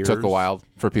over the years. It took a while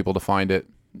for people to find it.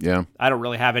 Yeah. I don't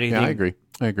really have anything. Yeah, I agree.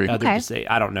 Other Okay. to say,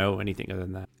 I don't know anything other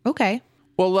than that. Okay.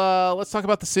 Well, let's talk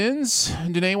about the sins.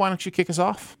 Danae, why don't you kick us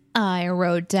off? I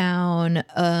wrote down,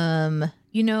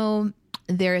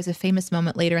 there is a famous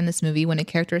moment later in this movie when a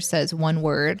character says one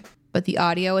word, but the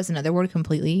audio is another word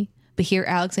completely. But here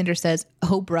Alexander says,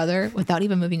 "Oh, brother," without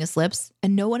even moving his lips.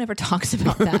 And no one ever talks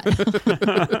about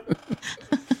that.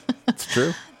 It's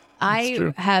true.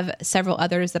 I have several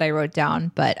others that I wrote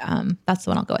down, but that's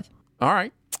the one I'll go with. All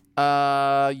right.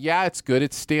 Yeah, it's good.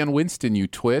 It's Stan Winston, you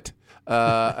twit.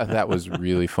 That was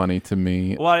really funny to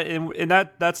me. Well, and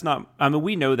that's not, I mean,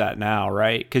 we know that now,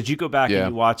 right? Because you go back and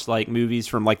you watch like movies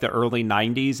from like the early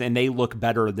 90s and they look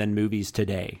better than movies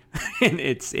today. And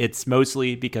it's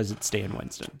mostly because it's Stan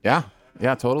Winston.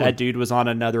 Yeah, totally. That dude was on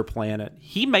another planet.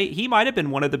 He might have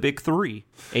been one of the big three: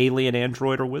 alien,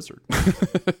 android, or wizard.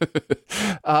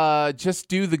 Just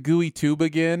do the gooey tube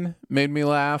again made me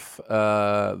laugh.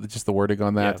 Just the wording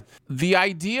on that. Yeah. The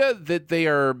idea that they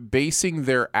are basing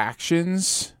their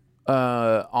actions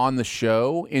on the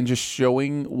show and just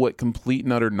showing what complete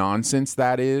and utter nonsense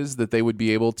that is, that they would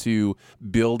be able to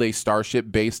build a starship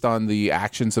based on the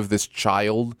actions of this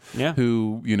child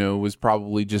who, was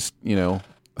probably just,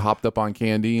 hopped up on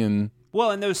candy and...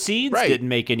 Well, and those scenes didn't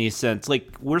make any sense. Like,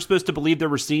 we're supposed to believe there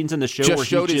were scenes in the show where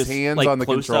showed his hands on the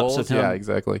controls. Yeah,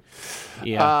 exactly.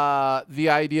 Yeah. The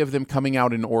idea of them coming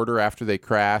out in order after they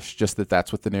crash, just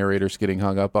that's what the narrator's getting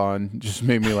hung up on, just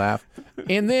made me laugh.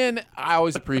 And then I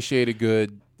always appreciate a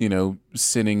good,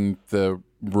 sinning the,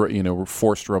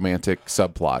 forced romantic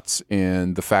subplots,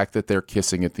 and the fact that they're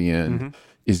kissing at the end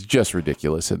is just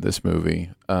ridiculous in this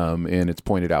movie. And it's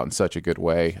pointed out in such a good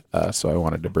way. So I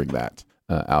wanted to bring that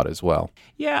out as well.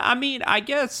 Yeah, I mean,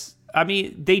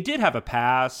 they did have a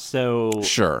pass, so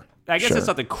sure. I guess it's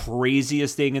not the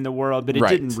craziest thing in the world, but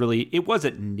it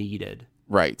wasn't needed.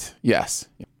 Right. Yes.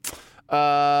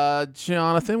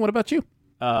 Jonathan, what about you?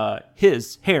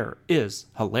 His hair is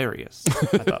hilarious.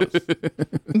 I thought it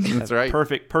was that's right.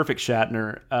 Perfect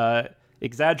Shatner.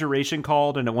 Exaggeration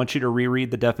called, and I want you to reread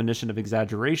the definition of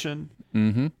exaggeration.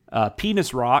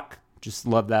 Penis rock. Just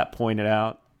love that pointed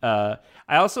out. I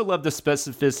also love the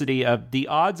specificity of the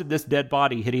odds of this dead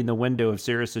body hitting the window of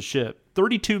Sirius's ship: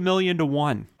 32 million to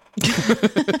 1.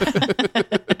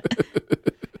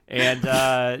 And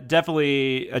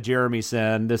definitely a Jeremy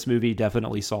Sen. This movie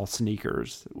definitely saw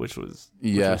sneakers, which was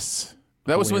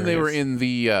that was when they were in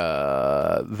the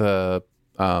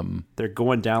they're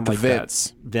going down like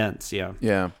vents. That. Vents, yeah.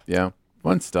 Yeah.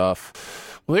 Fun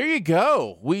stuff. Well, there you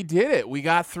go. We did it. We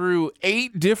got through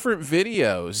 8 different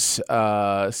videos.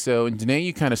 So, Danae,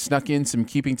 you kind of snuck in some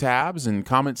keeping tabs and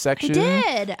comment section.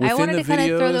 I did. I wanted to kind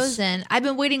of throw those in. I've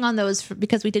been waiting on those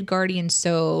because we did Guardians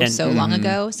so long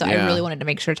ago. So I really wanted to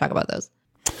make sure to talk about those.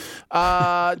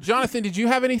 Jonathan, did you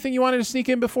have anything you wanted to sneak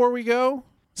in before we go?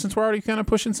 Since we're already kind of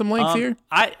pushing some length here?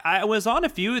 I was on a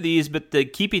few of these, but the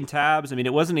keeping tabs, I mean,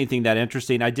 it wasn't anything that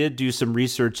interesting. I did do some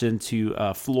research into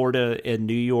Florida and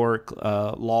New York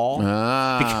law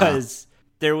because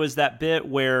there was that bit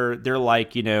where they're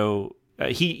like,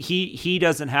 he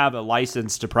doesn't have a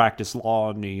license to practice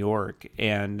law in New York.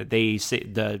 And they say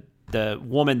the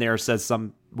woman there says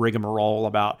some rigmarole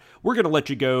about, we're going to let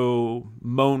you go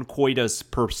mon coitus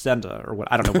percenta, or what,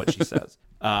 I don't know what she says.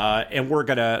 And we're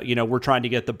gonna, we're trying to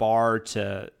get the bar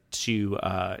to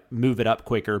move it up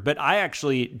quicker. But I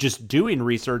actually, just doing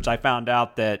research, I found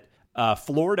out that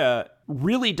Florida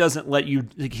really doesn't let you.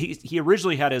 He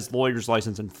originally had his lawyer's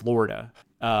license in Florida,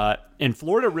 and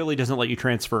Florida really doesn't let you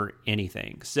transfer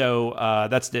anything. So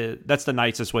that's the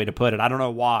nicest way to put it. I don't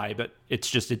know why, but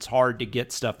it's hard to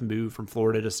get stuff moved from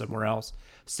Florida to somewhere else.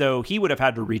 So he would have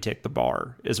had to retake the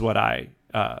bar, is what I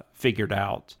figured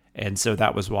out. And so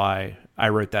that was why I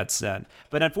wrote that set.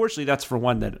 But unfortunately, that's for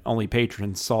one that only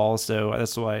patrons saw. So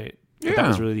that's why that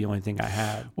was really the only thing I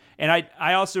had. And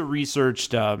I also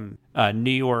researched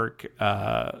New York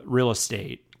real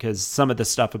estate, because some of the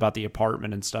stuff about the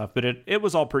apartment and stuff, but it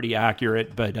was all pretty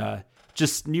accurate. But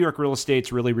just New York real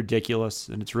estate's really ridiculous,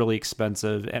 and it's really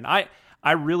expensive. And I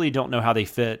really don't know how they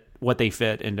fit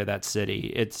into that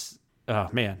city. It's... Oh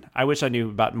man, I wish I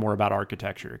knew more about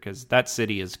architecture, because that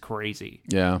city is crazy.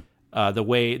 Yeah. The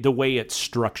way it's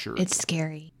structured. It's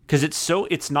scary. Because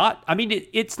it's not, I mean,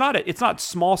 it's not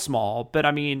small, but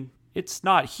I mean, it's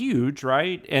not huge,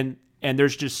 right? And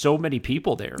there's just so many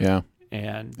people there. Yeah.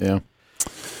 And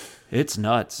it's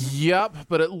nuts. Yep,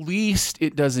 but at least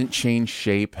it doesn't change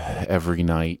shape every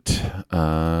night.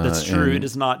 That's true. It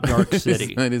is not Dark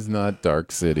City. It is not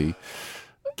Dark City.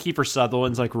 Kiefer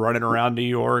Sutherland's like running around New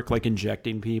York, like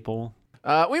injecting people.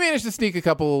 We managed to sneak a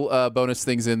couple bonus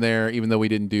things in there, even though we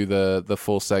didn't do the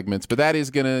full segments. But that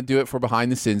is going to do it for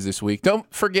Behind the Sins this week.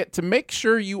 Don't forget to make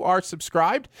sure you are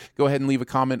subscribed. Go ahead and leave a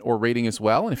comment or rating as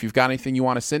well. And if you've got anything you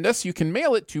want to send us, you can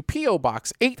mail it to P.O.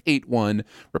 Box 881,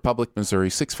 Republic, Missouri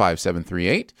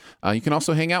 65738. You can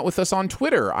also hang out with us on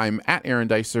Twitter. I'm at Aaron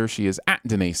Dicer. She is at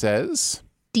Danae Says.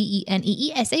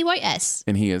 DENEESAYS.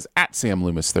 And he is at Sam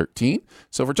Loomis 13.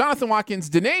 So for Jonathan Watkins,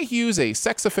 Danae Hughes, a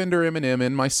sex offender Eminem,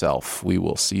 and myself, we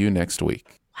will see you next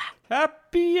week.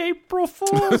 Happy April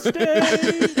Fool's Day.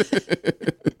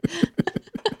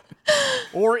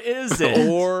 Or is it?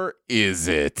 Or is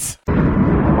it?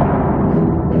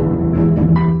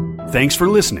 Thanks for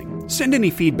listening. Send any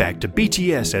feedback to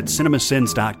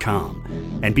bts@cinemasins.com.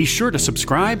 And be sure to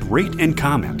subscribe, rate, and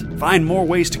comment. Find more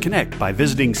ways to connect by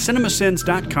visiting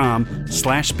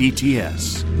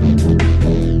cinemasins.com/BTS.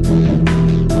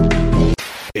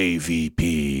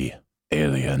 AVP,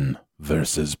 Alien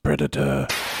versus Predator.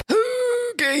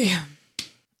 Okay.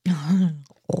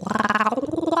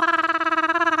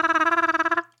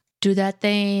 Do that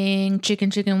thing,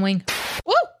 chicken wing.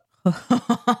 Woo!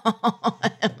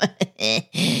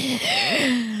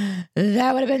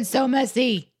 That would have been so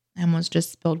messy. I almost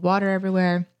just spilled water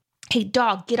everywhere. Hey,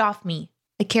 dog, get off me.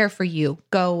 I care for you.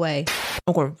 Go away.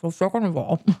 Okay, so second of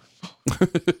all.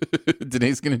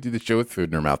 Danae's going to do the show with food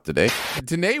in her mouth today.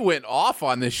 Danae went off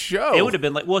on this show. It would have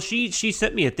been like, well, she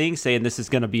sent me a thing saying this is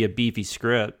going to be a beefy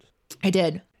script. I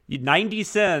did. 90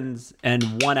 cents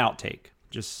and one outtake,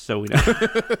 just so we know.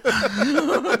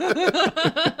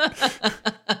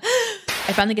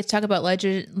 I finally get to talk about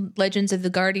Legends of the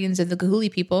Guardians of the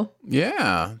Kahuli people.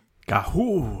 Yeah.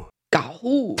 Gahoo.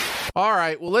 All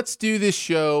right, well, let's do this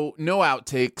show. No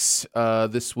outtakes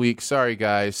this week. Sorry,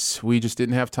 guys. We just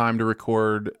didn't have time to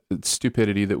record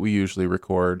stupidity that we usually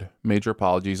record. Major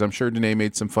apologies. I'm sure Danae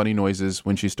made some funny noises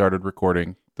when she started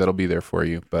recording. That'll be there for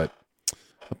you, but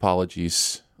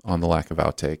apologies on the lack of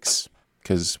outtakes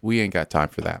because we ain't got time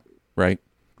for that, right?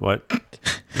 What?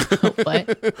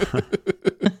 What?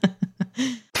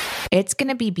 It's going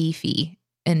to be beefy.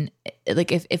 And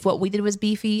like if what we did was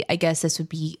beefy, I guess this would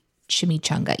be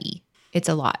chimichanga-y. It's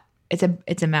a lot. It's a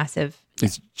massive.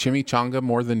 Is chimichanga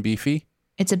more than beefy?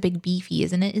 It's a big beefy,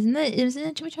 isn't it? Isn't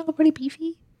chimichanga pretty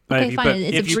beefy? Okay, fine.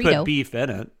 If you put beef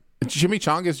in it.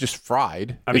 Chimichanga is just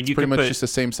fried. I mean, it's pretty much just the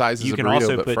same size as a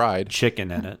burrito, but fried. Chicken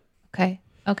in it. Okay.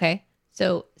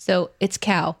 So it's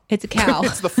cow. It's a cow.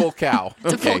 It's the full cow.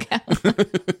 It's a full cow.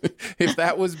 If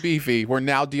that was beefy, we're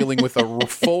now dealing with a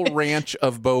full ranch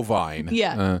of bovine.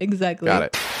 Yeah, exactly. Got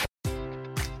it.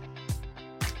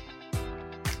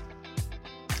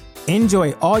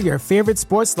 Enjoy all your favorite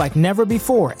sports like never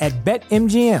before at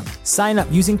BetMGM. Sign up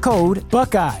using code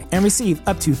Buckeye and receive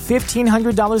up to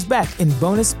 $1,500 back in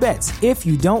bonus bets if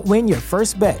you don't win your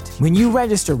first bet. When you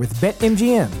register with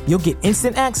BetMGM, you'll get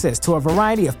instant access to a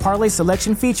variety of parlay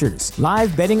selection features,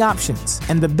 live betting options,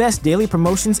 and the best daily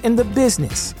promotions in the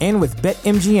business. And with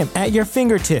BetMGM at your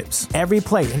fingertips, every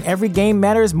play and every game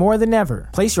matters more than ever.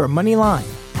 Place your money line,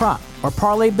 prop, or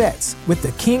parlay bets with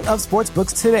the king of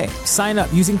sportsbooks today. Sign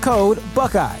up using code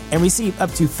Buckeye and receive up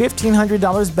to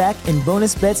 $1,500 back in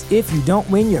bonus bets if you don't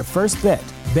win your first bet.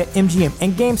 BetMGM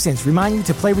and GameSense remind you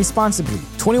to play responsibly.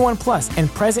 21 plus and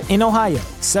present in Ohio,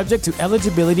 subject to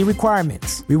eligibility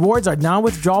requirements. Rewards are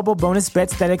non-withdrawable bonus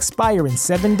bets that expire in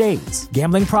 7 days.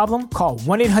 Gambling problem? Call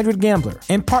 1-800-GAMBLER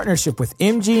in partnership with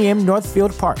MGM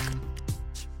Northfield Park.